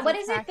you've got, was what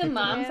is it, the attracted to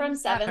mom him. from Got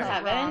Seventh her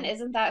Heaven? wrong.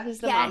 Isn't that who's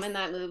the Yes. mom in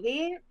that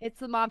movie? It's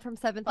the mom from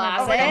Seventh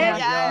Classic.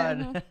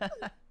 Heaven. Oh my Yeah.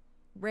 god.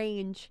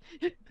 Range.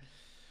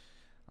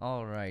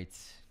 All right.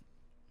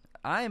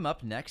 I am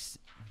up next,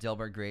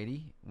 Delbert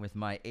Grady, with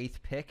my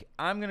 8th pick.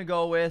 I'm going to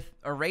go with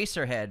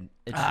Eraserhead.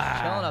 It's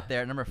chilling up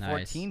there at number Nice.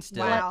 14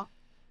 still. Wow.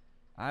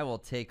 I will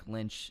take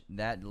Lynch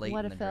that late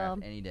What in a the draft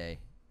film. any day.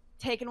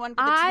 Taking one for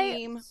the I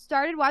team.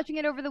 started watching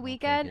it over the take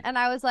weekend it. and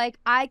I was like,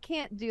 I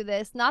can't do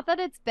this. Not that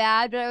it's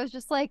bad, but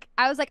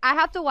I was like, I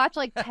have to watch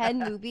like 10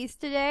 movies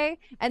today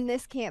and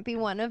this can't be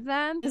one of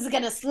them. This is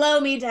gonna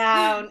slow me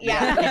down.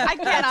 Yeah. I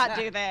cannot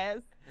do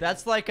this.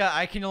 That's like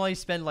I can only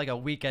spend like a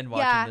weekend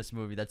watching Yeah. this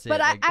movie. That's it.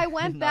 But Like, I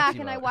went knocks back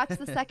you and I out. watched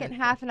the second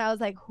half and I was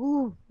like,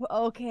 whew,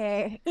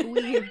 okay,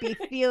 we'd be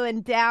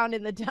feeling down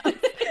in the dumps.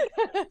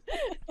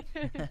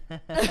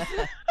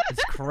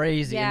 It's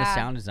crazy, and the Yeah.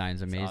 sound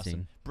design's It's amazing.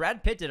 awesome.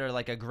 Brad Pitt did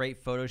like a great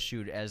photo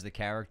shoot as the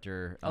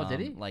character. Oh, did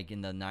he? Like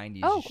in the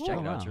 90s. Oh, You should check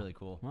cool. it out. It's Wow. really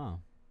cool. Wow.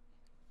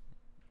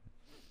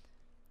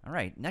 All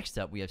right. Next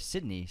up, we have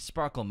Sydney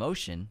Sparkle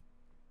Motion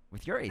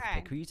with your 8th Okay.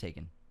 pick. Who are you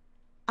taking?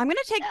 I'm gonna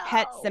take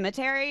Pet No.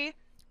 Cemetery Nice.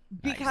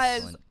 because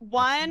Excellent.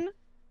 one,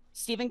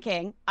 Stephen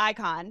King,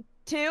 icon.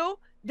 Two,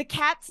 the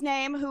cat's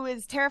name, who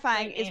is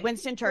terrifying, Great is name.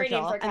 Winston Great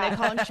name Churchill, for and they cat.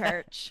 call him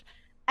Church.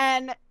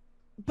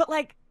 But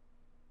like,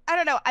 I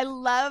don't know. I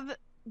love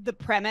the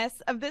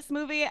premise of this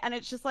movie, and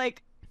it's just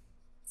like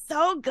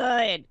so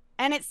good.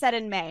 And it's set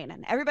in Maine,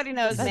 and everybody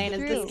knows That's Maine is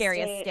the true.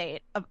 scariest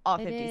state of all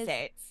It 50 is.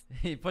 states.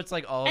 He puts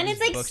like all. And of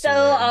it's his like books so in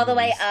there and all the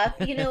way movies.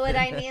 up. You know what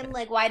I mean?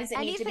 Like, why does it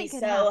need to be Anything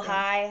so can happen.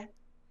 high?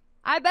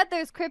 I bet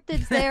there's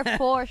cryptids there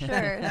for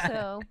sure.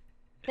 So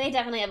They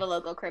definitely have a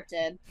local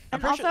cryptid. I'm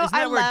And pretty sure, also, isn't that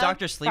I where love-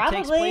 Doctor Sleep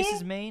takes Probably. place?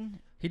 Is Maine?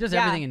 He does Yeah.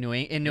 everything in New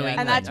Yeah, England.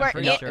 And that's I'm where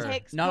pretty it sure.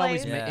 takes Not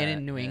always place.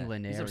 in New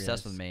England He's areas.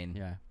 obsessed with Maine.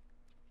 Yeah.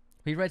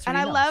 He writes. And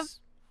what I he love knows.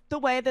 the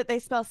way that they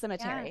spell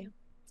cemetery.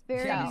 it's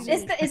very Yeah.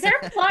 unique. Is there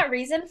a plot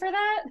reason for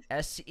that?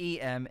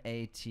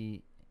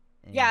 SEMAT.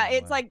 Yeah,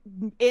 it's like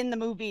in the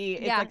movie,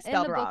 it's like in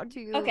spelled the wrong. book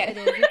too. Okay. It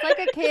is. It's like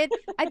a kid.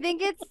 I think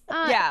it's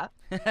Yeah.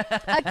 a kid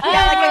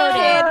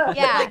Oh. wrote it.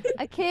 Yeah,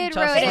 a kid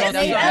Tough wrote They Right, it. just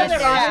that's They what spelled I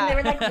it wrong, said. and they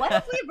were like, "What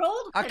if we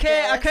rolled?" I for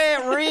can't. I this?"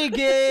 can't read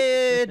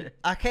it.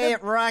 I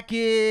can't rock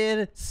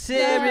it. The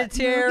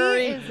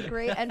Cemetery. movie is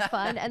great and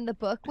fun, and the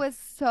book was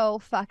so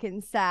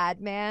fucking sad,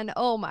 man.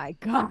 Oh my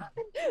god.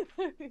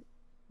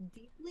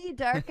 Deeply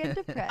dark and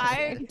depressing.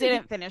 I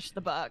didn't finish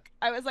the book.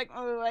 I was like,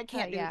 oh, I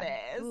can't yeah. do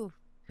this. Oof.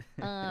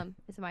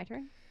 Is it my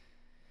turn?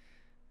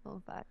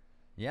 Oh fuck.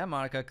 Yeah,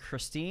 Monica.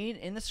 Christine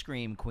in the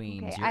Scream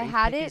Queens. Okay, Your I eighth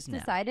had pick it is now.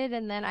 decided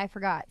and then I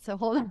forgot. So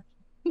hold on.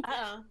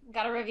 Uh-oh.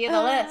 Gotta review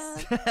the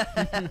list.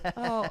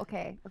 Oh,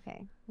 okay,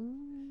 okay.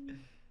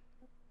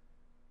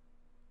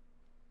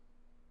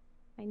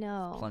 I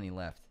know. Plenty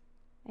left.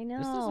 I know.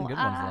 There's still some good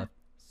ones left.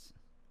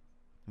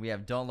 We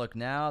have Don't Look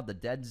Now, The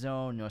Dead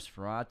Zone,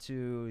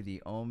 Nosferatu,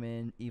 The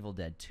Omen, Evil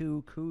Dead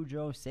 2,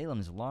 Cujo,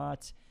 Salem's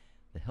Lot,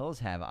 The Hills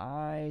Have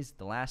Eyes,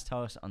 The Last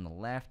House on the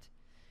Left,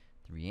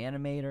 The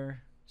Reanimator.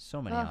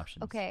 So many Ugh,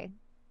 options. Okay.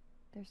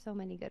 There's so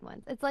many good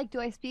ones. It's like, do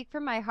I speak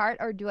from my heart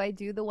or do I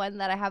do the one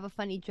that I have a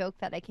funny joke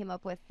that I came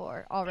up with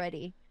for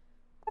already?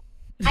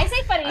 I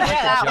say funny joke.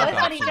 that What a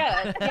one. funny joke.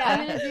 I'm Yeah.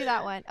 gonna do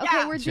that one. Okay,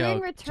 Yeah. we're doing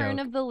Joke, Return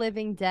joke. of the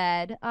Living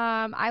Dead.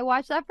 I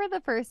watched that for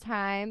the first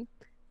time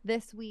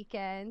this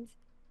weekend,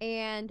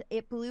 and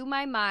it blew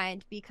my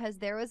mind because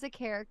there was a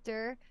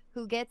character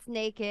who gets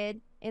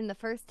naked in the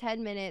first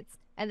 10 minutes,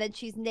 and then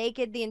she's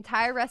naked the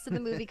entire rest of the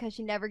movie because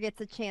she never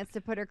gets a chance to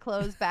put her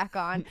clothes back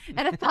on.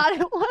 And I thought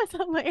it was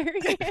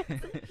hilarious.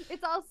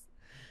 It's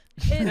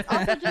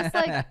also just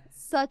like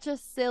such a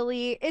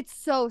silly. It's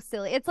so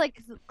silly. It's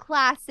like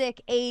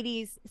classic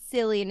 80s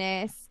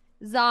silliness.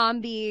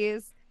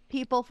 Zombies,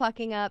 people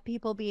fucking up,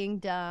 people being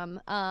dumb,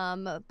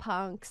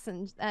 punks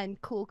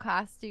and cool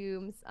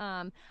costumes.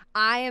 I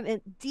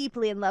am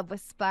deeply in love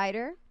with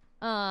Spider.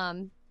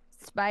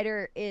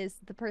 Spider is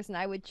the person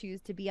I would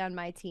choose to be on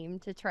my team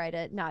to try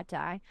to not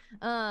die.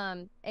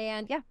 And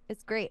yeah,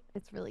 it's great.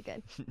 It's really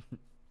good.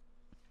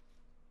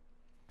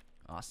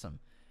 Awesome.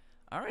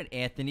 All right,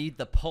 Anthony,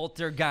 the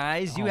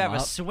poltergeist. You Oh, have a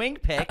up. swing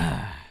pick.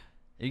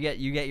 You get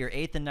your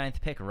 8th and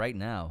 9th pick right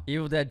now.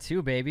 Evil Dead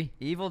 2, baby.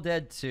 Evil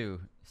Dead 2.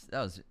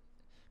 That was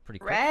pretty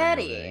quick.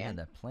 Ready. For you there. You had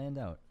that planned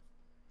out.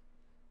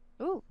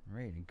 Ooh.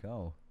 Ready to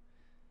go.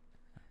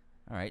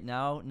 All right,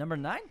 now number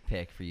 9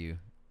 pick for you.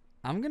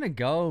 I'm gonna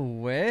go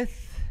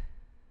with.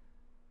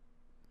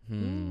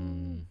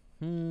 Ooh.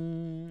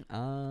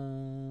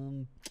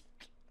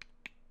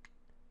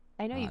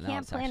 I know Oh, you no,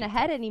 can't it's plan actually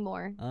ahead tough.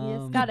 anymore. You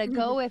just Um, gotta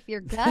go with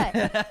your gut.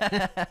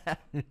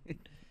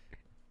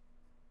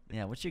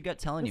 Yeah, what's your gut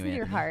telling Listen you, to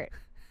your Anthony? heart.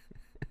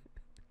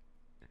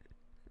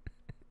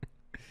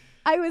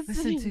 I was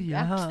Listen to your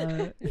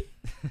heart.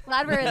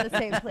 glad we're in the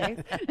same place.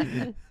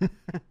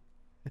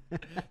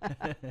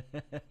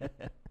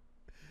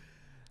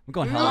 I'm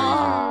going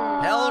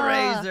Hellraiser.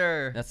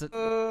 Hellraiser. That's a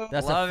Ooh.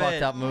 fucked Love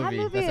it. up That movie.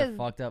 movie That's a is-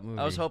 fucked up movie.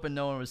 I was hoping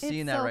no one was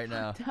seeing It's that so right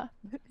now. fucked up.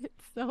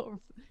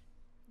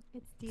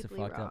 It's It's a deeply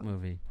fucked up wrong.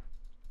 movie.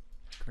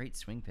 Great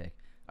swing pick.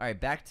 All right,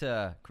 back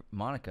to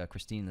Monica,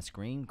 Christine, the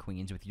Screen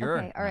Queens with your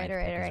Okay, all right, 9th all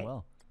right, pick all as right.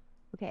 well.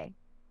 Okay,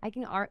 I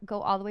can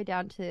go all the way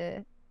down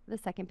to the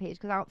second page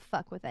because I don't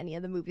fuck with any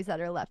of the movies that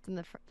are left in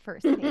the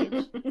first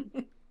page.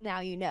 Now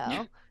you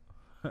know.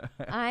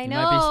 I You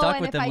know. might be stuck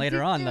and with if them I later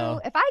do- on, though.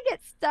 If I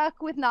get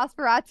stuck with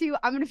Nosferatu,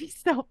 I'm gonna be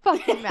so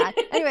fucking mad.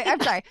 Anyway, I'm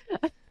sorry.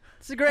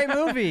 It's a great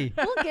movie.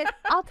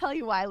 I'll tell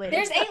you why later.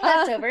 There's 8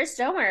 leftovers.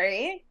 Don't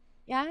worry.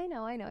 Yeah, I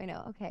know.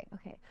 Okay.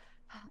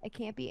 It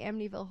can't be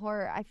Amityville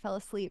Horror. I fell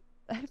asleep.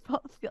 I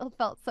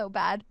felt so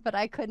bad, but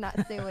I could not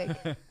stay awake.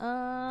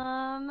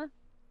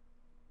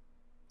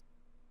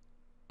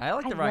 I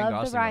like the I Ryan love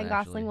Gosling the Ryan one,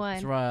 Gosling actually. one.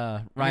 It's I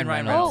Ryan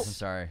mean, Reynolds. I'm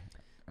sorry.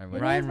 It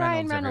is Ryan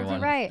Reynolds, You're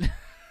everyone. right.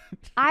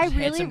 I really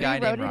Handsome guy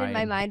rewrote named it in my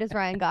Ryan. mind as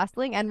Ryan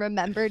Gosling and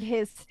remembered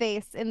his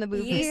face in the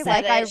movie. You said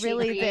Like it, I she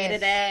really created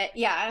did. it.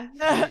 Yeah.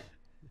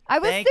 I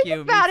was Thank thinking you,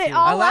 me about it too.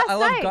 all I last love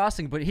night.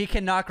 Gosling, but he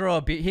cannot grow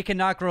a beard. He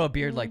cannot grow a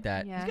beard like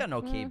that. Yeah. He's got an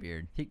okay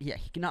beard. He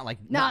cannot like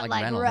Not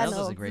like Reynolds. Reynolds is a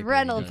Reynolds. great beard.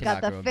 Reynolds He got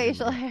cannot the grow a beard.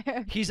 facial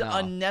hair. He's No.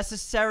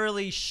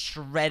 unnecessarily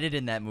shredded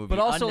in that movie. But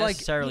also, like,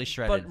 unnecessarily but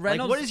shredded. Like,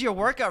 Reynolds- what is your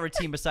workout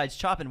routine besides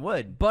chopping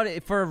wood?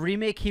 But for a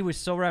remake, he was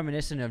so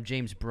reminiscent of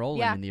James Brolin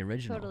Yeah, in the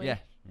original. totally. Yeah.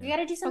 We got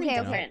to do something Okay,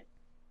 different.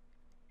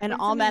 And Yes,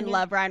 all men Amelia.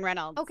 love Ryan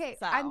Reynolds. Okay,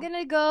 so. I'm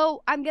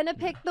gonna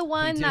pick the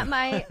one do. that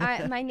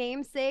my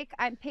namesake.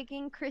 I'm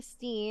picking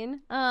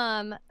Christine.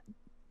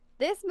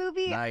 This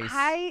movie, Nice.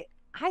 I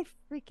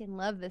freaking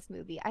love this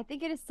movie. I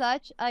think it is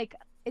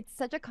it's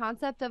such a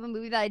concept of a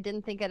movie that I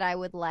didn't think that I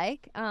would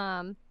like.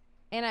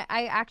 And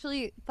I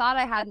actually thought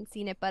I hadn't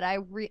seen it, but I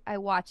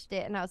watched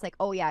it and I was like,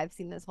 oh yeah, I've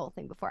seen this whole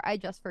thing before. I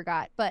just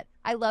forgot. But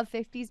I love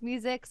 50s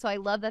music, so I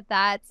love that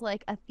that's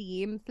like a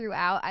theme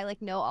throughout. I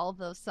like know all of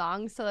those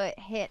songs, so it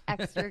hit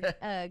extra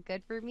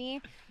good for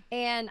me.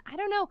 And I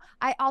don't know.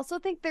 I also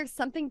think there's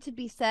something to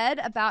be said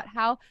about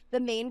how the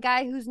main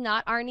guy who's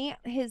not Arnie,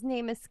 his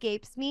name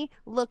escapes me,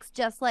 looks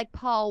just like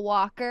Paul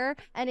Walker,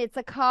 and it's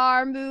a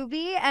car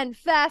movie and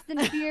Fast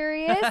and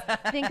Furious.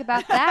 Think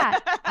about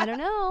that. I don't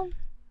know.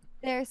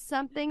 There's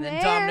something Then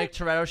there. Dominic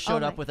Toretto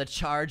showed Oh up my- with a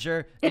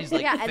charger. And he's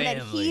like, yeah, and then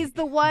family. he's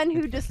the one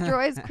who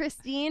destroys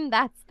Christine.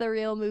 That's the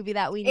real movie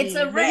that we need. It's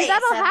a Maybe race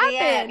that'll at the happen.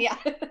 end. Yeah.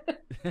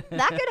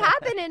 That could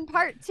happen in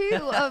part 2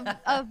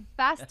 of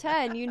Fast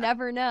 10. You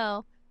never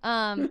know.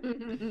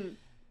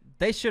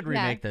 They should Yeah.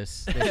 remake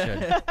this. They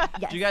should. Yes.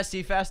 Did you guys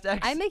see Fast X?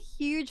 I'm a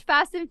huge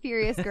Fast and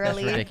Furious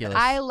girly. ridiculous.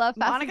 I love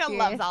Fast Monica and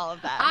loves Furious. all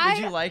of that.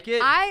 Did you like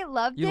it? I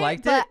loved You it,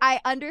 liked but it?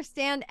 I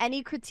understand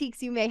any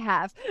critiques you may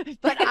have.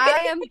 But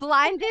I am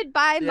blinded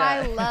by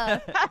my Yeah.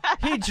 love.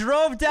 He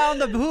drove down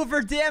the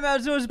Hoover Dam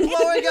as it was blowing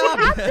You up.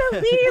 have to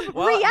leave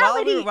While we-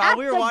 reality while at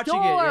we were the watching it,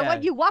 door yeah.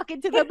 when you walk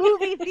into the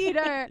movie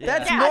theater.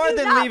 That's Yeah. more Have you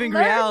than not leaving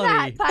learned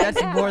reality. that by That's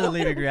now? more than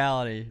leaving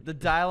reality. The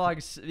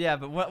dialogues, yeah,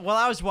 but while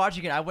I was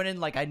watching it, I went in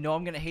like, I know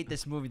I'm gonna hate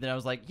this movie. Then I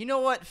was like, you know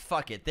what?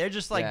 Fuck it. They're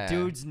just like Yeah.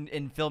 dudes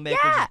and filmmakers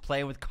Yeah. just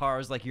playing with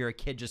cars like you're a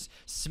kid, just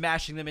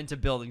smashing them into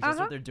buildings. That's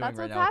Uh-huh. what they're doing That's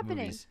right what's now with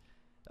happening. movies.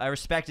 I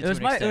respect it. It was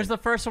to an it was extent. the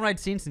first one I'd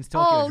seen since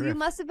Tokyo Oh, Drift. you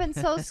must have been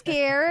so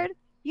scared.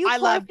 You I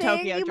poor love thing.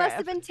 Tokyo You must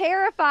have Drift. been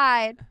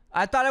terrified.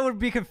 I thought I would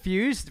be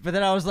confused, but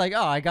then I was like,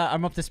 oh,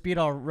 I'm up to speed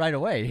all right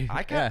away.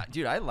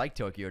 Dude, I like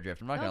Tokyo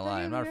Drift. I'm not gonna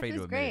lie. I'm not afraid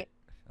to admit it.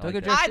 I like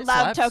Tokyo that. Drift I It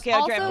love slaps. Tokyo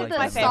Also, Drift. It's the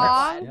my favorite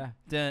song- one. Yeah.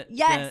 Dun,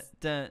 Yes.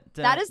 dun,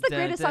 dun, That is the dun,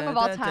 greatest dun, song of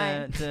all dun,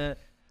 time. dun, dun.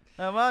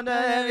 I wonder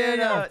if you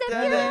know.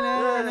 Dun,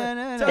 dun,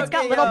 dun, dun, It's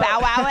got little Bow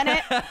Wow in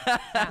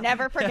it.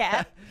 Never forget.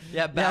 Yeah,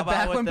 Yeah, Bow Wow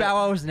back with when the, Bow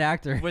Wow was an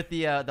actor. with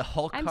the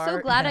Hulk I'm cart. so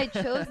glad I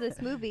chose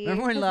this movie.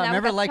 Remember when, 'cause now we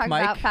remember get to Like talk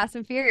Mike? about Fast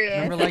and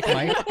Furious. Remember like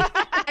Mike?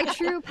 My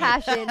true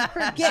passion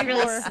for She get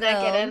really horror snuck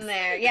it in films.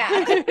 there.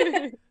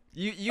 Yeah.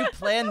 You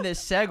planned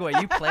this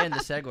segue. You planned the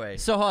segue.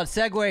 So hold on,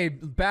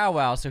 segue Bow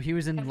Wow. So he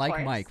was in Of Like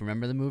course. Mike.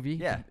 Remember the movie?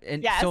 Yeah.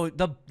 And Yes. so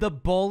the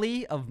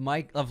bully of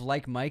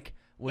Like Mike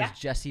was Yeah.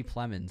 Jesse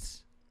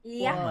Plemons.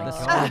 Yeah. Whoa. The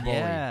Oh. small bully.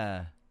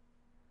 Yeah.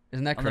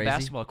 Isn't that On crazy? the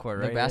basketball court,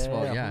 The right?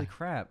 basketball, yeah. Holy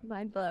crap.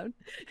 Mind blown.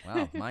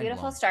 Wow, mind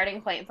Beautiful blown.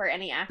 starting point for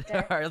any actor.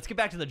 All right, let's get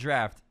back to the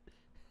draft.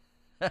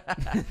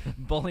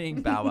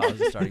 Bullying Bow Wow is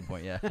the starting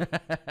point, yeah.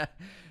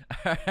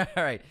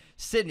 All right,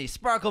 Sydney,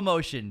 Sparkle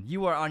Motion,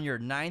 you are on your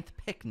 9th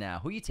pick now.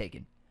 Who are you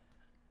taking?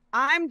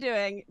 I'm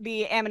doing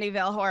the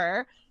Amityville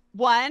Horror.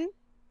 One,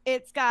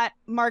 it's got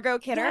Margot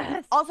Kidder,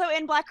 Yes. also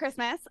in Black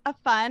Christmas, a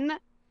fun.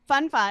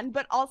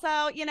 But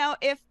also, you know,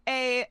 if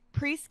a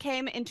priest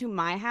came into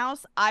my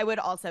house, I would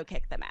also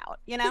kick them out,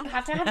 you know? You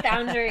have to have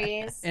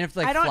boundaries. And if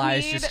I like don't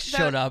flies need just the-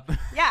 showed up.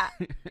 Yeah.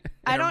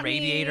 I And don't a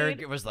radiator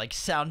need... was like,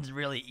 sounds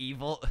really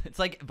evil. It's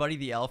like Buddy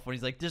the Elf when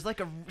he's like, there's like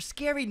a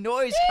scary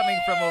noise coming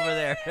from over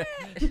there.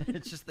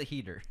 It's just the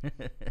heater.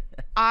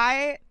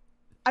 I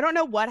don't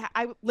know what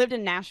I lived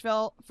in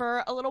Nashville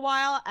for a little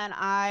while, and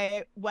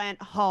I went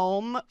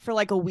home for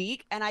like a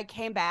week, and I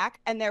came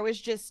back and there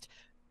was just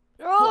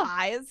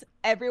flies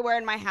everywhere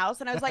in my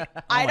house, and I was like,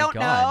 I my don't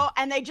know, God.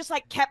 and they just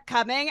like kept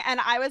coming, and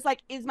I was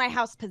like, is my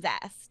house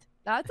possessed?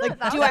 That's Like,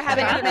 that's do I have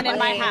a a demon in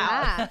my family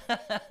house?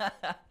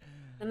 math.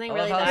 Something I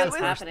really love how bad that's was the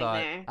first happening thought.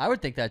 there. I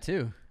would think that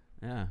too.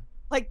 Yeah.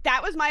 Like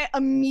that was my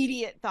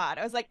immediate thought.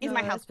 I was like, is No,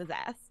 my that's- house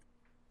possessed?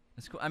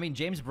 That's cool. I mean,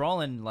 James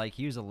Brolin, like,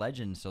 he was a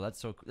legend, so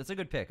that's a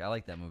good pick. I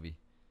like that movie.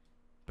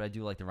 But I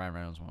do like the Ryan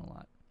Reynolds one a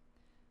lot.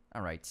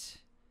 All right.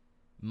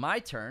 My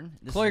turn.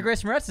 This Chloe is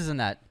Grace Moretz is in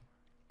that.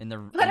 in the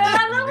Put it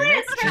on the remake?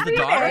 list. She's the Happy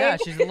daughter? Yeah,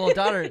 she's the little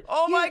daughter.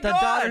 Oh my The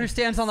god. daughter who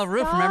stands on the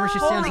roof. Remember, she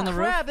stands Holy on the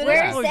crap, roof. it is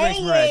We're Chloe Grace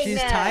Moretz. saying She's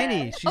that.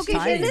 tiny. She's Okay,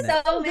 tiny. she in did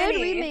that. some good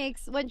many.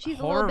 remakes when she's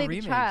a Horror little baby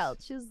remakes. child.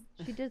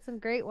 She did some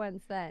great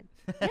ones then.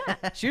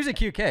 Yeah. She was a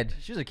cute kid.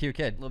 She was a cute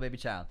kid. Little baby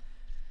child.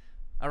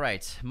 All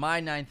right, my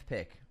 9th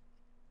pick.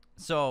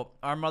 So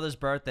our mother's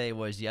birthday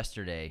was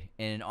yesterday.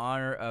 And in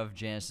honor of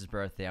Janice's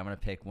birthday, I'm going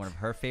to pick one of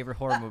her favorite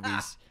horror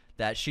movies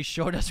that she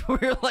showed us when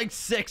we were like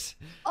 6.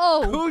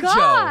 Oh Cujo.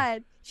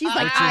 God. She's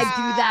like, Which I'd is-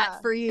 do that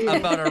for you.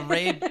 About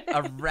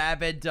a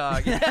rabid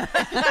dog.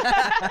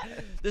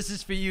 This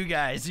is for you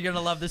guys. You're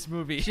gonna love this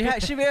movie. She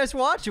made us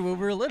watch it when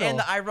we were little. And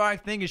the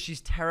ironic thing is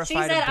she's terrified She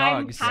said, of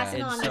I'm dogs.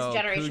 passing And on so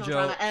this generational Cujo-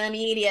 trauma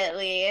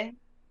immediately.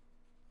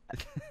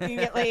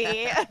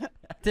 Immediately.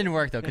 Didn't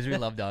work though because we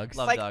love dogs.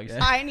 Love like, dogs.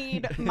 I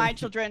need my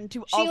children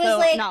to She was also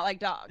like- not like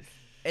dogs.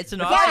 It's an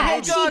Yeah, awesome hate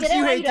and she dogs, didn't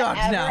you want hate you to dogs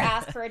ever now.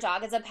 ask for a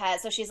dog as a pet,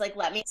 so she's like,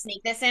 let me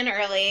sneak this in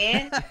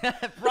early.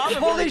 Probably.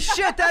 Holy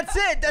shit, that's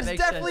it. That's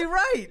Makes definitely sense.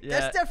 right. Yeah.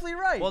 That's definitely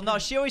right. Well, no,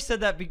 she always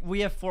said that we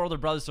have 4 older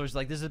brothers, so she's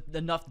like, there's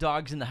enough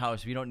dogs in the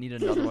house. We don't need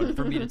another one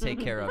for me to take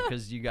care of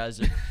because you guys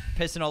are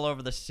pissing all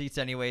over the seats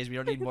anyways. We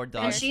don't need more And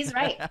dogs. she's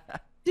right.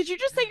 Did you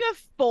just say you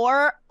have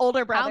 4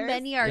 older brothers? How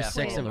many are Yeah,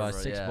 six twins? of us,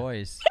 Bro, 6 yeah.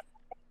 boys.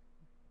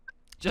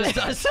 Just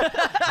us.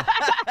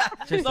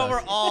 Just So us.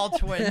 we're all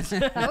twins.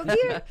 That would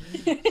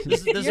be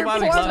This is your why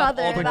we poor love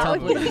mother. all the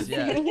That would quintuplets, be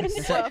yeah.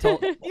 Except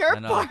to- Your I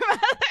know. poor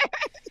mother.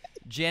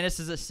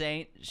 Janice is a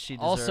saint. She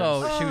deserves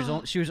also,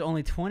 Oh. she was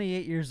only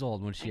 28 years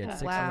old when she had Okay.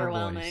 6 Wow. little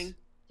Overwhelming. boys.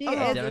 She Oh, is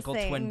a identical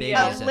twin saint. babies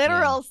A at the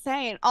literal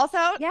saint. Also,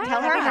 Yeah.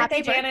 tell her Happy happy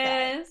birthday.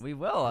 Janice. We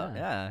will.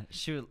 Yeah.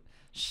 Yeah.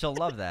 She'll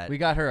love that. We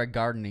got her a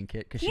gardening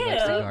kit because she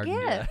likes to Cute.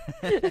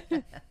 garden.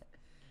 Yeah.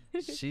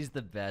 She's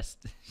the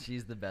best.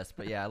 She's the best.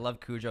 But yeah, I love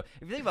Cujo. If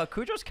you think about it,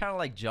 Cujo's kind of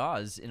like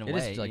Jaws in a It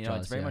way. is like you know, it's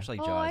Jaws, very yeah. much like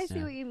Oh, Jaws. I see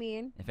yeah. what you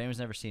mean. If anyone's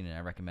never seen it, I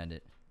recommend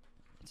it.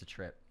 It's a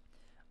trip.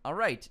 All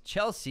right,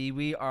 Chelsea,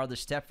 we are the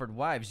Stepford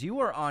Wives. You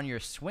are on your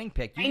swing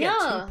pick. You I get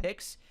know. 2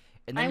 picks,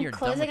 and then I'm you're done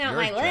closing with out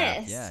your my draft.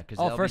 list. Yeah, because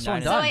Oh, first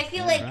one So done. I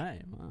feel Yeah, like-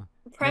 right. Wow.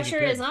 Pressure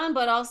good. is on,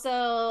 but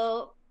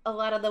also a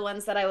lot of the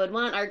ones that I would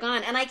want are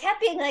gone. And I kept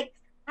being like,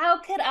 how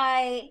could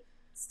I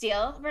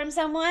steal from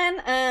someone?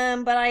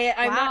 But I'm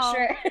Wow. not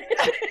sure.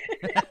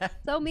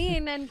 So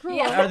mean and cruel.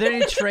 Yeah. Are there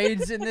any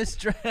trades in this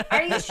draft?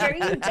 Are you sure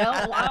you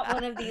don't want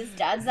one of these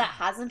duds that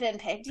hasn't been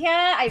picked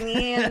yet? I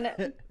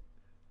mean,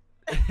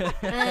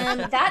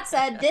 that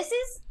said, this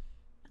is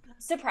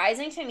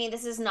surprising to me.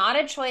 This is not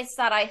a choice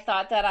that I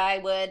thought that I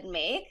would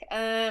make.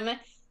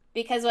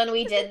 Because when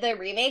we did the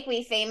remake,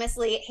 we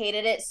famously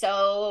hated it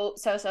so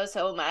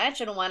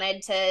much and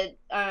wanted to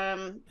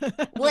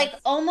like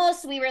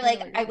almost we were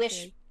like, I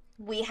wish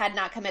we had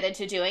not committed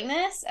to doing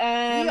this.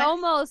 We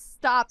almost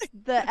stopped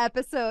the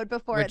episode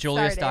before With it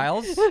Julia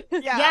started. Stiles?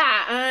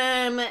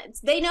 Yeah,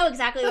 they know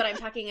exactly what I'm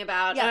talking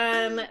about.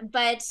 Yeah.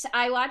 But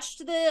I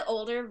watched the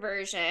older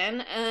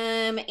version,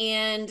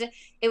 and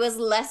it was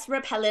less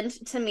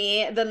repellent to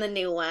me than the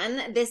new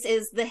one. This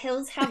is The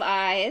Hills Have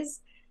Eyes.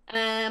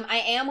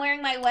 I am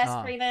wearing my Wes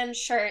Ah. Craven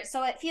shirt,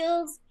 so it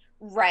feels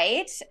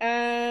right.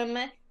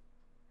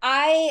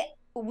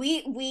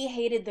 We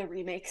hated the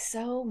remake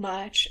so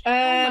much. So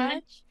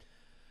much.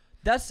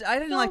 I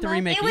didn't like the much.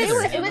 remake It was, either.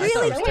 it was I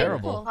thought it was really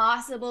terrible.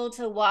 impossible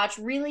to watch,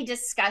 really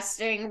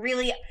disgusting,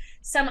 really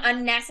some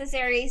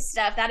unnecessary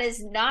stuff that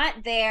is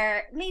not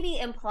there, maybe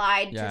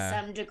implied Yeah. to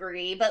some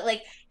degree, but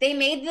like they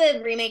made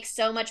the remake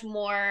so much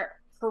more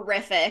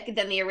horrific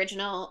than the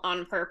original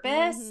on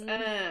purpose.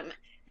 Mhm.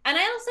 And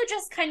I also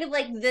just kind of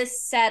like the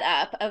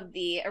setup of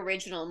the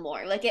original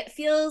more. Like it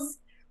feels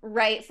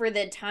right for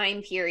the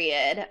time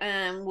period.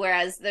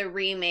 Whereas the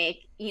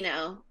remake,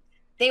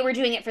 they were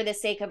doing it for the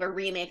sake of a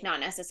remake, not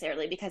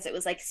necessarily because it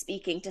was like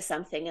speaking to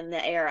something in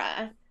the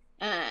era.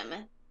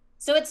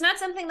 So it's not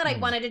something that I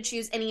wanted to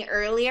choose any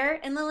earlier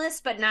in the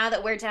list, but now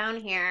that we're down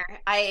here,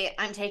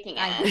 I'm taking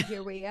it.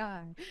 Here we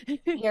are.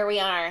 Here we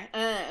are.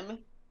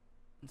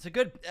 That's a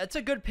good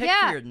pick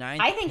Yeah, for your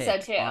ninth. I think so,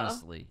 pick, too.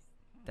 Honestly,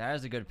 that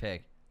is a good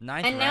pick.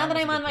 Ninth. And now round that is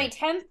a I'm good on my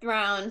pick. 10th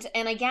round,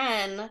 and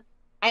again,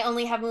 I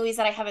only have movies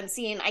that I haven't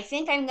seen, I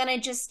think I'm gonna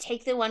just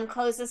take the one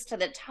closest to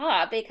the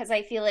top because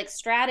I feel like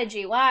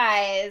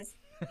strategy-wise,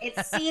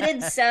 it's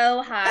seated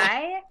so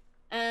high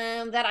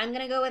that I'm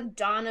gonna go with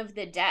Dawn of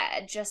the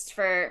Dead just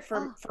for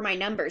my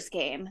numbers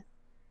game.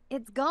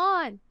 It's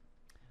gone.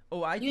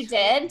 Oh, You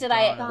did? Did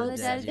I? Dawn of the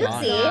Dead is yeah.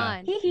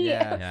 gone.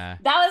 Yeah. Yeah.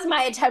 That was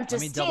my attempt to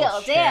Let me steal.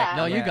 double check. Damn.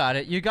 No, you Yeah. got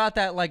it. You got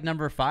that like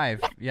number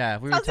 5. Yeah,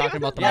 we were I was talking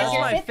about the Yeah, That's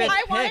ball. that's your my fifth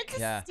I wanted pick. to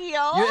Yeah.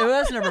 steal. It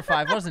was number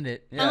 5, wasn't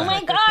it? Oh Yeah.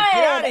 my god!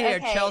 Get out of here,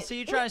 Okay. Chelsea!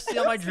 You trying to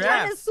steal my Trying to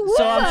draft? swoop.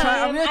 So I'm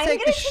gonna I'm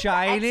take gonna The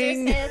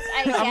Shining. Exorcist,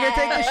 I I'm gonna take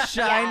The guess.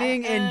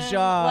 Shining and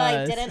Well,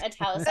 I Jaws. didn't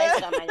italicize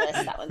it on my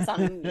list. That one's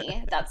on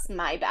me. That's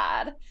my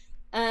bad.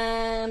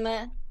 I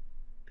know.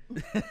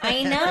 Pay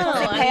I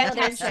know. There's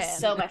attention. just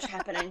so much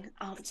happening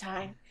all the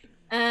time.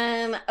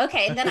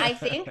 Okay, then I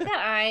think that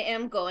I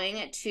am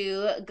going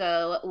to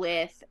go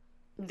with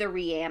The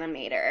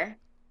Reanimator.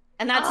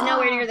 And that's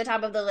nowhere near the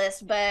top of the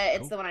list, but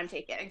it's the one I'm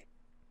taking.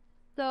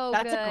 So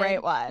That's a good.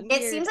 great one. It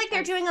Weird seems like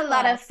they're as doing a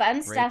lot of fun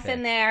Great stuff in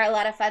pick. there, a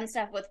lot of fun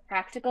stuff with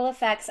practical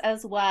effects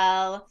as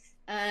well.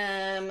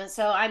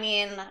 So I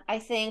mean, I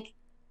think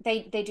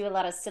they do a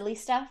lot of silly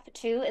stuff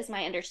too, is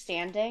my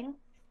understanding.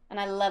 And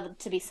I love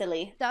to be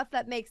silly. stuff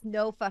that makes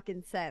no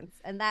fucking sense,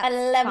 and that's I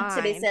love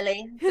to be fine.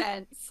 silly.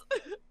 Sense.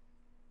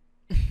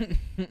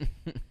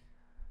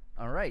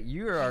 All right,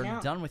 you know.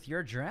 are done with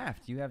your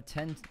draft. You have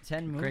 10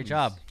 movies. Great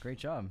job. Great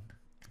job.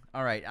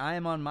 All right, I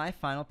am on my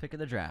final pick of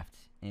the draft.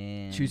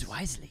 And Choose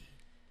wisely.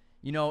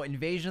 You know,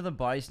 Invasion of the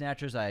Body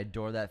Snatchers, I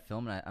adore that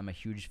film, and I'm a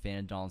huge fan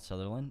of Donald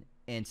Sutherland.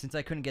 And since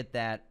I couldn't get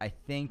that, I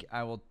think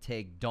I will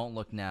take Don't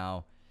Look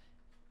Now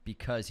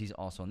because he's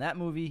also in that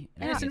movie.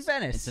 And it's in it's-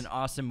 Venice. It's an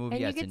awesome movie.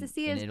 And you It's get in, to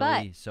see in his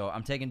Italy. butt. So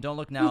I'm taking Don't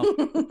Look Now.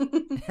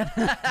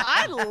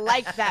 I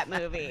like that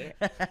movie.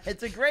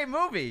 It's a great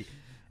movie.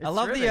 I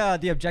love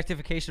the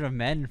objectification of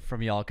men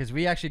from y'all because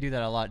we actually do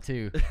that a lot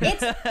too.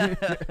 It's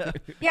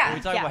yeah. We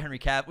talk about Henry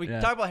Cavill. We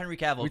Yeah. talk about Henry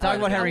Cavill. We talk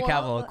about Henry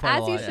Well, Cavill quite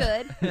a as you lot.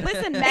 Yeah. should.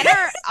 Listen, men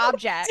are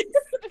objects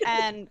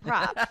and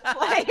props.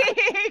 Like,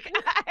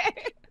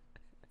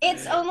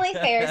 It's only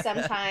fair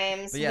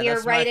sometimes. But yeah, We're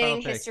that's my final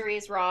writing pick.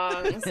 history's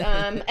wrongs.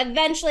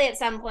 Eventually, at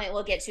some point,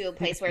 we'll get to a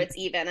place where it's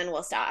even and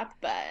we'll stop.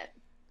 But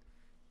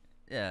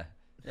Yeah.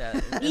 Yeah.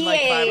 In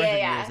like 500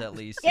 years at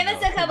least. give you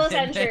us know. a couple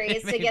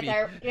centuries to get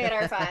Maybe.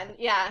 our fun.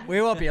 Yeah.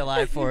 We won't be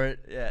alive for it.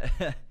 Yeah.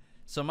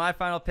 So my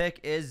final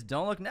pick is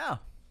Don't Look Now.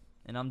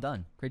 And I'm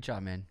done. Great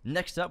job, man.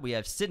 Next up, we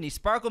have Sydney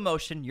Sparkle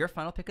Motion, your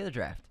final pick of the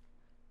draft.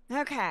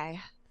 okay.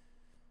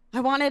 I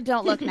wanted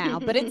Don't Look Now,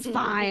 but it's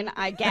fine,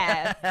 I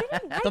guess.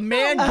 The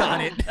man got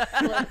it.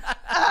 The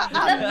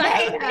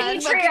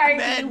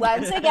patriarchy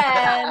once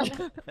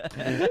again.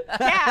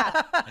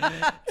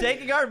 Yeah.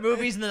 Taking our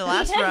movies in the We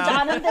last took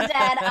Dawn round. of the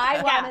Dead.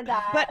 I wanted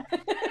that. but-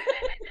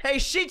 Hey,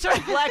 she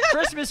took Black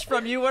Christmas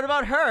from you. What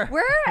about her?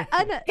 We're yeah,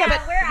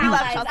 we're we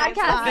love allies. Chelsea. I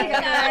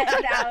It's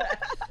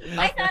fine.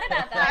 I thought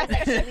about that. I was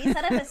like, should we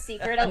set up a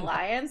secret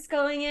alliance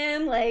going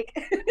in? Like,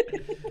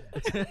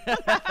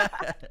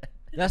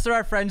 That's what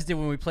our friends do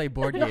when we play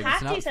board you games.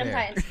 have It's to not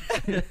fair.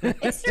 sometimes.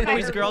 It's survivor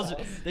These girls,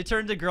 rules. they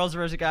turn to girls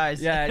versus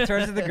guys. Yeah, it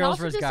turns into You girls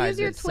also versus just guys. use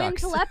your It twin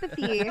sucks.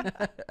 telepathy.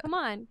 Come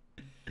on.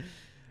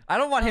 I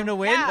don't want him to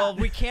win. Yeah. Well,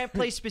 we can't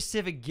play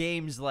specific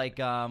games like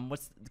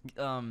What?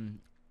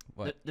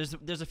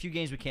 There's a few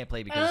games we can't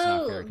play because it's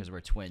not fair Oh. because we're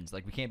twins.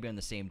 Like we can't be on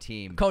the same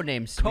team. Code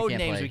names. Code we can't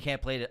names play. we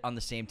can't play it on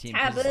the same team.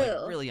 'cause Taboo. It's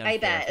like really unfair I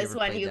bet if you is ever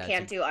one played you that.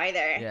 can't So- do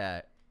either.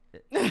 Yeah.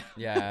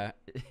 Yeah,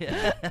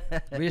 Yeah.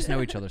 we just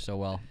know each other so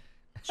well.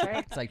 Sure.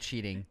 It's like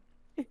cheating.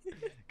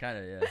 Kind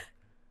of, yeah.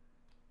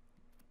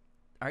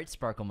 All right,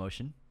 Sparkle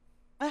Motion.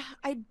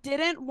 I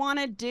didn't want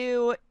to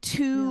do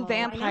two No, why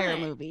vampire not?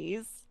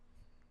 movies,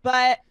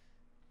 but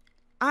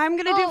I'm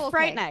going to do Oh,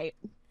 Fright okay. Night.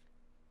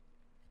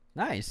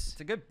 Nice.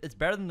 It's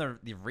better than the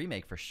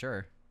remake for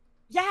sure.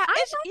 Yeah,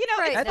 it's, like you know,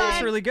 Fright it's Night. That's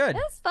fine. really good.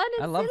 That's fun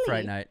and I love silly.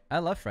 Fright Night. I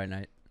love Fright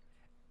Night.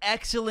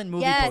 Excellent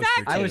movie Yes.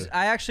 poster. I too.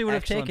 actually would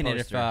have Excellent taken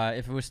poster. it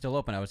if it was still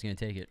open. I was gonna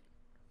take it.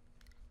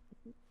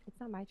 It's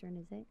not my turn,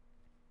 is it?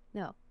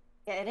 No.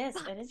 Yeah, it is.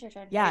 It is your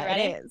turn. Are you Yeah,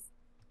 ready? it is.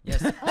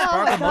 Yes, Oh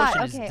Sparkle my God.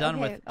 Motion is Okay, done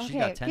okay, with. She's okay.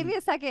 got 10. Give me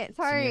a second. Sydney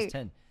Sorry. has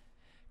 10.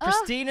 Oh.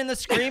 Christine and the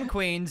Scream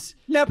Queens.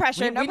 No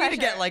pressure. We no need pressure.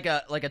 to get like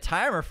a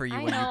timer for you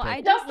I when know, you pick.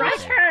 I Don't just-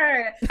 rush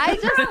her. I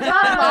just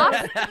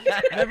got lost.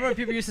 Remember when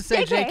people used to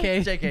say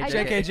JK. JK, JK,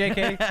 JK,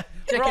 JK,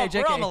 we're all, JK,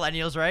 we're all JK.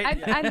 millennials, right? I'm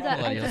done.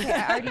 Millennials. Okay,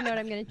 I already know what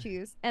I'm gonna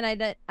choose, and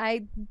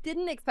I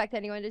didn't expect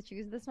anyone to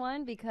choose this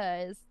one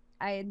because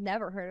I had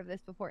never heard of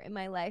this before in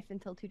my life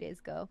until 2 days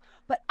ago.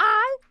 But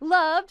I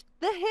loved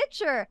The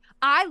Hitcher.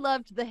 I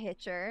loved The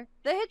Hitcher.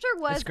 The Hitcher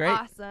was It's great.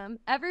 awesome.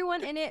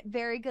 Everyone in it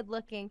very good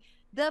looking.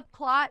 The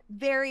plot,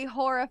 very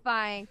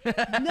horrifying.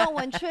 No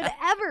one should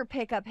ever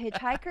pick up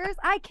hitchhikers.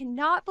 I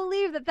cannot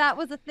believe that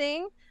was a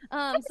thing.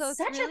 That's So it's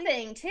such really, a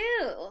thing too.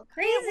 it was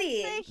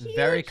Crazy. a huge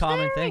Very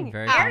common thing.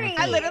 Very common Very.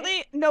 I thing.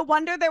 literally, no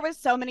wonder there was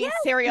so many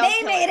serial They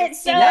killers. made it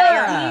so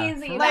Yeah,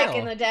 easy for back real.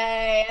 in the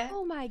day.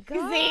 Oh my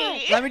god.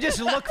 See? Let me just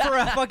look for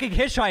a fucking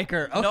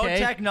hitchhiker. Okay. No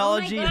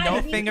technology, Oh my God, no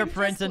if you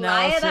fingerprint can just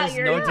lie about analysis,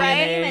 your no name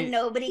DNA. and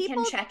nobody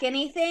People- can check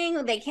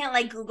anything. They can't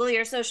like Google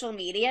your social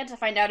media to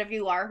find out if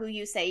you are who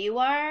you say you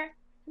are.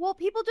 Well,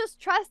 people just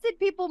trusted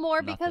people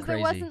more Nothing because there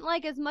crazy. wasn't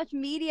like as much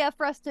media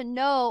for us to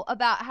know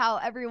about how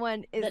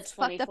everyone is The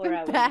fucked up 24-hour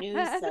and bad.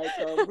 news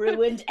cycle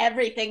ruined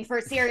everything for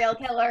serial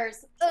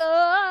killers.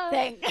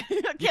 Thing.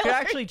 You could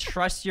actually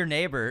trust your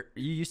neighbor.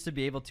 You used to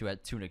be able to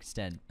an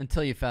extent.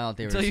 Until you found out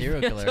they were a Until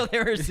serial killer. Until they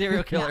were a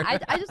serial killer. Yeah,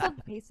 I just love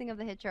the pacing of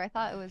The Hitcher. I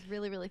thought it was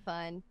really, really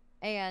fun.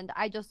 And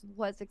I just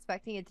was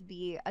expecting it to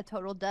be a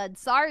total dud.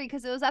 Sorry,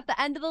 because it was at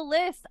the end of the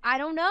list. I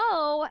don't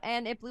know.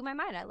 And it blew my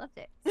mind. I loved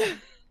it.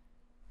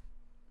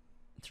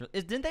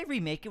 Didn't they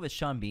remake it with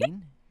Sean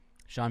Bean?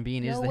 Sean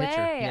Bean is No the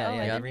Hitcher. way. Yeah, Oh, yeah, I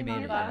they didn't remade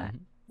know it. that.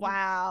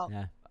 Wow.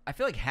 Yeah. I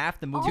feel like half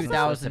the movies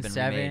Also- were supposed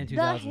to have been 2007, remade.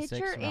 2006. The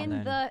Hitcher around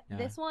in then. Yeah.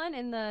 this one,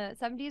 in the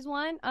 70s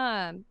one,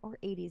 or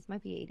 80s,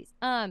 might be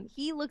 80s.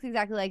 He looks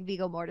exactly like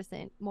Viggo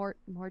Mortensen.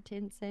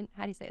 Mortensen.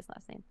 How do you say his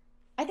last name?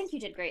 I think you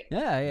did great.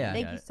 Yeah, yeah.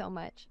 Thank got you it. so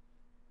much.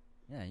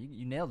 Yeah,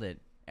 you nailed it.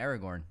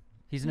 Aragorn.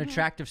 He's an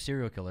attractive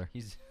serial killer.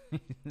 He's.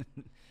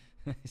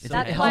 It's so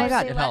not- That's it why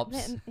helps. they It let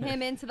helps.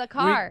 him into the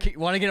car.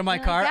 Want to get in my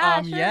You're car?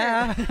 like,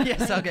 yeah, sure. Yeah.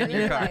 Yes, I'll get in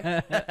your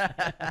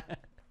car.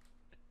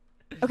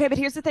 Okay, but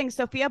here's the thing: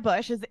 Sophia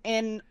Bush is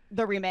in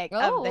the remake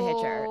of The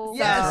Hitcher. Oh.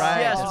 Yes, right,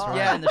 yes, that's right.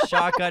 yeah, and the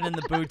shotgun and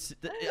the boots.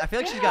 I feel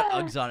like she's got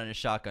Uggs on and a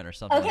shotgun or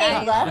something. Okay,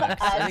 Nice. love I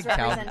Uggs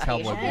think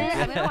cowboy representation. boots.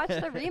 I'm gonna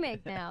watch the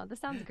remake now. This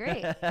sounds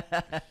great.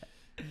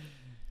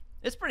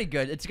 It's pretty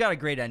good. It's got a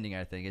great ending,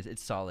 I think.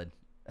 It's solid.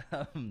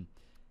 All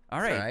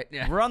right. alright,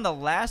 yeah. We're on the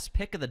last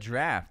pick of the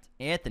draft.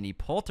 Anthony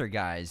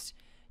Poltergeist.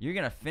 You're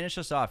going to finish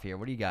us off here.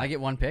 What do you got? I get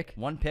one pick.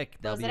 one pick.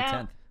 That'll Close be it your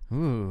out. 10th.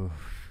 Ooh.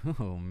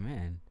 Oh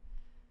man.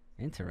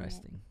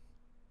 Interesting.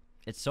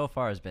 It so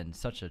far has been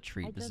such a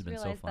treat. I This has just been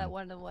so realized fun. that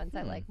one of the ones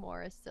I like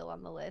more is still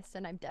on the list,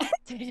 and I'm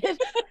devastated.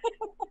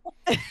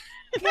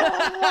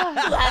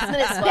 Last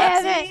minute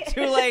Damn swapsy. it.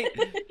 Too late.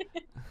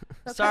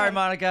 Sorry, Okay.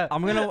 Monica.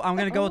 I'm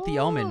gonna go with The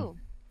Omen. Ooh.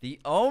 The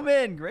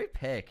Omen. Great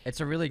pick. It's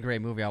a really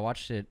great movie. I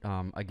watched it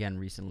again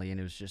recently, and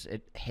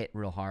it hit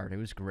real hard. It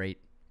was great.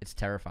 It's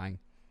terrifying.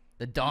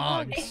 The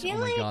dogs. I feel Oh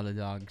my like god, the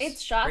dogs.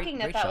 It's shocking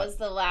Great that shot. was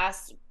the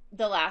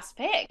last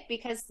pick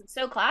because it's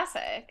so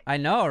classic. I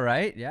know,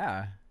 right?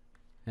 Yeah.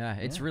 Yeah,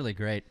 it's Yeah. really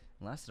great.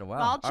 Lasted a while.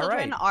 Small All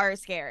children right. are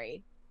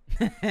scary.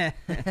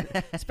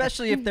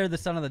 Especially if they're the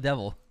son of the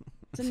devil.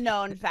 It's a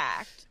known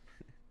fact.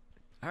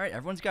 All right,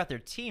 everyone's got their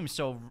team,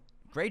 so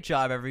great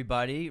job,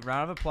 everybody.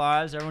 Round of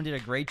applause. Everyone did a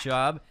great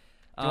job.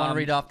 Do you want to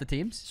read off the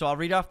teams? So I'll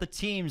read off the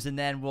teams, and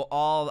then we'll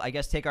all, I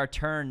guess, take our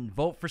turn.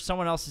 Vote for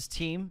someone else's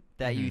team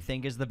that you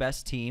think is the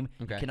best team.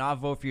 Okay. You cannot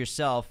vote for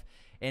yourself,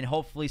 and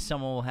hopefully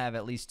someone will have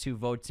at least 2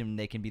 votes, and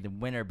they can be the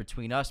winner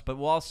between us. But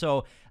we'll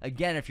also,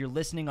 again, if you're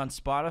listening on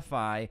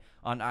Spotify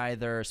on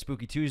either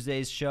Spooky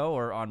Tuesday's show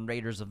or on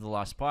Raiders of the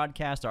Lost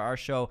podcast or our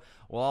show,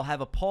 we'll all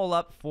have a poll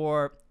up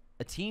for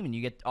a team, and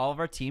you get all of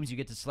our teams. You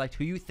get to select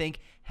who you think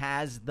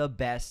has the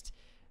best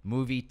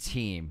movie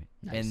team,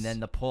 Nice. and then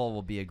the poll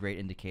will be a great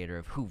indicator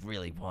of who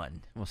really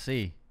won. We'll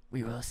see.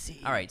 We will see.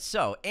 All right,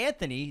 so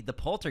Anthony, the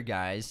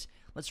Poltergeist,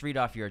 let's read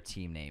off your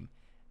team name.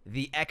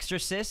 The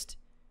Exorcist,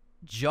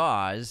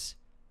 Jaws,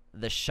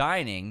 The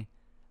Shining,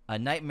 A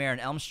Nightmare on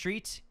Elm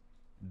Street,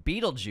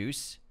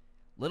 Beetlejuice,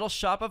 Little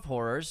Shop of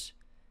Horrors,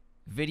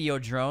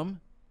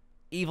 Videodrome,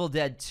 Evil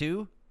Dead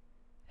 2,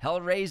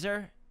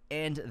 Hellraiser,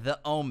 and The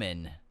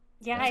Omen.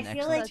 Yeah, That's I an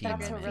feel excellent like team,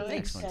 that's a man. really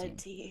Excellent good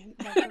team.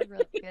 That's a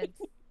really good.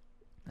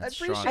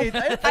 That's I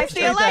strong.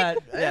 feel like-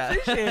 Yeah.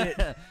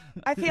 it.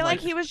 I feel like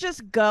he was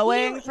just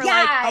going for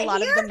yeah, like a lot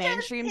of he the was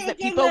just mainstreams that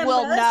picking people the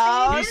will most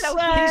know. famous So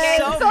ones. he He's gave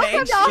so So from the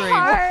mainstream.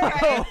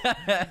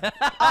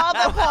 heart. all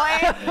the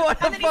points.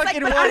 What And then he's like,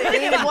 fucking but I'm gonna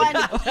get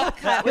 180? one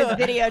cut with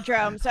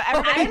Videodrome, so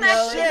everybody I'm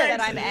knows actually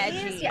that I'm gonna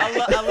edgy. tease ya.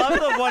 I love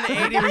the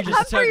 180 we Come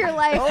just for took. your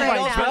life Oh right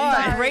my now. God.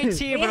 I'm sorry. Great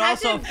team, We but have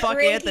also to fuck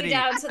break Anthony. you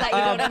down so that you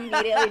don't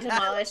immediately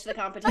demolish the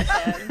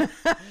competition.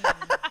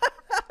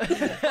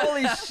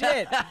 Holy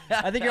shit!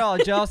 I think you're all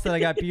jealous that I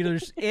got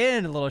Beetlejuice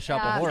in Little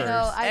Shop of Horrors.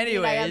 No, I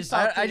mean, I am Anyways,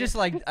 I salty. just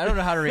like I don't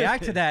know how to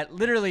react to that.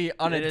 Literally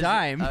on It a is-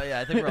 dime. Oh yeah,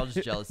 I think we're all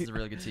just jealous. It's a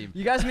really good team.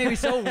 You guys made me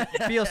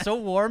feel so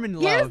warm and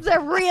Here's loved, the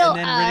real and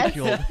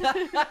then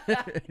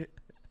us. ridiculed.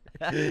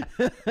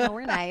 Oh,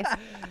 we're nice.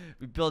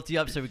 We built you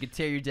up so we could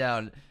tear you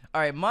down.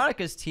 All right,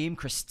 Monica's team: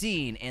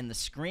 Christine and the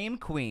Scream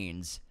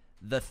Queens,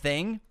 The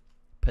Thing,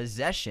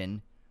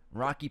 Possession,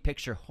 Rocky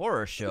Picture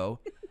Horror Show,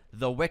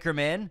 The Wicker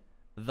Man,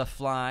 The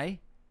Fly,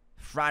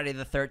 Friday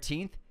the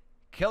 13th,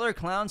 Killer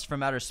Clowns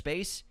from Outer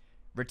Space,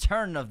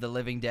 Return of the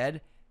Living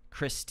Dead,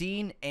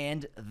 Christine,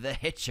 and The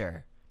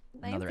Hitcher.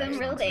 Nice. Another Some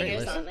real excellent Great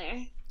bangers list. on there.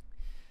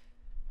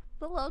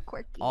 It's a little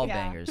quirky. All Yeah.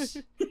 bangers.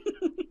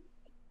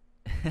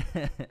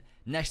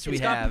 Next It's we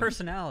got have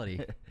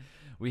personality.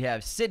 we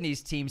have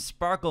Sydney's team.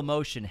 Sparkle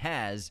Motion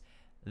has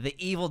The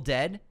Evil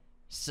Dead,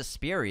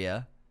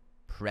 Suspiria,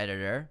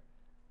 Predator,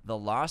 The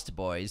Lost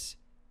Boys,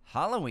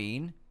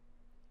 Halloween,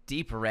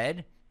 Deep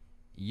Red,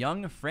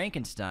 Young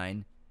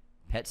Frankenstein,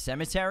 Pet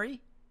Sematary,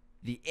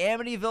 The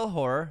Amityville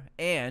Horror,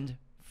 and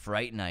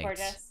Fright Night.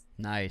 Gorgeous.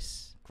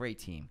 Nice. Great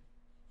team.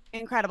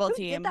 Incredible Who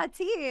team. did that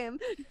team?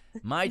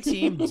 My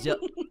team.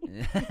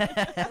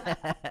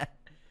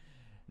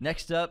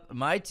 Next up,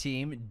 my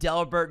team: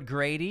 Delbert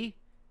Grady,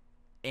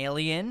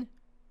 Alien,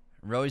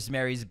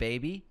 Rosemary's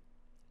Baby,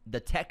 The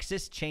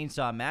Texas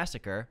Chainsaw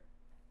Massacre,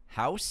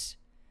 House,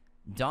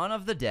 Dawn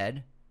of the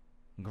Dead,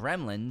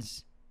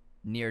 Gremlins,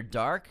 Near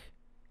Dark,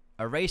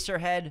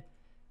 Eraserhead,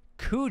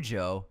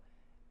 Cujo,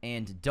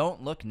 and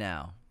Don't Look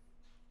Now.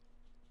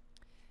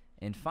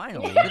 And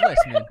finally, Good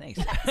list, man.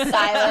 thanks. Silence.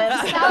 That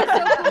was so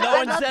cool. No I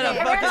one loved said a it.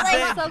 fucking Everyone's thing.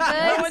 like, so No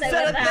good. one Say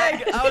said a that.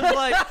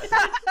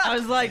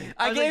 thing.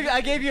 I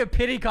gave you a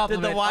pity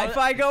compliment. Did the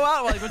Wi-Fi go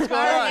out? Like, what's going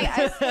Sorry, on?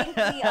 I think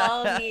we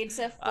all need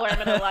to form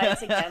an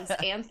alliance against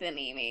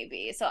Anthony,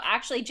 maybe. So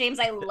actually, James,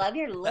 I love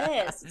your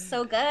list. It's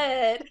so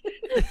good.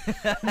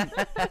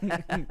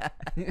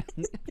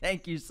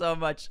 Thank you so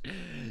much,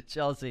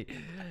 Chelsea.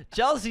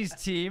 Chelsea's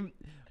team,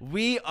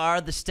 we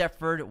are the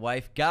Stepford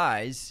Wife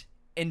Guys,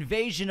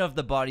 Invasion of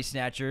the Body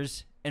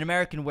Snatchers, An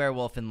American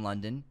Werewolf in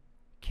London,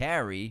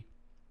 Carrie,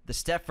 The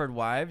Stepford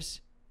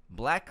Wives,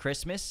 Black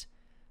Christmas,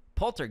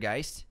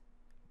 Poltergeist,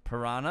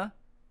 Piranha,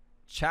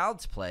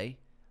 Child's Play,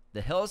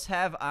 The Hills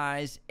Have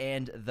Eyes,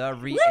 and The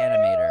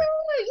Reanimator.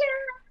 Woo,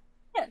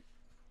 yeah.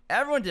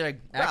 Everyone did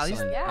a wow, these-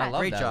 Excellent. Yeah. I love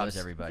great that jobs, list.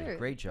 everybody. Sure.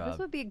 Great This job.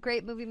 would be a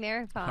great movie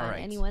marathon. All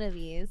right. Any one of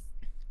these.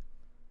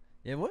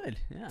 It would.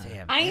 Yeah.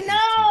 Damn, I Anthony's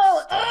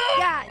know. team's Ugh.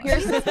 Yeah, stuck.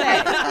 yours is It's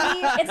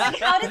like,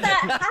 how did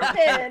that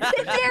happen?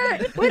 Sit there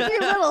with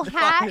your little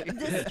hat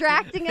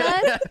distracting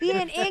us,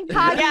 being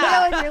incognito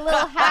Yeah. in your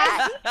little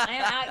hat.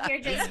 I'm out here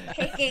just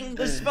picking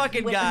This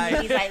fucking with guy.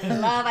 movies I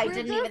love. I We're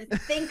didn't just- even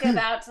think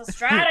about to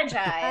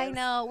strategize. I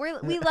know.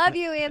 We love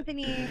you,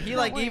 Anthony. He Don't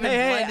like worry. even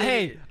Hey, blended.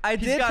 hey, I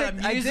He's did got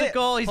pick- a I did-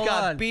 musical. He's hold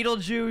got on.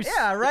 Beetlejuice.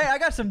 Yeah, right. I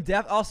got some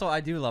depth. Also,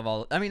 I do love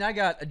all. I mean, I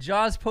got a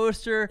Jaws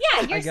poster.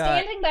 Yeah, you're I got,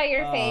 standing by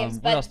your faves,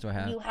 what but else do I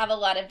have? you have a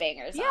lot of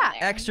bangers Yeah. on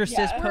there. Exorcist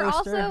Yeah. We're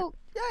poster. also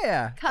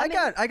Yeah. coming-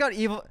 I got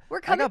evil. we're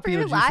I coming got for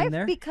your Beetlejuice in life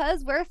there.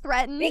 because we're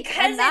threatened. Because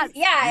and that's,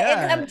 it's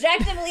it's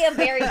objectively a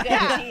very good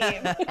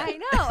team. I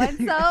know, and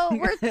so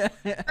we're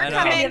I know.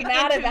 Coming I'm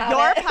mad into about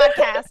your it.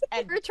 podcast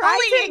and we're trying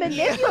to bullying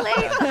you.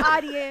 manipulate the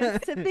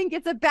audience to think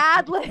it's a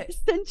bad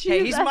list and choose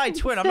Hey, he's us my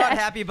twin. I'm not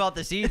instead. happy about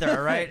this either.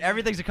 All right,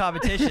 everything's a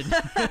competition.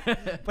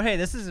 But hey,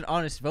 this is an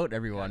honest vote,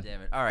 everyone. God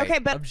damn it. All right. Okay,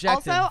 but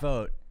Objective also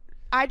vote.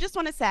 I just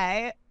want to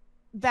say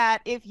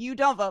that if you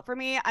don't vote for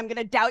me, I'm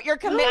gonna doubt your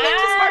commitment to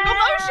Sparkle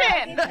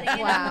Motion.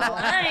 Wow.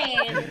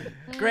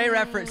 Great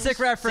reference. Sick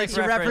reference. Sick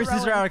Your reference.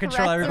 references are out of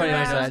control. Correct Everybody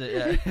around. knows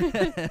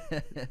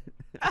that.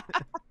 Yeah.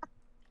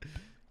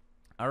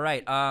 All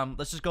right.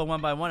 Let's just go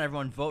one by one.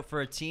 Everyone vote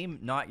for a team,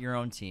 not your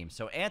own team.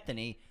 So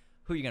Anthony,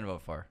 who are you gonna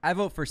vote for? I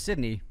vote for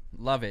Sydney.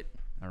 Love it.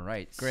 All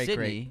right. Great,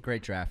 Sydney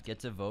great draft.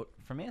 gets a vote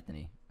from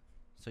Anthony.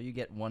 So you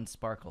get one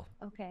sparkle.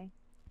 Okay.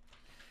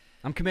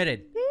 I'm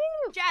committed.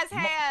 Jazz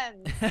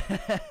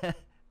hands.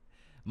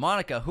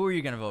 Monica, who are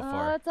you gonna vote Oh,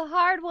 for? it's a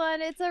hard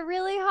one. It's a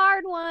really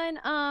hard one.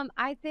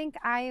 I think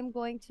I am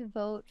going to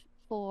vote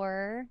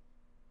for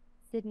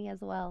Sydney as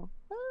well.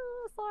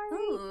 Oh, sorry.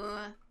 Ooh.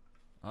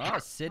 Oh,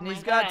 Sydney's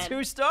my got God.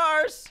 2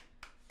 stars.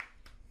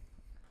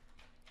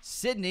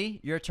 Sydney,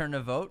 your turn to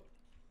vote.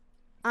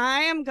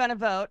 I am gonna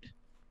vote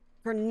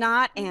for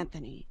not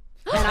Anthony,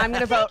 and I'm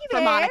gonna vote you, for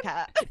babe.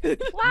 Monica.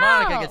 Wow.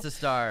 Monica gets a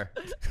star.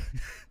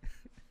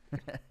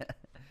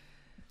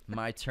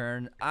 My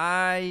turn.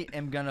 I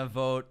am gonna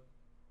vote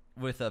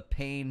with a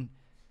pain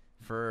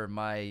for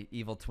my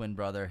evil twin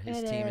brother.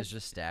 His It team is. is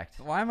just stacked.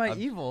 Why am I Ob-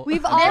 evil?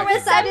 We've There all was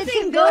decided to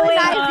Something going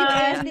villainize you, on.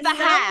 Anthony. The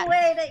hat. Some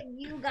way that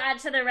you got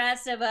to the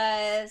rest of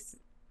us.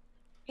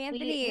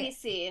 Anthony, We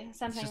see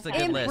something. just a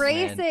good list,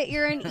 embrace man. it.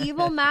 You're an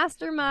evil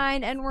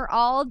mastermind, and we're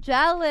all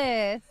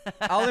jealous.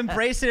 I'll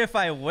embrace it if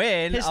I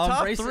win. His I'll top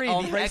embrace 3, I'll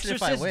The embrace it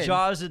if I Exorcist, win.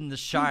 Jaws, and The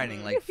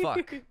Shining. Like,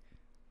 fuck.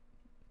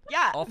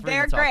 Yeah, All 3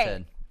 they're in the top great.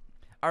 10.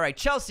 All right,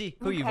 Chelsea,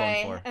 who are you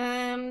voting for?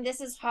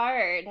 This is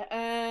hard.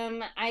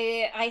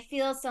 I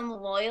feel some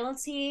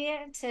loyalty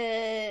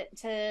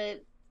to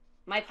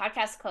my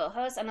podcast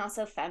co-host and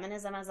also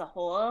feminism as a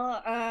whole.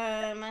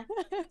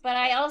 But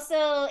I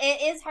also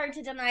it is hard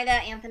to deny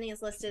that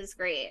Anthony's list is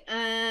great.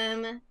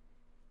 That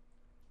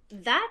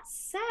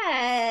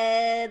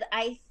said,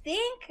 I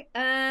think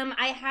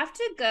I have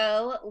to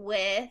go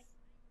with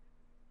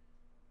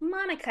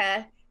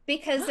Monica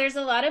because there's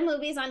a lot of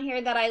movies on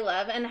here that I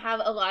love and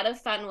have a lot of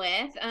fun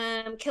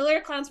with. Killer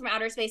Clowns from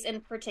Outer Space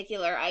in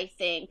particular, I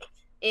think,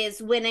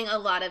 is winning a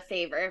lot of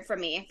favor for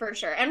me, for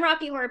sure. And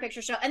Rocky Horror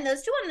Picture Show. And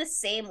those two on the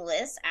same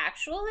list,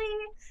 actually,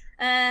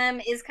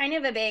 is kind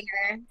of a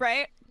banger.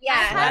 Right? Yeah. I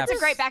had That's a to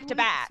great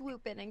back-to-back.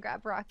 Swoop in and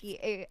grab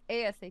Rocky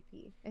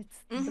ASAP. It's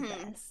the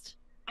Mhm. best.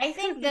 I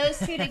think those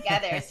two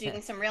together is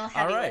doing some real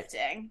heavy right.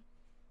 lifting.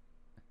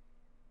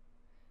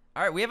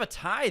 All right, we have a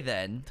tie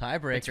then.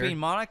 Tiebreaker. Between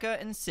Monica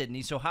and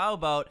Sydney. So how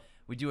about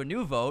we do a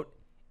new vote?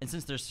 And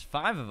since there's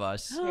 5 of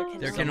us,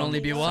 There can only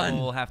be one.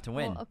 someone will have to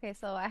win. Well, okay,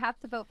 so I have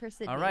to vote for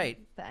Sydney. All right.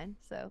 Then,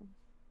 so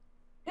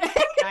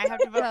I have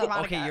to vote for No.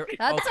 Monica. Okay, you're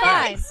that's okay.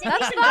 fine. Sydney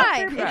That's can vote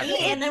fine. for me,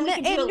 and then we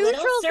can In do a little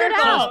neutrals it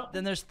circle. out.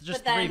 Then there's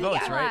just But 3 then, votes,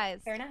 yeah. right?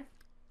 Guys. Fair enough.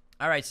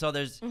 All right, so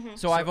there's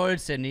So I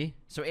voted Sydney.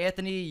 so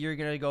Anthony, you're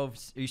gonna go.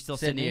 Are you still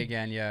Sydney Sydney?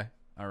 again, yeah.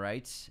 All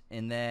right,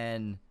 and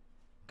then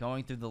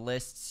going through the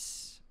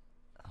lists.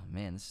 Oh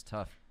man, this is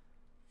tough.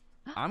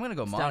 I'm gonna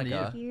go It's down to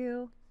Monica. Thank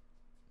you.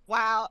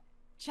 Wow,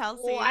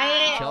 Chelsea.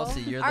 Why-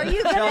 Chelsea, you're Are the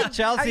you gonna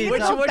Chelsea, Are you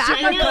it's gonna up go which back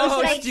of your on those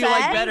co-hosts like do you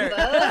like that?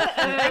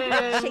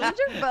 better? Change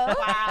your vote.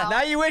 Wow.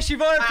 Now you wish you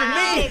voted for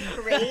me.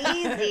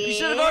 Crazy. You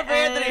should've voted for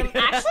Anthony.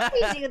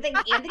 Actually, I do think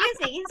Anthony's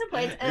taking some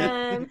points.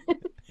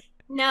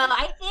 No,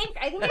 I think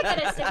I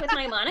gotta stick with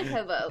my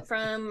Monica vote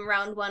from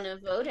round 1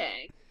 of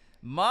voting.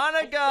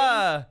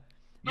 Monica.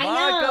 I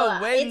Monica know,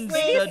 wins it's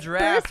like- the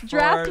draft First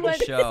draft for went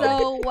the show.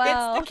 so It's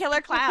well. the Killer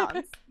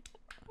Clowns.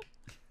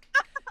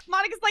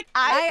 Monica's like,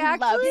 I I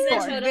love actually He's a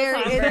am sports. total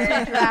very convert.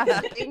 into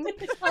drafting.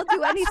 I'll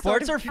do any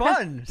Sports sort are of draft.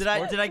 fun. Did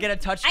I get a I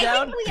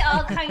touchdown? think we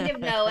all kind of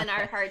know in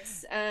our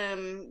hearts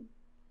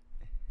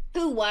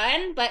who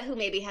won, but who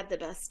maybe had the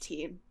best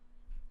team.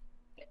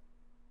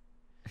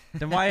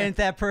 Then why didn't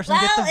that person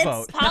Well, get the it's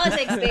vote?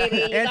 politics, baby.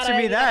 You Answer gotta,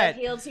 me you gotta that.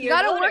 appeal to You your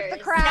gotta work the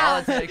voters.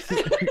 crowd. Politics.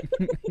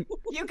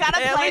 You gotta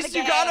Hey, play at least the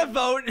you game. got a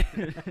vote.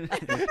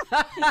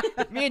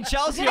 Me and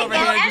Chelsea over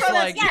Yeah, here just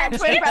everyone's- like yeah,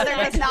 Twin Chip's brother does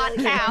actually not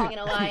really count. forming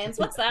an alliance.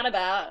 What's that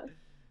about?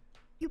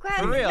 You guys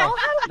For real. don't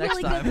have a Next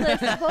really time.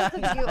 good list, both of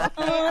you.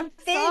 Okay, I'm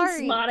Thanks,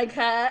 sorry.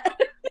 Monica.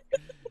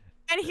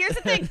 And here's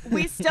the thing,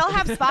 we still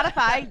have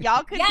Spotify.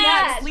 Y'all could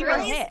Yeah, be sleeper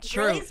Shirley's- hit.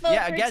 True. Shirley's vote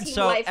Yeah, for again, Team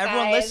so Life,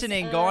 everyone guys.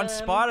 listening, go on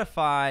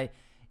Spotify.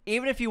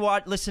 Even if you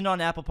listen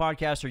on Apple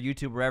Podcasts or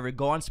YouTube, wherever,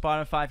 go on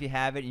Spotify if you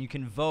have it, and you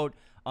can vote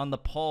on the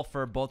poll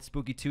for both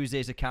Spooky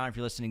Tuesday's account if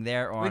you're listening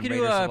there, or We on could do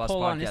Raiders of a Lost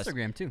poll on Podcast.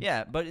 Instagram too.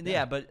 Yeah, but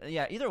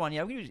either one.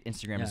 Yeah, we can do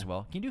Instagram Yeah. as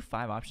well. Can you do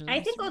 5 options? on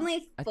I think Instagram?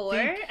 only I 4,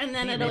 think- and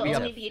then I think it'll maybe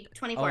only up- be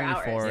 24 Only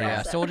hours. 4,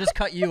 yeah. so. So we'll just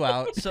cut you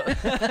out. So,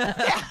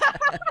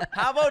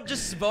 how about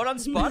just vote on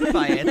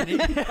Spotify, Anthony?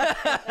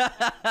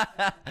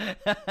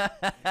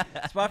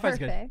 Spotify's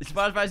good. Perfect.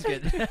 Spotify's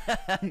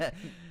good.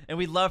 And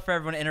we'd love for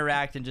everyone to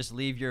interact and just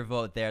leave your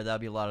vote there. That'll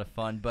be a lot of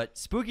fun. But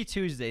Spooky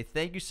Tuesday,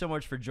 thank you so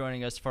much for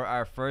joining us for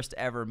our first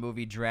ever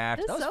movie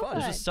draft. This was so It was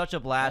fun. just such a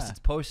blast. Yeah. It's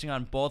posting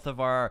on both of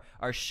our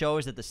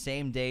shows at the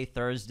same day,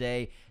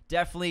 Thursday.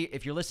 Definitely,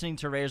 if you're listening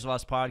to Raiders of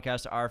Lost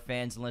Podcast, our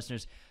fans and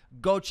listeners,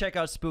 go check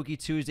out Spooky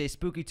Tuesday.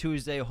 Spooky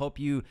Tuesday, hope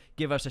you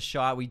give us a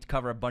shot. We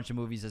cover a bunch of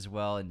movies as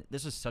well. And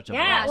this was such a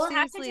Yeah, blast. we'll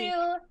have to Seriously.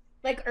 do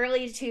like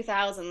early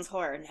 2000s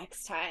horror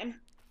next time.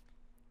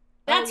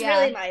 That's yeah.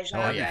 really my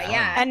genre. yeah.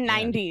 Yeah. And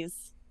 90s.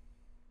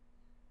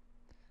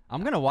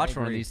 I'm gonna watch I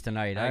one of agree. these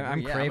tonight. I I'm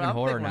agree. Yeah, craving I'm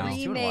horror thinking one of now.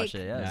 these two to watch it,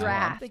 Remake yeah.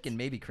 draft. I'm thinking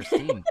maybe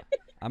Christine.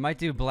 I might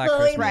do Black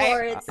Chloe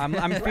Christmas. Moretz. I'm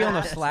feeling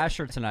a Draft.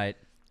 slasher tonight.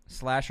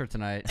 Slasher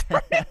tonight.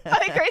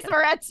 Like Grace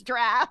Moretz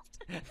draft.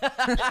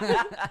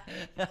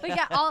 But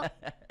yeah,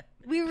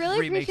 we really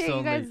Remakes appreciate you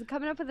only. guys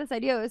coming up with this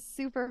idea. It was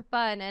super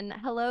fun. And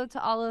hello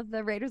to all of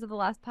the Raiders of the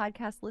Lost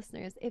Podcast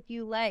listeners. If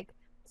you like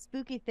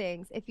spooky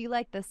things, if you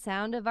like the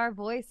sound of our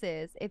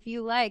voices, if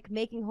you like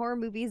making horror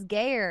movies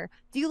gayer,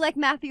 do you like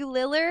Matthew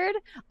Lillard?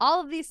 All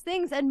of these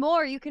things and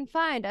more you can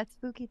find at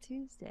Spooky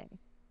Tuesday.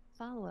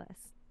 Follow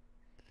us.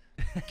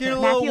 Get a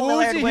Matthew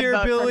Lillard would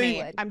vote for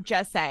Billy. me. I'm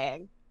just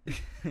saying.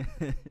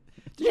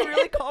 Did you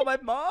really call my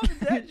mom and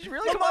dad? Did you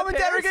really My call mom and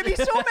dad are gonna be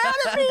so mad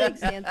at me. Big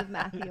fans of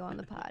Matthew on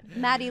the pod.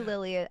 Matty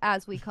Lily,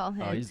 as we call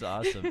him. Oh, he's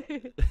awesome.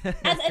 As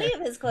any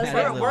of his close We're-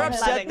 friends we're will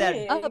upset know.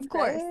 that- Oh, of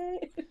course.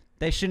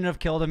 They shouldn't have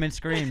killed him in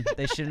Scream.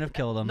 They shouldn't have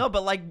killed him. No,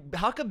 but like,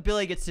 how come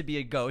Billy gets to be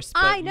a ghost?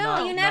 But I know.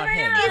 not- You not never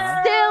him, know. you know?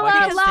 Still Why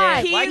can't alive.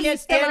 Stan- Why He's can't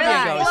still Stan be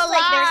alive. a Feels ghost?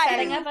 like they're Alive.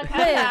 setting up a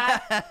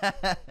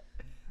comeback.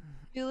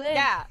 You live.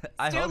 Yeah.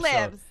 I Stu hope so.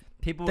 lives.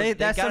 People, they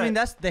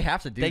gotta, they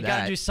have to do they that.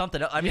 gotta do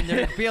something. I mean,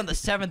 they're be on the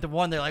 7th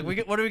one. They're like,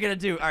 what are we gonna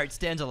do? All right,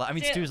 Stan's alive. I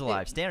mean, Stu- Stu's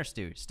alive. Stan or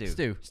Stu?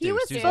 Stu. He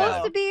was Stu's supposed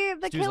alive. to be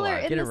the Stu's killer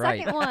alive. in Get the it right.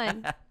 second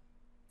one.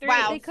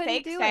 Wow, They couldn't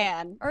fake do it.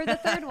 fan. Or the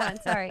third one,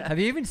 sorry. Have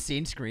you even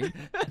seen Scream?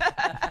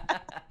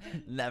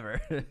 Never.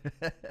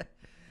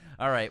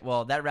 All right.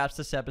 Well, that wraps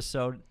this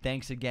episode.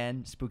 Thanks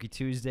again, Spooky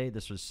Tuesday.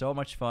 This was so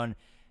much fun.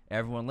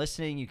 Everyone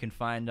listening, you can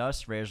find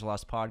us, Raiders of the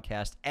Lost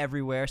Podcast,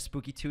 everywhere.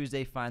 Spooky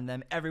Tuesday, find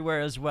them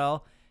everywhere as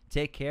well.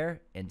 Take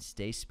care and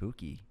stay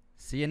spooky.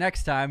 See you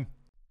next time.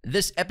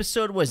 This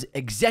episode was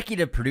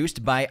executive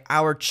produced by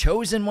our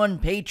chosen one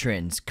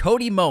patrons,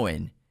 Cody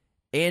Moen,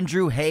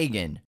 Andrew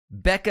Hagan,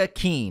 Becca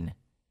Keene,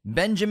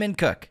 Benjamin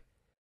Cook,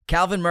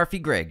 Calvin Murphy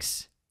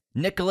Griggs,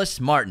 Nicholas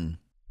Martin,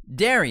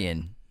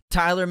 Darian,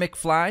 Tyler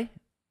McFly,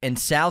 and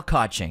Sal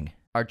Koching.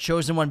 Our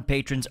chosen one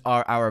patrons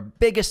are our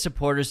biggest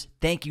supporters.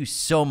 Thank you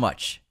so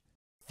much.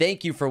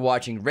 Thank you for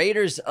watching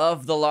Raiders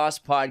of the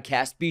Lost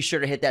podcast. Be sure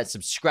to hit that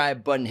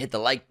subscribe button, hit the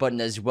like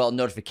button as well,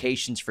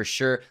 notifications for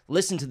sure.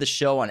 Listen to the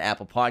show on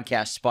Apple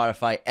Podcasts,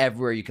 Spotify,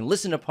 everywhere you can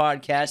listen to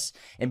podcasts,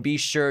 and be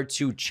sure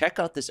to check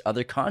out this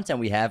other content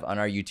we have on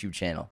our YouTube channel.